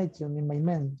 Imagination in my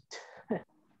mind.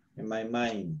 In my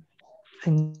mind.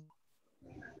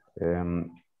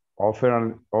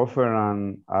 Offer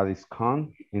a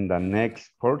discount in the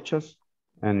next purchase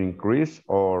and increase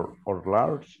or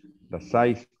large the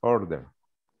size order.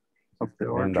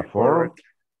 And the fourth,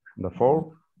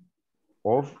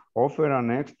 offer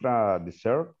an extra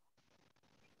dessert.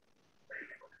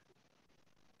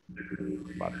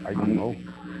 But I don't know.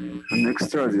 An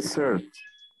extra dessert.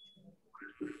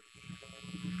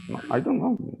 No, I don't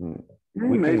know.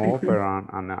 We can offer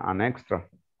an extra.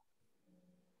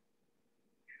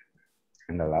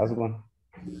 And the last one.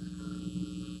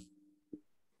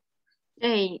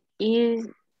 Hey, is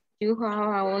you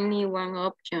have only one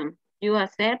option. You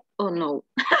accept or no?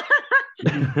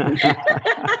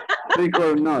 Take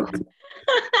or not.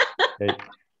 Hey,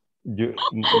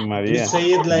 Maria. You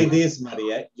say it like this,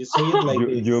 Maria. You say it like this.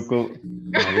 Maria,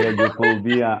 you could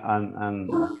be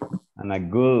a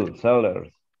good seller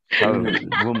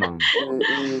woman.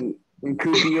 It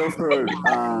could be offered.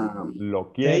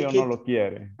 ¿Lo quiere o no lo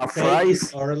quiere? A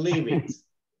price. Or leave it.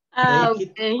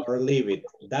 Take it or leave it.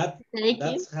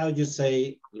 That's how you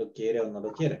say lo quiere o no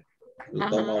lo quiere. Lo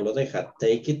toma o lo deja.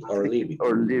 Take it or leave it.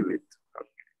 Or leave it.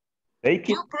 Take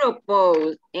it. You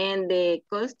propose and the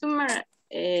customer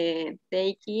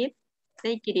take it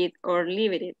or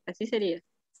leave it. Así sería.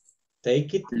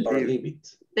 Take it or leave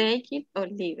it. Take it or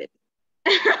leave it.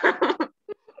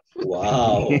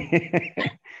 Wow.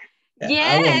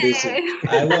 Yeah.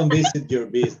 I won't visit your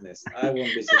business. I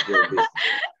won't visit your business.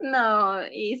 No,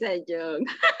 it's a joke.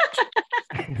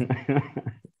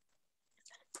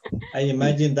 I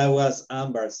imagine that was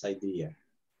Amber's idea.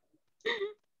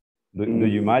 Do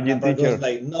you imagine, Amber teacher? goes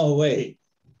like, no way.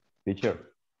 Teacher,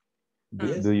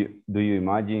 Yes. do you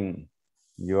imagine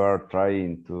you are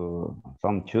trying to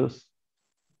some choose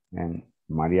and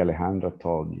Maria Alejandra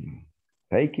told you,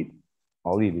 take it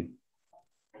or leave it?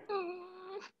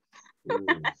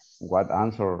 What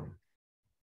answer?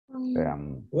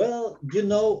 Well, you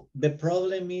know, the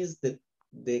problem is that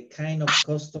the kind of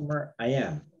customer I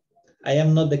am. I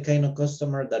am not the kind of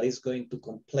customer that is going to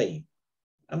complain.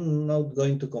 I'm not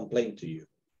going to complain to you.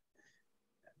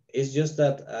 It's just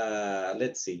that,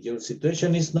 let's see, your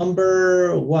situation is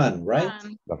number 1, right?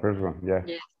 The first one, yeah.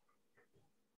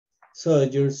 So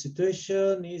your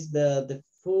situation is the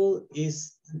food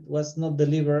was not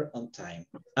delivered on time.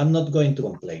 I'm not going to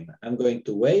complain. I'm going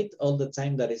to wait all the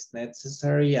time that is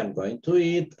necessary. I'm going to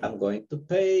eat, I'm going to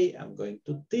pay, I'm going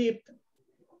to tip,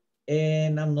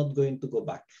 and I'm not going to go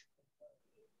back.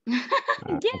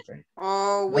 Okay.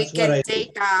 Or we can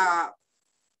take a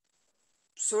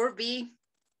survey.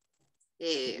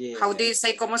 How do you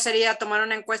say, ¿cómo sería tomar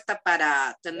una encuesta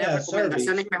para tener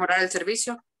recomendaciones y mejorar el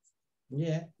servicio?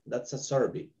 Yeah, that's a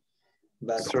survey.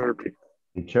 But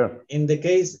Sure. in the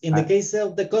case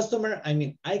of the customer, I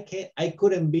mean, I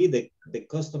couldn't be the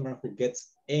customer who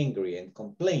gets angry and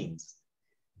complains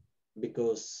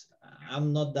because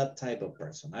I'm not that type of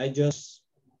person. I just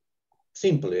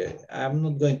simply, I'm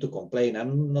not going to complain.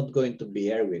 I'm not going to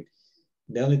be angry.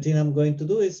 The only thing I'm going to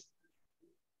do is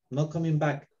not coming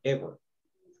back ever.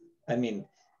 I mean,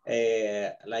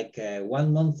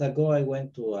 1 month ago, I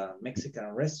went to a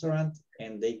Mexican restaurant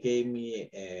and they gave me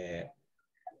a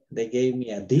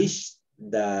dish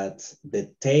that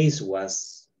the taste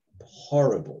was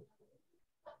horrible.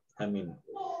 I mean,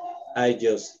 I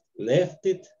just left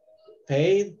it,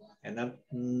 paid, and I'm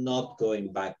not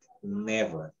going back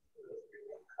never.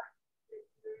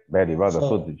 Very bad So,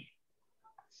 footage.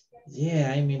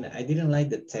 yeah, I mean, I didn't like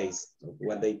the taste of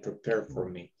what they prepared for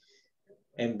me.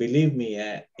 And believe me,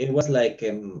 it was like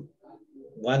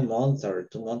 1 month or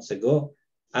 2 months ago.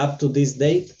 Up to this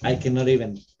date, I cannot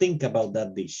even think about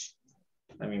that dish.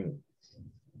 I mean,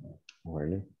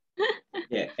 really?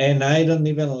 Yeah, and I don't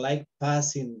even like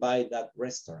passing by that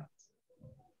restaurant.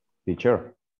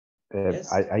 Teacher,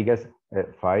 Yes. I guess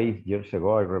 5 years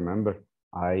ago, I remember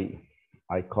I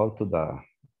called to the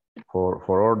for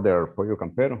order pollo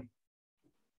campero,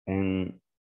 and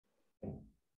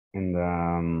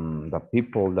the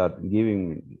people that gave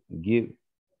me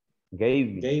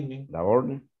the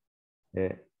order,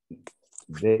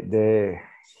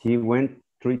 he went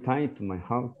 3 times to my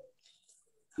house.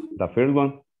 The first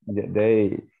one,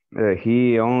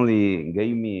 he only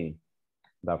gave me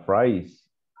the fries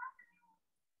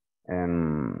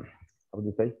and how do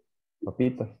you say,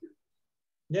 papitas?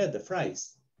 Yeah, the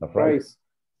fries. The fries.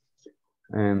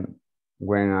 And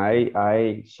when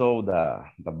I saw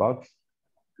the box,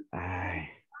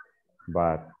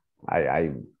 but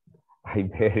I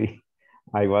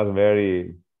was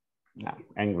very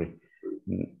angry.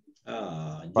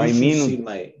 5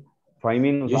 minutes. 5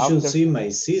 minutes you after. should see my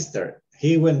sister.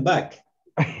 He went back.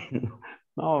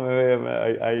 No,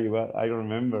 I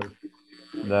remember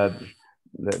that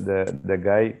the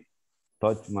guy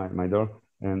touched my door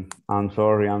and I'm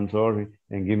sorry,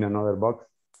 and give me another box,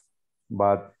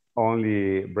 but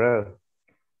only bread.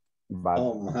 But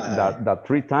that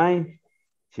 3 times,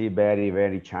 she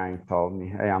very kind told me,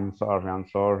 hey, I'm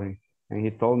sorry. And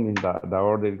he told me that the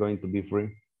order is going to be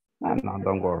free. No,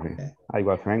 don't worry. I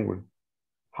was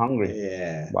hungry.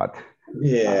 Yeah. But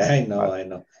yeah, I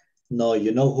know. No,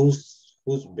 you know who's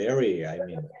very, I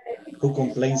mean, who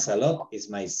complains a lot is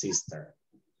my sister.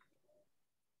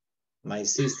 My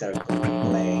sister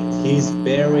complains. He's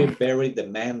very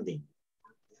demanding.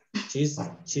 She's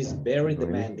very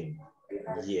demanding.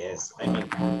 Yes, I mean,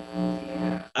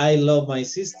 I love my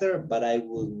sister, but I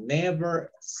will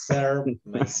never serve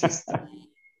my sister.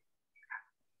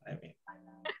 I mean,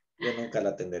 yo nunca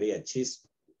la atendería. She's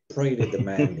pretty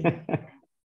demanding.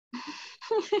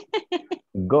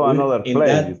 Go another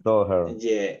place, you told her.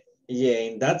 Yeah,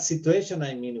 in that situation,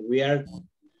 I mean, we are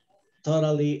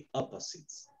totally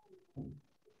opposites.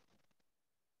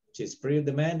 She's pretty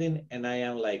demanding, and I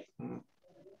am like,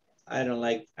 I don't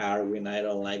like arguing, I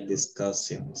don't like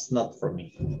discussing. It's not for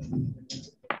me.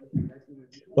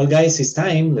 Well, guys, it's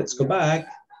time. Let's go back.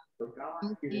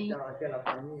 Okay.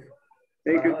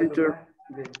 Thank you, teacher.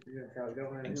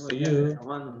 Thanks to you.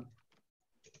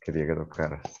 Quería que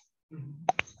tocara.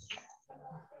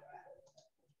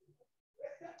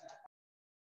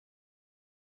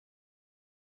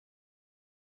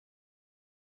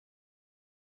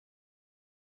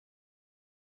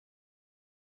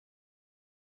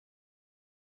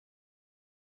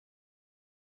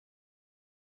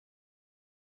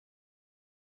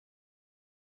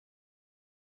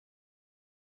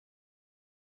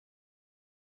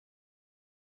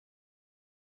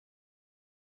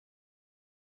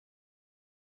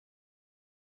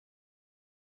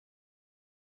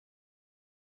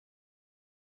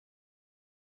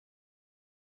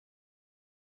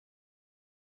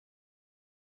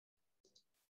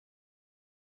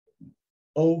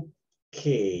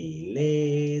 Okay,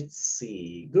 let's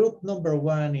see. Group number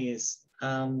 1 is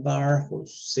Amber,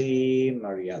 Jose,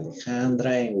 Maria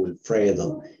Alejandra, and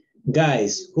Wilfredo.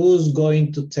 Guys, who's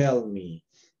going to tell me?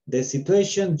 The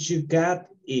situation you got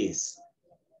is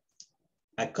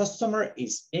a customer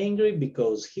is angry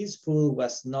because his food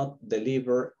was not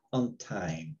delivered on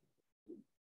time.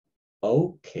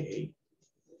 Okay.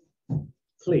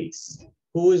 Please,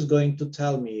 who is going to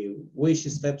tell me which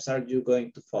steps are you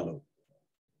going to follow?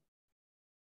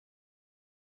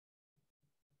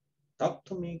 Talk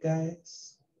to me,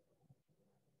 guys.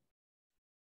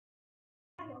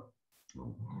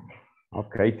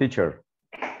 Okay, teacher.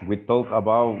 We talk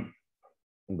about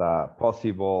the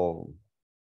possible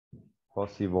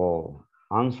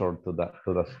answer to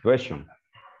the situation.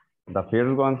 The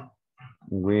first one,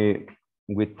 we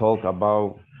talk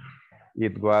about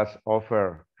it was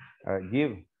offer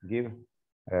give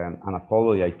an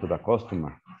apology to the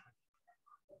customer.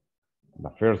 The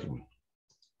first one.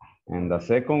 And the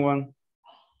second one,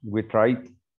 we try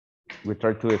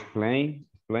to explain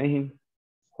him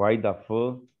why the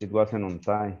food it wasn't on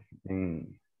time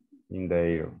in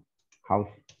their house.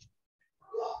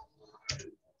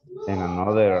 And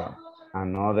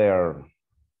another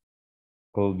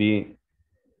could be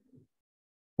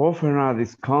offer a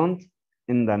discount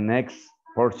in the next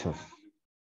purchase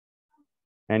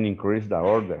and increase the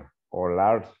order or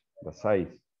large the size.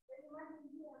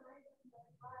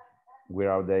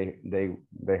 Where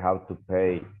they have to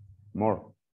pay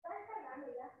more.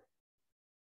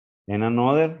 And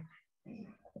another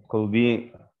could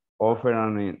be offer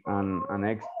an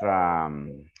extra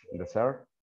dessert.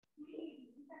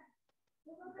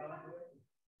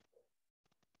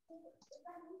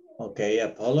 Okay,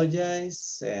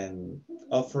 apologize and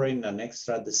offering an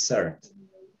extra dessert.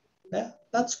 Yeah,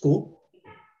 that's cool.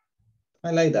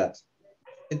 I like that.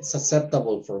 It's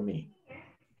acceptable for me.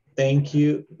 Thank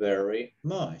you very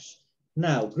much.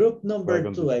 Now, group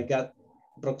number 2, I got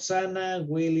Roxana,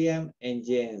 William, and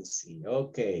Jency.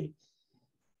 Okay.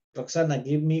 Roxana,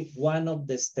 give me one of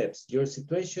the steps. Your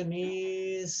situation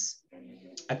is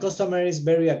a customer is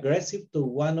very aggressive to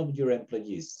one of your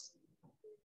employees.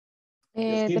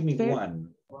 Just give me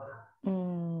one.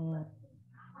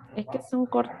 Es que son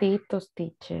cortitos,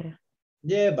 teacher.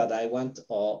 Yeah, but I want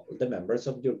all the members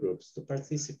of your groups to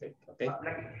participate, okay?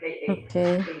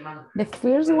 Okay. The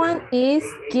first one is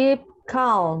keep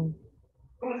calm.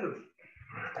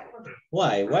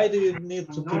 Why? Why do you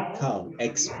need to keep calm?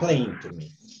 Explain to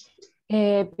me.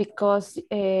 Because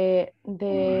the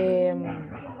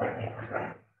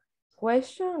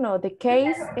question or the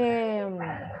case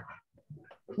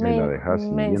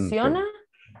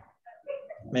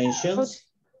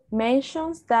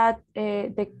mentions that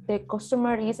the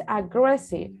customer is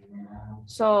aggressive.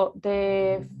 So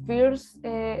the first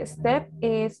step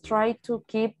is try to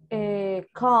keep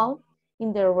calm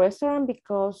in the restaurant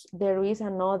because there is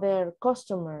another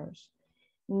customers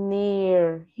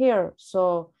near here.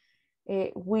 So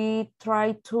we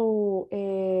try to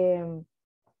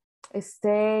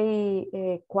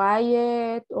stay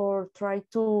quiet or try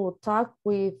to talk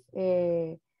with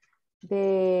the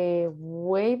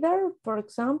waiter, for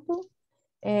example,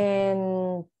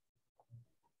 and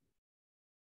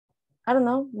I don't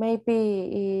know,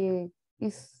 maybe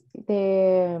if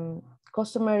the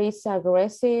customer is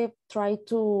aggressive, try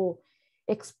to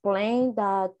explain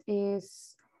that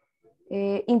is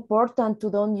important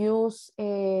to don't use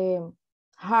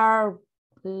hard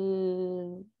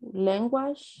language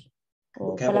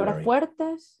o palabras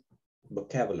fuertes.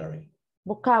 Vocabulary.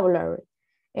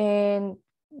 And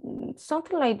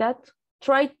something like that.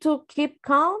 Try to keep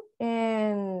calm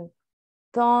and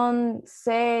don't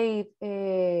say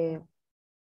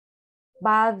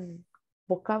bad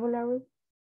vocabulary.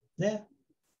 Yeah.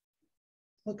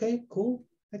 Okay, cool.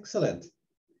 Excellent.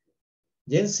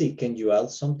 Jency, can you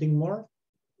add something more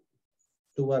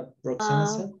to what Roxana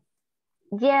said?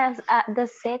 Yes, the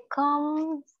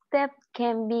second step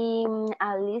can be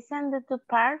listen the two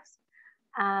parts,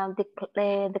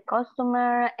 the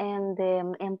customer and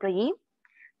the employee,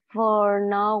 for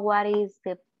know what is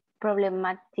the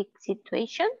problematic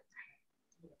situation.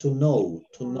 To know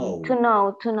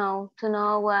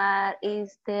what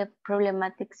is the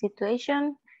problematic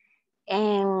situation,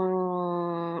 and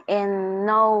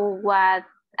know what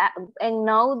and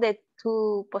know the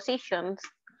two positions.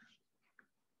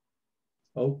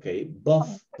 Okay,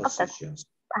 both positions.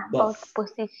 Both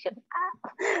positions.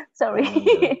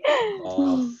 Sorry.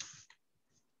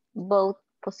 Both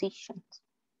positions.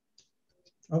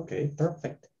 Okay,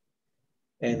 perfect.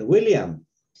 And William,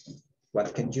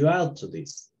 what can you add to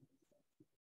this?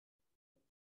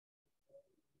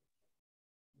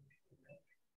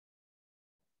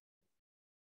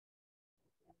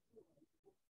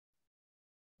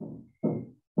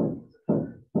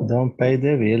 Don't pay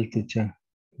the bill, teacher.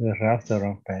 The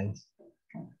restaurant pays.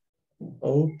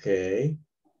 Okay.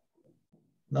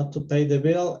 Not to pay the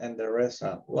bill and the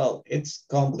restaurant. Well, it's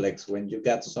complex when you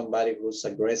got somebody who's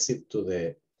aggressive to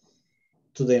the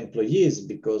employees,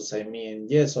 because I mean,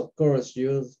 yes, of course,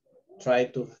 you try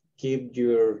to keep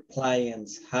your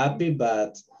clients happy,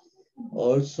 but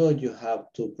also you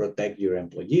have to protect your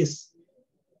employees.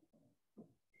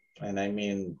 And I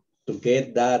mean, to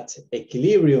get that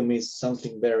equilibrium is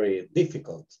something very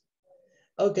difficult.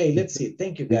 Okay, let's see.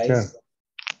 Thank you, guys. Teacher.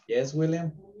 Yes,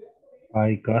 William?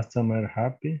 Are customer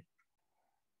happy?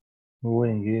 Who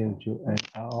engage you an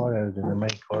order in the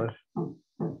main course?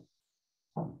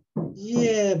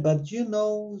 Yeah, but you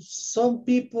know, some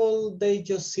people, they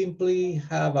just simply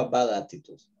have a bad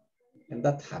attitude, and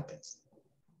that happens.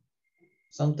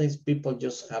 Sometimes people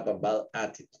just have a bad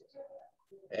attitude,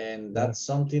 and that's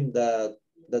something that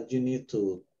you need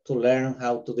to learn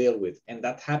how to deal with, and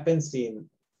that happens in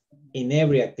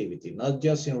every activity, not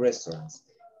just in restaurants.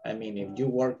 I mean, if you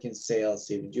work in sales,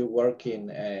 if you work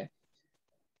in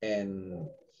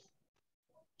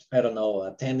I don't know,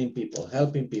 attending people,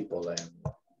 helping people, and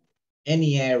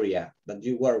any area that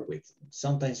you work with,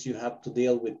 sometimes you have to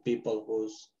deal with people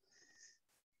who's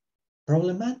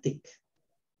problematic.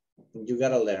 You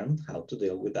gotta learn how to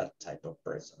deal with that type of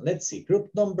person. Let's see, group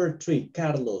number 3,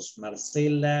 Carlos,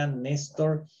 Marcela,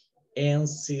 Nestor, and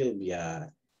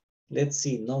Silvia. Let's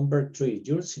see, number 3,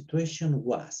 your situation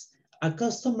was, a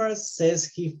customer says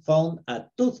he found a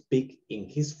toothpick in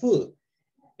his food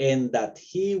and that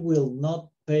he will not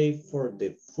pay for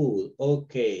the food.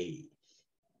 Okay.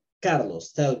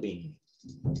 Carlos, tell me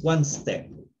one step,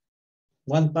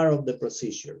 one part of the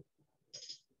procedure.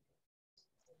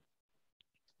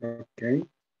 Okay.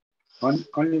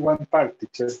 Only one part,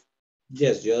 teacher.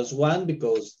 Yes, just one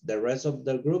because the rest of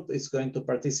the group is going to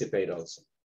participate also.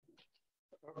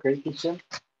 Okay, teacher.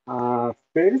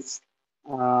 First,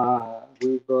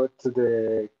 we go to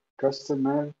the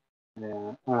customer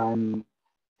and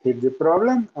hit the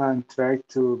problem and try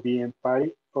to be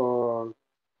empathic, or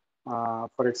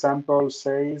for example,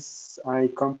 says, I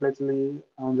completely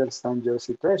understand your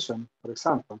situation, for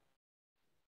example.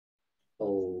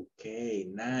 Okay,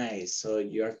 nice. So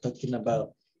you're talking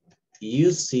about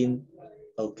using,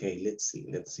 okay, let's see.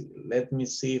 Let me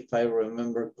see if I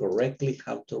remember correctly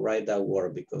how to write that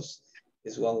word, because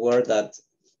it's one word that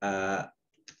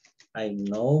I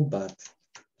know, but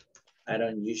I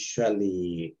don't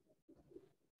usually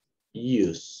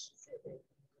use.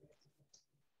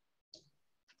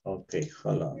 Okay,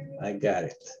 hold on, I got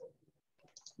it.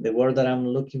 The word that I'm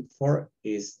looking for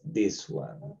is this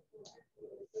one.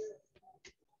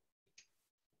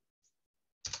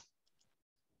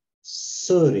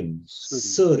 Soothing.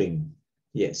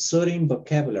 Yes, soothing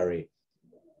vocabulary.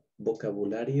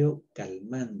 Vocabulario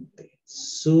calmante.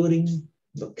 Soothing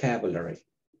vocabulary.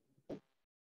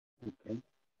 Okay.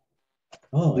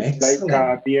 Oh, it's excellent.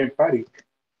 Like be empathic.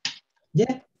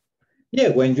 Yeah,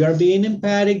 when you are being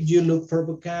empathic, you look for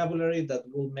vocabulary that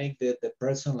will make the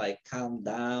person like calm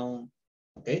down.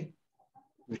 Okay?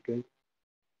 Okay.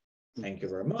 Thank you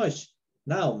very much.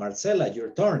 Now, Marcela,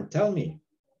 your turn. Tell me.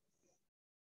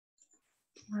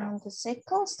 The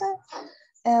second step,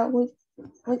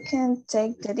 we can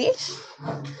take the dish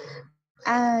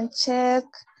and check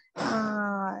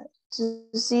to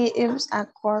see if it's a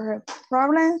correct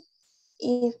problem,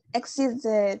 if exits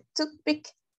the toothpick,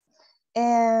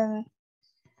 and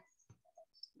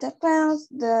depends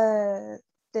the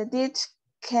dish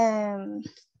can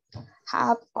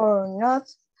have or not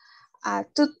a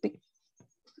toothpick.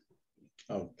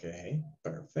 Okay,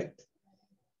 perfect.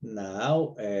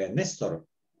 Now, Nestor,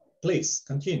 please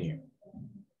continue.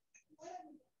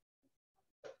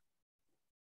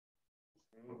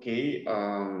 Okay,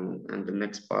 and the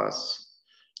next pass,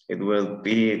 it will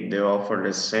be the offer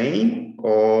the same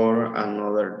or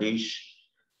another dish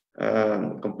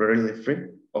completely free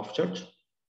of charge.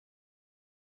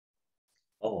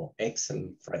 Oh,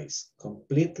 excellent phrase.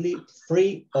 Completely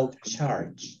free of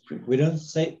charge. We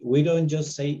don't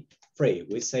just say free,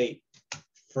 we say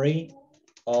free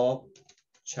of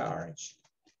charge.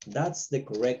 That's the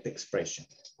correct expression.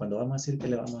 Cuando vamos a decir que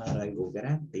le vamos a dar algo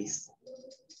gratis,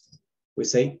 we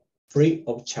say free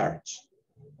of charge.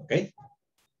 Okay?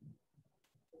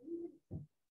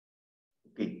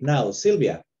 Now,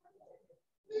 Sylvia.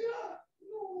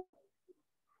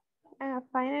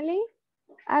 Finally,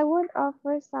 I would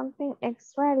offer something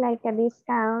extra like a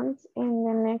discount in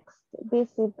the next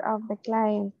visit of the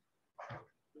client.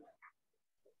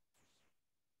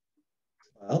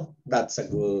 Well, that's a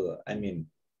good,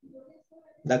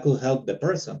 that could help the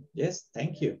person. Yes,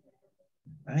 thank you.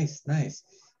 Nice, nice.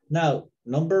 Now,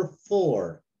 number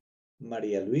 4,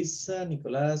 Maria Luisa,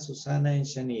 Nicolás, Susana, and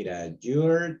Shanira.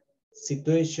 Your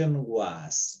situation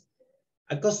was,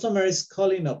 a customer is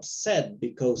calling upset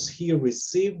because he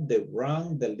received the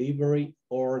wrong delivery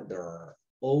order.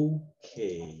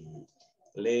 Okay,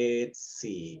 let's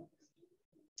see.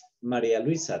 Maria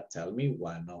Luisa, tell me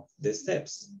one of the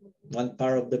steps, one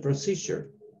part of the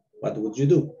procedure. What would you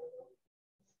do?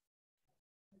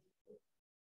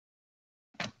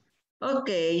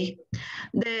 Okay,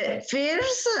 the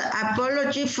first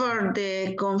apology for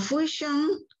the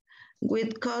confusion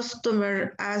with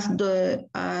customer as the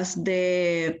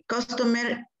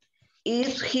customer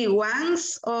if he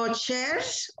wants or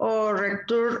shares or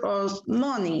return of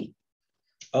money.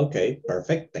 Okay,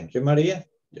 perfect. Thank you, Maria.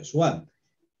 Just one.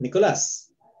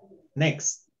 Nicolás,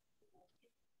 next.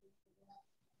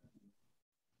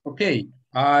 Okay,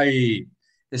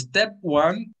 step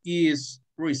 1 is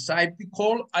receive the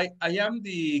call. I am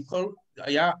the call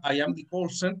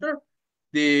center.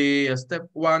 The step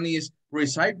 1 is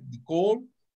receive the call.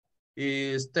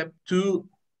 Step 2,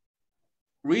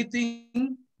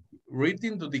 reading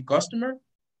to the customer.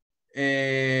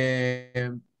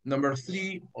 Number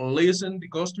 3, listen the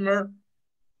customer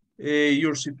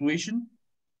your situation.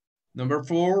 Number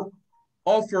 4,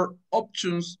 offer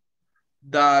options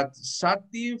that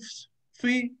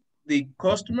satisfy the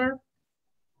customer.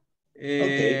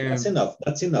 Okay, that's enough.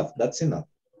 That's enough. That's enough.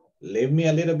 Leave me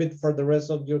a little bit for the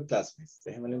rest of your classmates.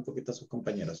 Déjenmele un poquito a sus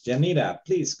compañeros. Yanira,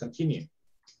 please continue.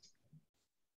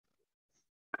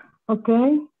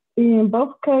 Okay. In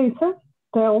both cases,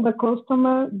 tell the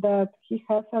customer that he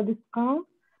has a discount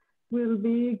will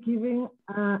be given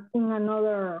in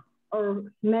another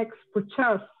or next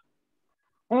purchase.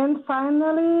 And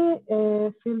finally,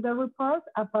 fill the report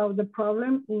about the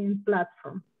problem in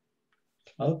platform.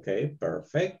 Okay,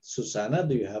 perfect. Susana,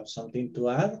 do you have something to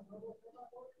add?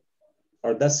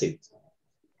 Or that's it?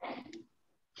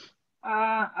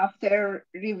 After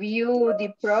review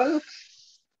the product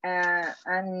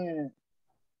and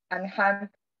have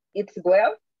it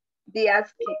well, they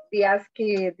ask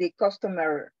the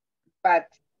customer, but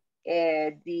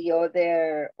the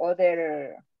other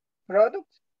product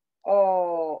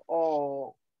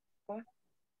or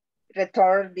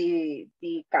return the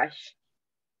cash.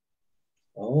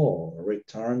 Oh,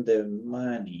 return the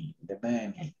money.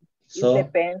 So it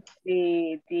depends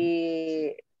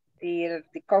the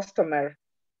customer.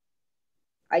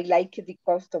 I like the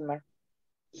customer.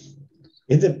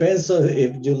 It depends on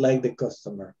if you like the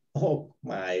customer. Oh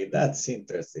my, that's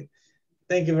interesting.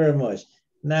 Thank you very much.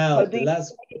 Now, the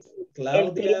last,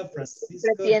 Claudia,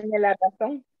 Francisco. Tiene la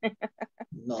razón.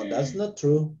 No, that's not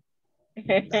true.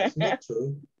 That's not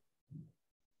true.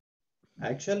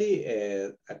 Actually,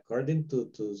 according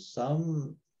to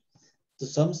some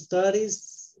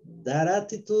studies, that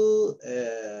attitude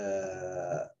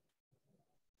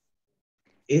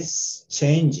is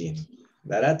changing.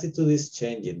 That attitude is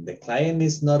changing. The client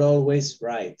is not always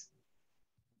right.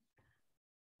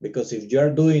 Because if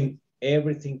you're doing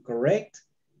everything correct,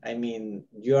 I mean,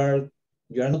 you are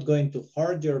not going to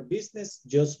hurt your business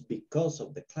just because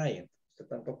of the client. Usted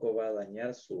tampoco va a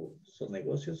dañar su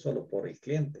negocio solo por el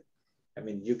cliente. I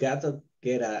mean, you got to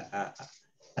get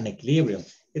an equilibrium.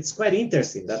 It's quite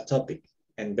interesting, that topic,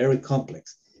 and very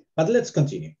complex. But let's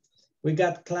continue. We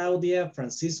got Claudia,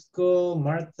 Francisco,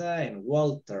 Martha, and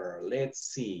Walter. Let's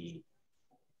see.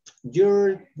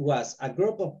 A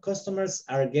group of customers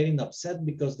are getting upset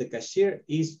because the cashier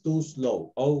is too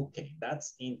slow. Okay,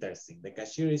 that's interesting. The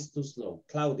cashier is too slow.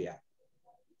 Claudia,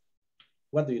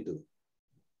 what do you do?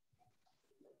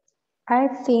 I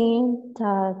think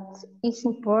that it's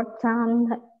important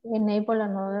to enable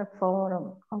another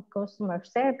form of customer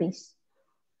service.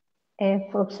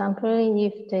 For example,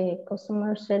 if the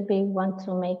customer service wants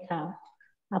to make a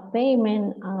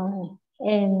payment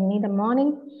and need the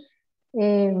money,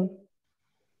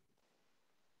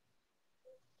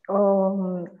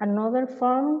 another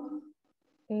form,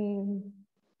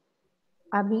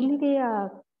 ability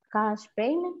of cash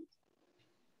payment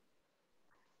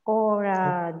or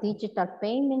a digital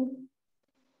payment.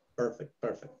 Perfect,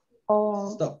 perfect.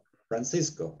 Stop.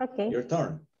 Francisco, okay. Your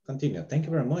turn. Continue. Thank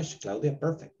you very much, Claudia.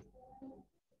 Perfect.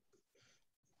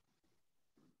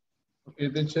 Okay,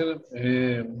 teacher.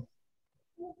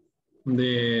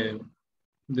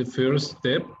 The first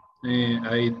step,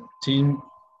 I think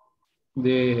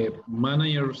the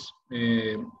managers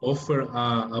offer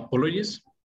apologies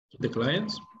to the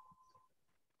clients.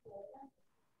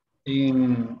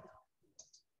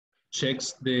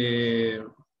 Checks the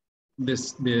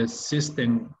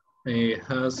system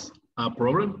has a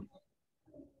problem.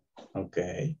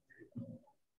 Okay.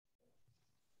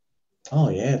 Oh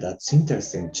yeah, that's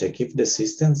interesting. Check if the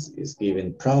system is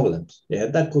giving problems. Yeah,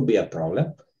 that could be a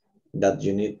problem that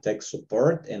you need tech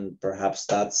support, and perhaps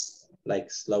that's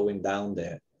like slowing down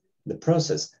the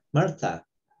process. Martha.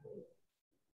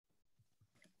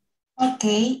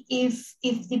 Okay, if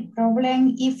the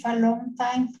problem is a long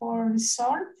time for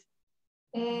solve,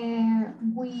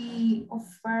 we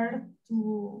offer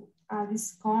to a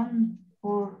discount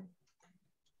or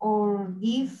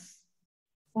give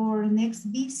for next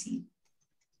visit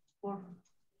for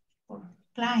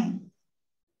client.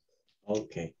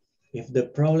 Okay, if the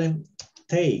problem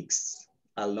takes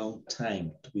a long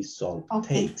time to be solved,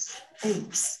 okay. takes.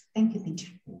 Thank you,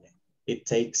 teacher. It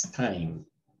takes time,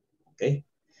 okay?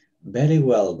 Very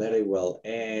well, very well.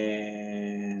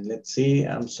 And let's see,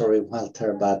 I'm sorry,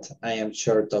 Walter, but I am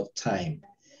short of time.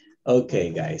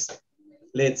 Okay, guys,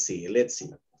 let's see.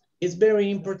 It's very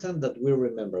important that we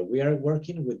remember we are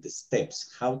working with the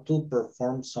steps, how to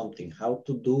perform something, how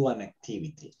to do an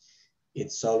activity.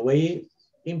 It's always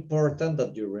important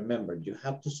that you remember you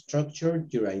have to structure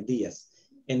your ideas.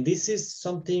 And this is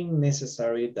something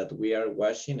necessary that we are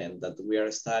watching and that we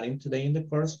are studying today in the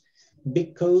course,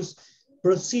 because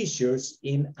procedures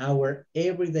in our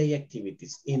everyday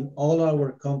activities, in all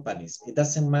our companies, it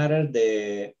doesn't matter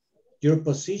the Your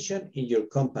position in your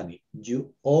company.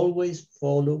 You always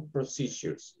follow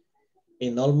procedures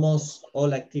in almost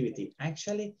all activity.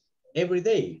 Actually, every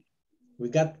day we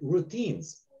got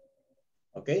routines,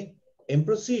 okay? And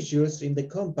procedures in the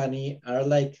company are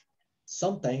like,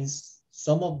 sometimes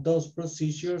some of those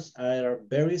procedures are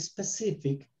very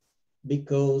specific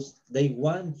because they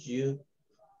want you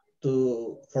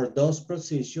for those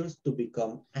procedures to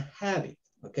become a habit,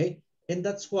 okay? And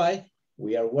that's why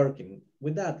we are working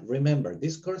with that. Remember,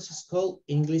 this course is called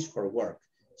English for Work.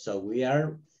 So we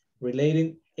are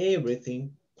relating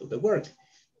everything to the work.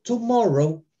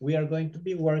 Tomorrow, we are going to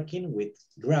be working with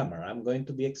grammar. I'm going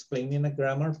to be explaining a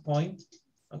grammar point,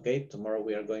 okay? Tomorrow,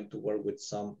 we are going to work with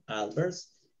some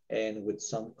adverbs and with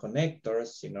some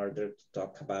connectors in order to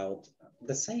talk about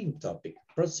the same topic,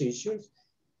 procedures.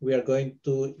 You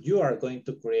are going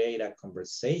to create a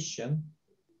conversation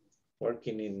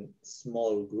working in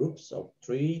small groups of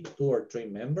 2 or 3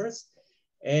 members,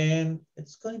 and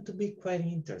it's going to be quite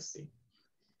interesting.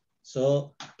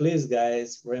 So please,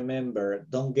 guys, remember,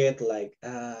 don't get like,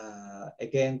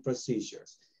 again,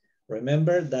 procedures.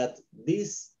 Remember that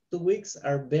these 2 weeks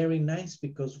are very nice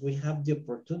because we have the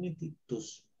opportunity to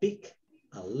speak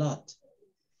a lot.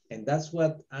 And that's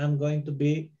what I'm going to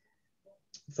be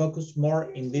focused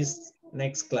more in these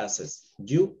next classes.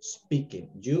 You speaking,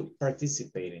 you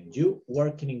participating, you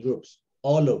working in groups,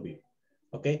 all of you,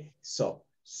 okay? So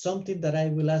something that I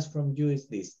will ask from you is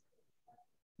this.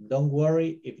 Don't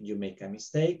worry if you make a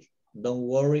mistake. Don't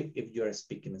worry if you are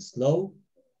speaking slow.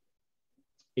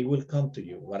 It will come to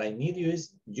you. What I need you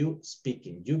is you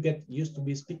speaking. You get used to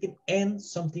be speaking, and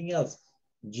something else.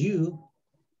 You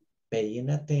paying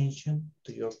attention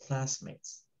to your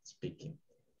classmates speaking.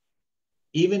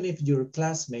 Even if your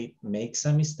classmate makes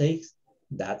a mistake,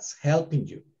 that's helping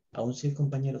you. Aun si el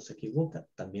compañero se equivoca,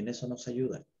 también eso nos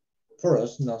ayuda. For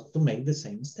us not to make the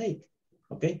same mistake,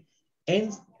 okay?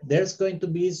 And there's going to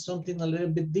be something a little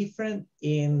bit different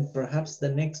in perhaps the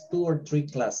next 2 or 3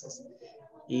 classes.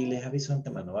 Y les aviso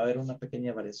antemano, va a haber una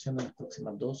pequeña variación en las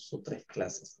próximas 2 o 3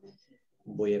 clases.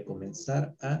 Voy a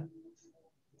comenzar a...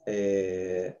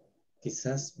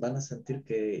 quizás van a sentir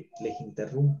que les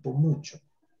interrumpo mucho.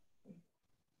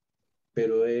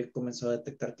 Pero he comenzado a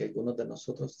detectar que algunos de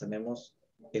nosotros tenemos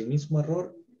el mismo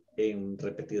error en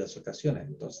repetidas ocasiones.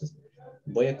 Entonces,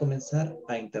 voy a comenzar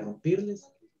a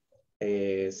interrumpirles.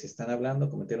 Si están hablando,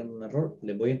 cometieron un error,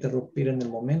 les voy a interrumpir en el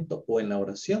momento o en la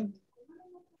oración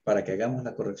para que hagamos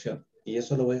la corrección. Y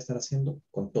eso lo voy a estar haciendo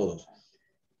con todos.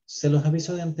 Se los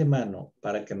aviso de antemano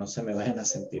para que no se me vayan a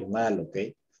sentir mal, ¿ok?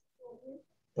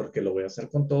 Porque lo voy a hacer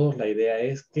con todos. La idea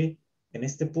es que en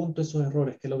este punto esos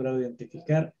errores que he logrado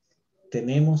identificar,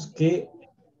 tenemos que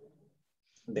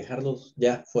dejarlos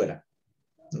ya fuera,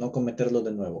 no cometerlos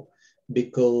de nuevo.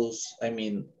 Because, I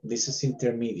mean, this is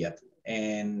intermediate.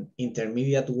 And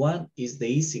intermediate one is the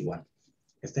easy one.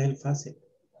 Este es el fácil.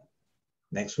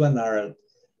 Next one are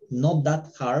not that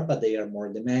hard, but they are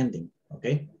more demanding,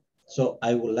 okay? So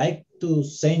I would like to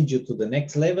send you to the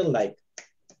next level, like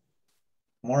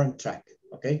more on track,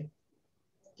 okay?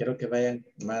 Quiero que vayan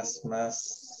más,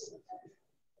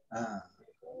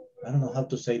 I don't know how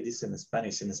to say this in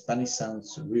Spanish. In Spanish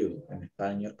sounds rude. En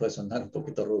español puede sonar un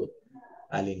poquito rudo.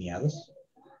 Alineados.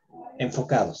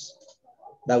 Enfocados.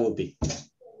 That would be.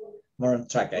 More on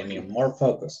track, I mean, more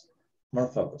focus. More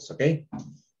focus, okay?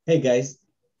 Hey guys,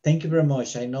 thank you very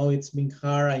much. I know it's been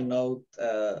hard. I know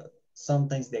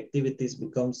sometimes the activities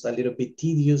becomes a little bit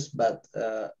tedious, but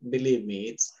believe me,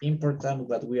 it's important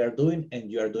what we are doing and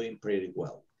you are doing pretty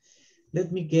well.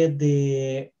 Let me get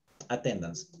the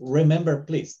attendance. Remember,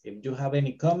 please, if you have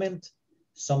any comment,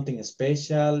 something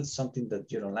special, something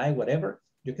that you don't like, whatever,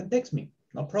 you can text me,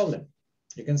 no problem.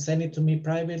 You can send it to me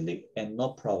privately and no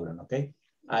problem, okay?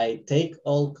 I take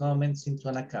all comments into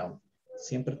an account.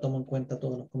 Siempre tomo en cuenta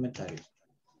todos los comentarios,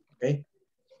 okay?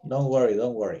 Don't worry,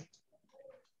 don't worry.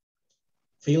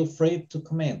 Feel free to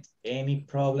comment any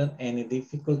problem, any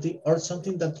difficulty, or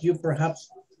something that you perhaps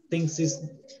think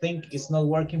is not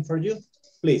working for you.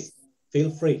 Please, feel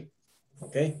free.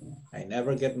 Okay, I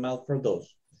never get mad for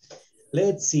those.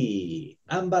 Let's see.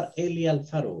 Ámbar Eli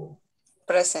Alfaro.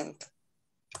 Present.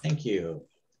 Thank you.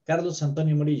 Carlos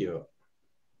Antonio Murillo.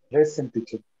 Present,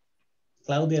 teacher.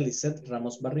 Claudia Lisette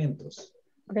Ramos Barrientos.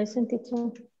 Present,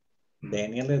 teacher.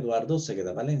 Daniel Eduardo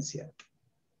Segueda Valencia.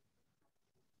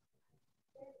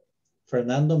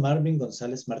 Fernando Marvin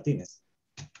González Martínez.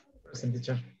 Present,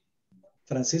 teacher.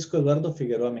 Francisco Eduardo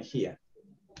Figueroa Mejía.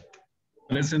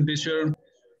 Present, teacher.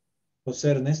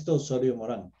 José Ernesto Osorio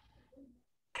Morán.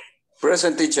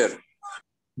 Present, teacher.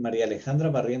 María Alejandra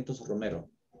Barrientos Romero.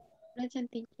 Present,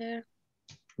 teacher.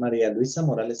 María Luisa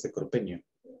Morales de Corpeño.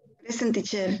 Present,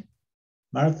 teacher.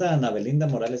 Martha Ana Belinda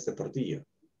Morales de Portillo.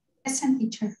 Present,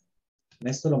 teacher.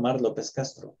 Néstor Omar López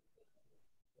Castro.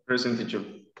 Present, teacher.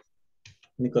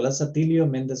 Nicolás Atilio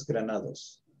Méndez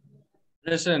Granados.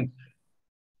 Present.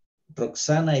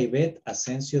 Roxana Ivette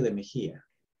Asensio de Mejía.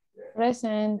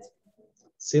 Present.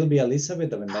 Silvia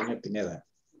Elizabeth Avendaño Pineda.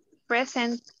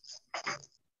 Present.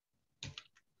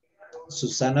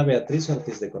 Susana Beatriz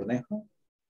Ortiz de Cornejo.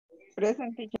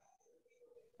 Present, teacher.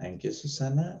 Thank you,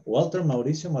 Susana. Walter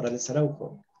Mauricio Morales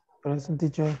Araujo. Present,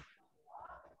 teacher.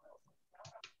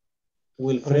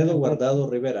 Wilfredo Guardado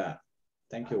Rivera.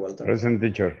 Thank you, Walter. Present,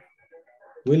 teacher.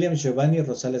 William Giovanni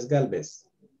Rosales Galvez.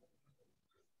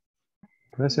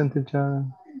 Present, teacher.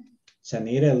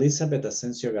 Shanira Elizabeth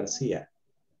Asensio García.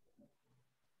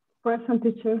 Present,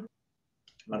 teacher.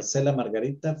 Marcela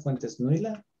Margarita Fuentes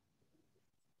Nuila.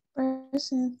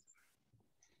 Present.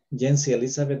 Jency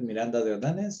Elizabeth Miranda de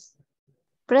Odanes.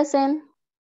 Present.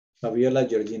 Fabiola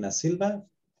Georgina Silva.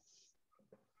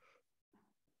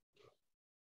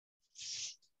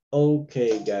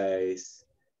 Okay, guys.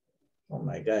 Oh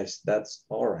my gosh, that's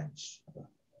orange.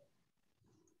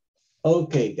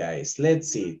 Okay, guys, let's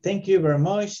see. Thank you very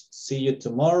much. See you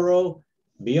tomorrow.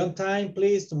 Be on time,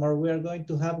 please. Tomorrow we are going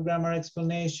to have grammar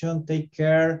explanation. Take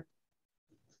care.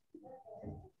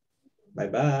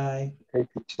 Bye-bye. Okay,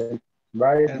 teacher.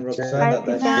 Bye, And teacher. Roxana,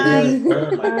 Good that's night. here.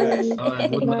 Oh my gosh.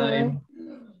 Good night.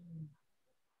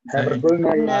 Have a good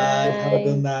night. Bye. Have a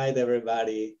good night,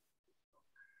 everybody.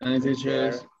 Night, Take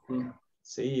teachers. care.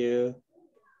 See you.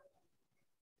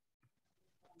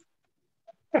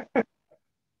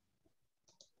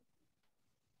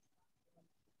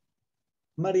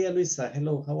 Maria Luisa,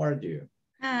 hello, how are you?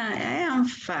 Hi, I am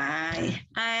fine.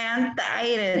 I am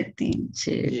tired,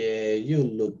 teacher. Yeah, you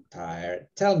look tired.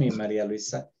 Tell me, Maria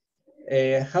Luisa,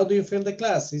 how do you feel the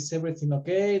class? Is everything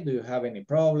okay? Do you have any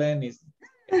problem? Is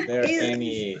there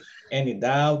any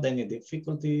doubt, any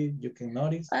difficulty you can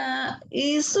notice?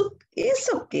 It's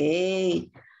okay,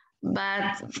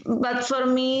 but for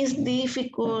me it's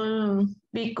difficult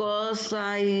because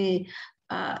the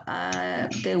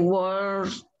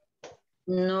words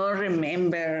no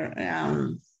remember.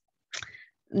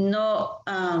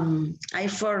 I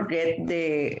forget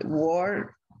the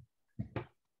word.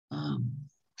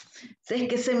 Es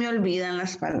que se me olvidan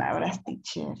las palabras,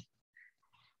 teacher.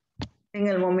 En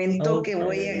el momento que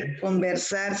voy a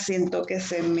conversar, siento que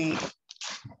se me...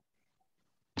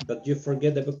 But you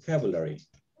forget the vocabulary.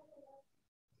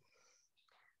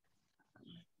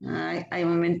 Hay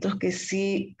momentos que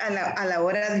sí, a la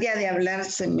hora ya de hablar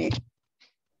se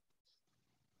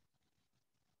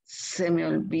me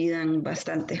olvidan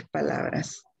bastantes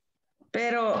palabras.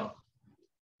 Pero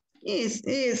it's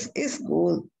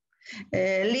good.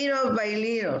 Little by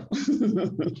little.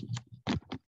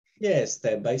 Yes,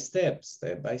 step by step,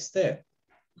 step by step.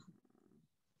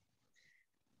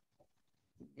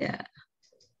 Yeah.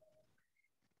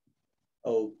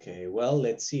 Okay, well,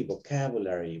 let's see,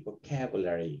 vocabulary. Yeah.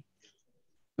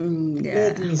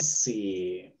 Let me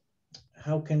see.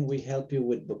 How can we help you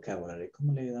with vocabulary?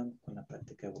 ¿Cómo le ayudamos con la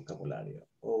práctica de vocabulario?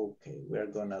 Okay, we're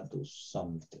gonna do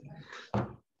something.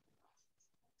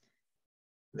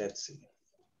 Let's see.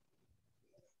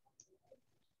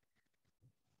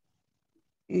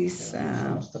 Vamos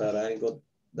a mostrar algo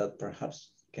that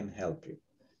perhaps can help you.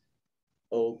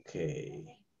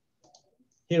 Okay.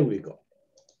 Here we go.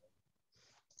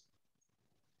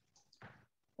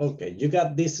 Okay, you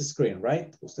got this screen,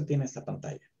 right? Usted tiene esta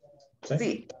pantalla.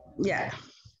 Sí, ya.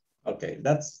 Okay,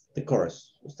 that's the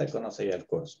course. Usted conoce ya el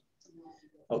curso.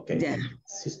 Okay. Yeah.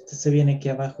 Si usted se viene aquí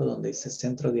abajo donde dice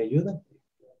centro de ayuda.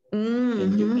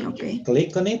 Okay.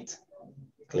 Click on it.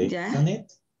 Click on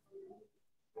it.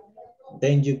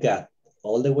 Then you got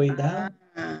all the way down,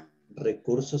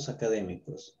 recursos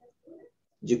académicos.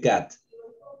 You got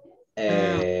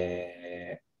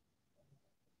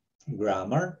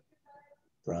grammar,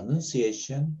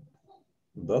 pronunciation,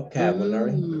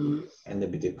 vocabulary, and the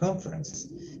video conference.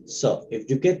 So if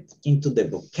you get into the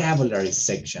vocabulary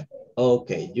section,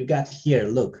 okay, you got here,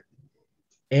 look,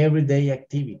 everyday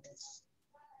activities,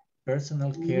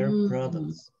 personal care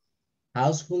products,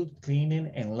 household cleaning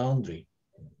and laundry,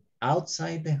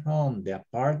 outside the home, the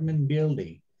apartment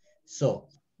building. So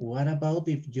what about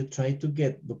if you try to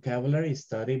get vocabulary,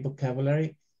 study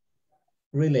vocabulary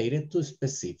related to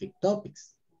specific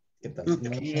topics? ¿Qué tal si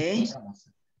nos enfocamos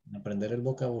en aprender el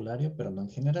vocabulario, pero no en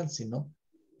general, sino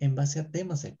en base a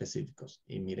temas específicos?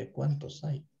 Y mire cuántos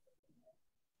hay.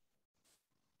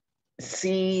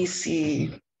 Sí,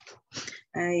 sí.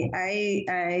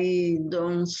 I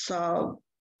don't solve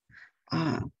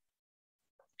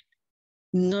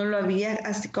no lo había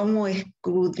así como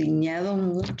escudriñado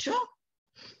mucho.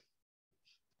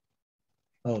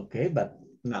 Okay, but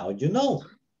now you know.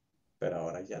 Pero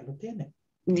ahora ya lo tiene.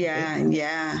 Ya, Okay.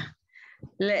 ya.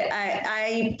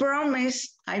 I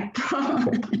promise,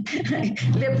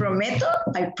 le prometo,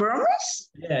 I promise.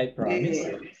 Yeah, I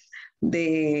promise.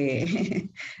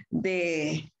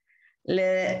 De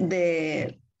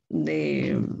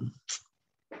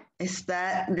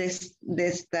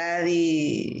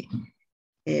study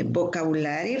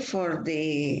vocabulary for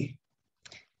the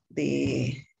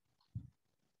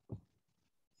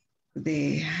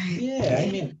Yeah, I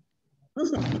mean,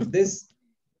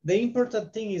 the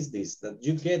important thing is this, that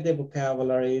you get the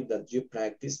vocabulary, that you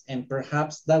practice, and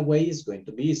perhaps that way is going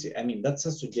to be easy. I mean, that's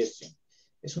a suggestion.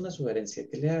 Es una sugerencia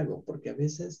que le hago, porque a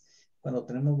veces cuando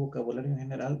tenemos vocabulario en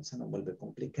general se nos vuelve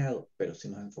complicado, pero si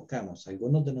nos enfocamos,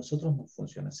 algunos de nosotros nos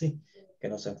funciona así, que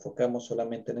nos enfocamos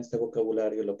solamente en este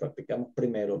vocabulario, lo practicamos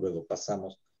primero, luego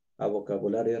pasamos a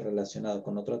vocabulario relacionado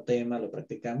con otro tema, lo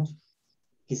practicamos,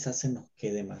 quizás se nos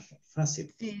quede más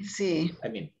fácil. Sí, sí. I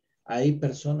mean, hay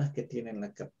personas que tienen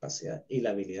la capacidad y la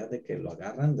habilidad de que lo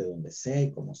agarran de donde sea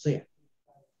y como sea.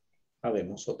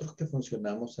 Habemos otros que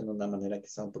funcionamos en una manera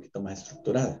quizá un poquito más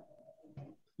estructurada.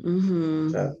 O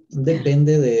sea,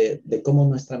 depende de cómo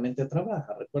nuestra mente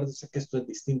trabaja. Recuérdese que esto es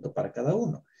distinto para cada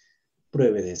uno.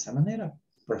 Pruebe de esa manera.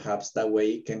 Perhaps that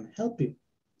way it can help you.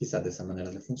 Quizás de esa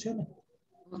manera le funcione.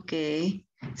 Ok.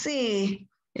 Sí.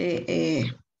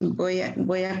 Voy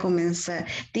a comenzar.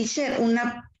 Teacher,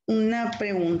 una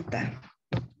pregunta.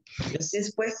 Yes.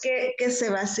 Después que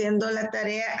se va haciendo la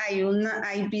tarea,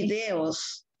 hay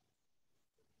videos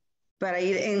para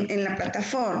ir en la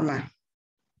plataforma.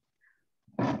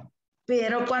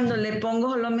 Pero cuando le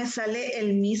pongo, solo me sale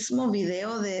el mismo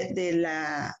video de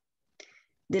la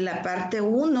parte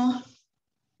 1,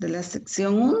 de la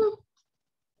sección 1.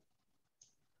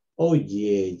 Oh,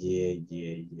 yeah.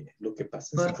 Lo que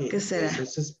pasa es que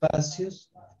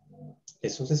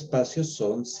esos espacios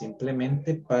son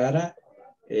simplemente para,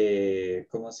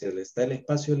 ¿cómo se llama? Está el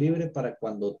espacio libre para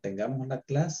cuando tengamos la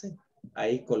clase,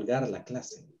 ahí colgar la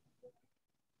clase.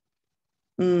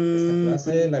 Esta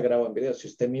clase la grabo en video. Si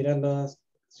usted mira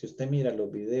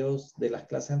los videos de las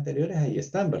clases anteriores, ahí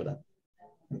están, ¿verdad?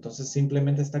 Entonces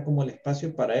simplemente está como el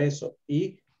espacio para eso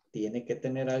y tiene que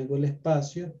tener algo el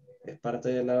espacio. Es parte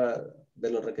de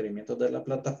los requerimientos de la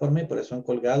plataforma y por eso han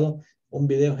colgado un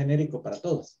video genérico para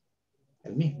todos.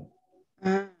 El mismo.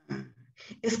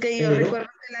 Es que yo recuerdo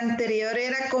que el anterior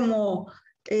era como,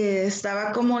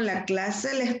 estaba como la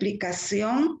clase, la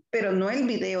explicación, pero no el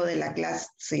video de la clase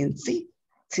en sí,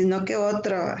 sino que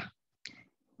otro.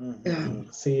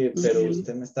 Sí, pero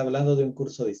usted me está hablando de un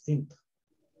curso distinto.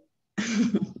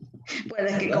 Bueno,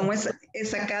 es que como he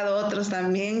sacado otros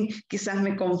también, quizás me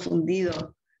he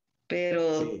confundido,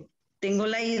 pero tengo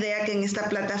la idea que en esta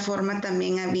plataforma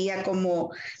también había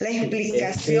como la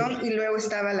explicación y luego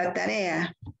estaba la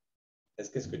tarea. Es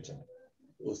que escúchame,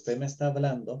 usted me está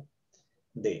hablando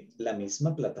de la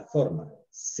misma plataforma,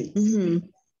 sí,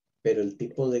 pero el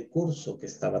tipo de curso que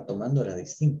estaba tomando era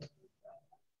distinto.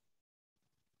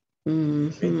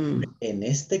 En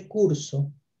este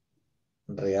curso,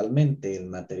 realmente el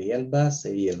material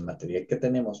base y el material que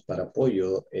tenemos para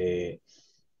apoyo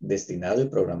destinado y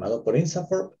programado por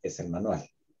INSAFORP es el manual.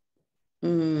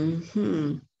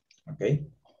 ¿Ok?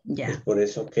 Es por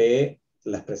eso que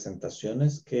las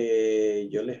presentaciones que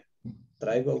yo les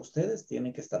traigo a ustedes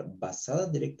tienen que estar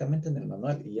basadas directamente en el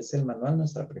manual y es el manual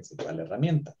nuestra principal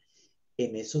herramienta.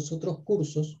 En esos otros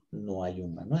cursos no hay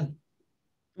un manual.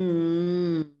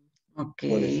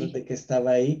 Por eso es de que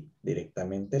estaba ahí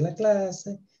directamente en la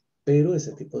clase, pero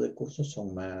ese tipo de cursos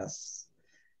son más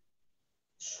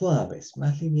suaves,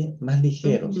 más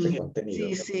ligeros de contenido.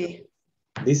 Sí, sí.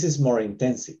 This is more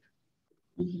intensive.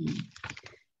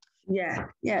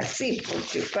 Ya, sí,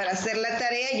 porque para hacer la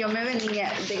tarea yo me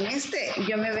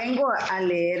vengo a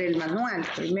leer el manual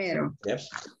primero. Yep.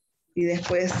 Y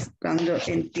después, cuando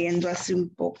entiendo así un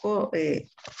poco,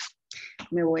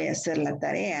 me voy a hacer la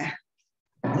tarea.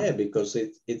 Yeah, because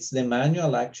it's the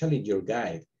manual actually your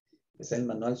guide. Es el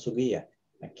manual su guía.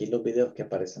 Aquí los videos que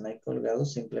aparecen ahí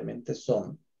colgados simplemente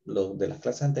son los de las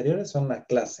clases anteriores, son la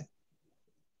clase.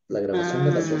 La grabación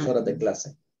de las 2 horas de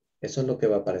clase. Eso es lo que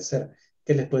va a aparecer.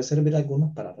 Que les puede servir a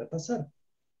algunos para repasar.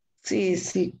 Sí,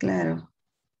 sí, claro.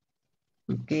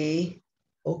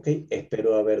 Ok,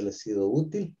 espero haberles sido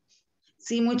útil.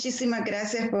 Sí, muchísimas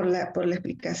gracias por la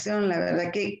explicación. La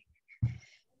verdad que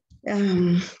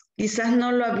quizás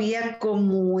no lo había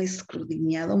como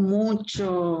escudriñado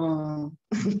mucho.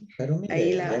 Pero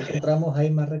mire, ya encontramos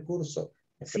ahí más recursos.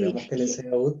 Esperemos que les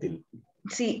sea útil.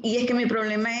 Sí, y es que mi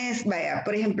problema es, vaya,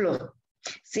 por ejemplo,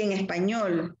 si en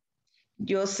español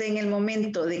yo sé en el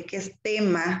momento de qué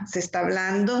tema se está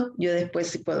hablando, yo después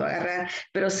sí puedo agarrar,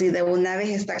 pero si de una vez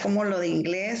está como lo de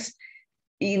inglés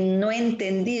y no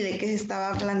entendí de qué se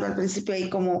estaba hablando al principio, ahí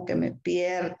como que me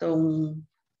pierdo un...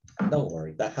 Don't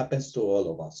worry, that happens to all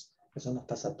of us. Eso nos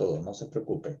pasa a todos, no se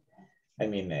preocupe. I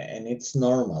mean, and it's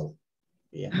normal.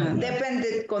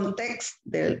 Depende del contexto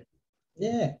del...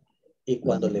 Yeah. Y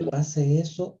cuando le pase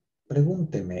eso,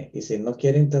 pregúnteme. Y si no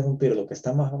quiere interrumpir lo que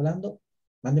estamos hablando,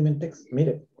 mándeme un texto.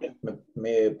 Mire,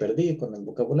 me perdí con el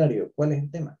vocabulario. ¿Cuál es el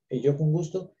tema? Y yo con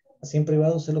gusto, así en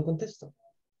privado, se lo contesto.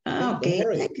 Ok. Don't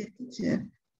worry.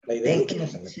 La idea es que no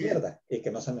you. se me pierda y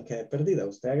que no se me quede perdida.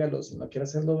 Usted hágalo. Si no quiere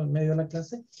hacerlo en medio de la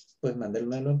clase, pues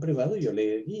mándemelo en privado y yo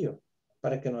le guío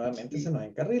para que nuevamente se nos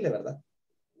encarrile, ¿verdad?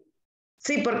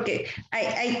 Sí, porque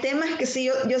hay temas que sí,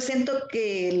 yo siento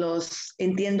que los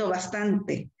entiendo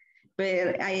bastante,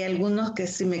 pero hay algunos que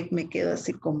sí me quedo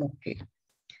así como que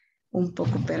un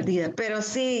poco perdida. Pero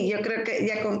sí, yo creo que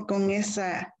ya con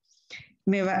esa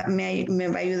me va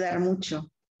a ayudar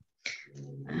mucho.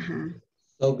 Ajá.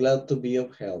 So glad to be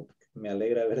of help. Me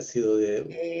alegra haber sido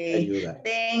de ayuda.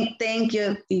 Thank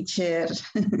you, teacher.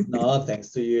 No,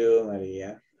 thanks to you,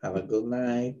 Maria. Have a good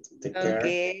night. Take care.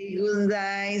 Okay, good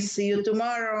night. See you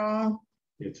tomorrow.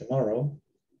 See you tomorrow.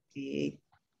 Okay.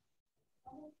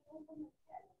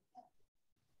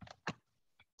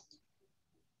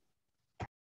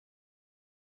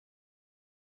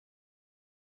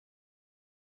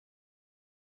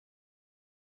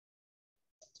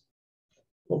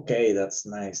 Okay, that's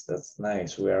nice. That's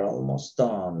nice. We are almost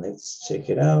done. Let's check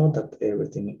it out that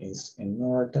everything is in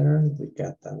order. We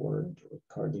got our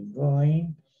recording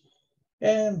going.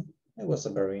 And it was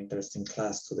a very interesting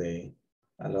class today.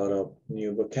 A lot of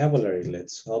new vocabulary.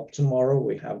 Let's hope tomorrow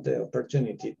we have the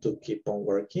opportunity to keep on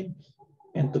working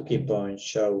and to keep on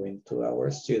showing to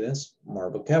our students more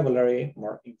vocabulary,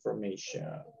 more information.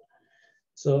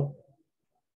 So,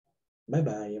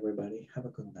 bye-bye, everybody. Have a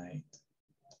good night.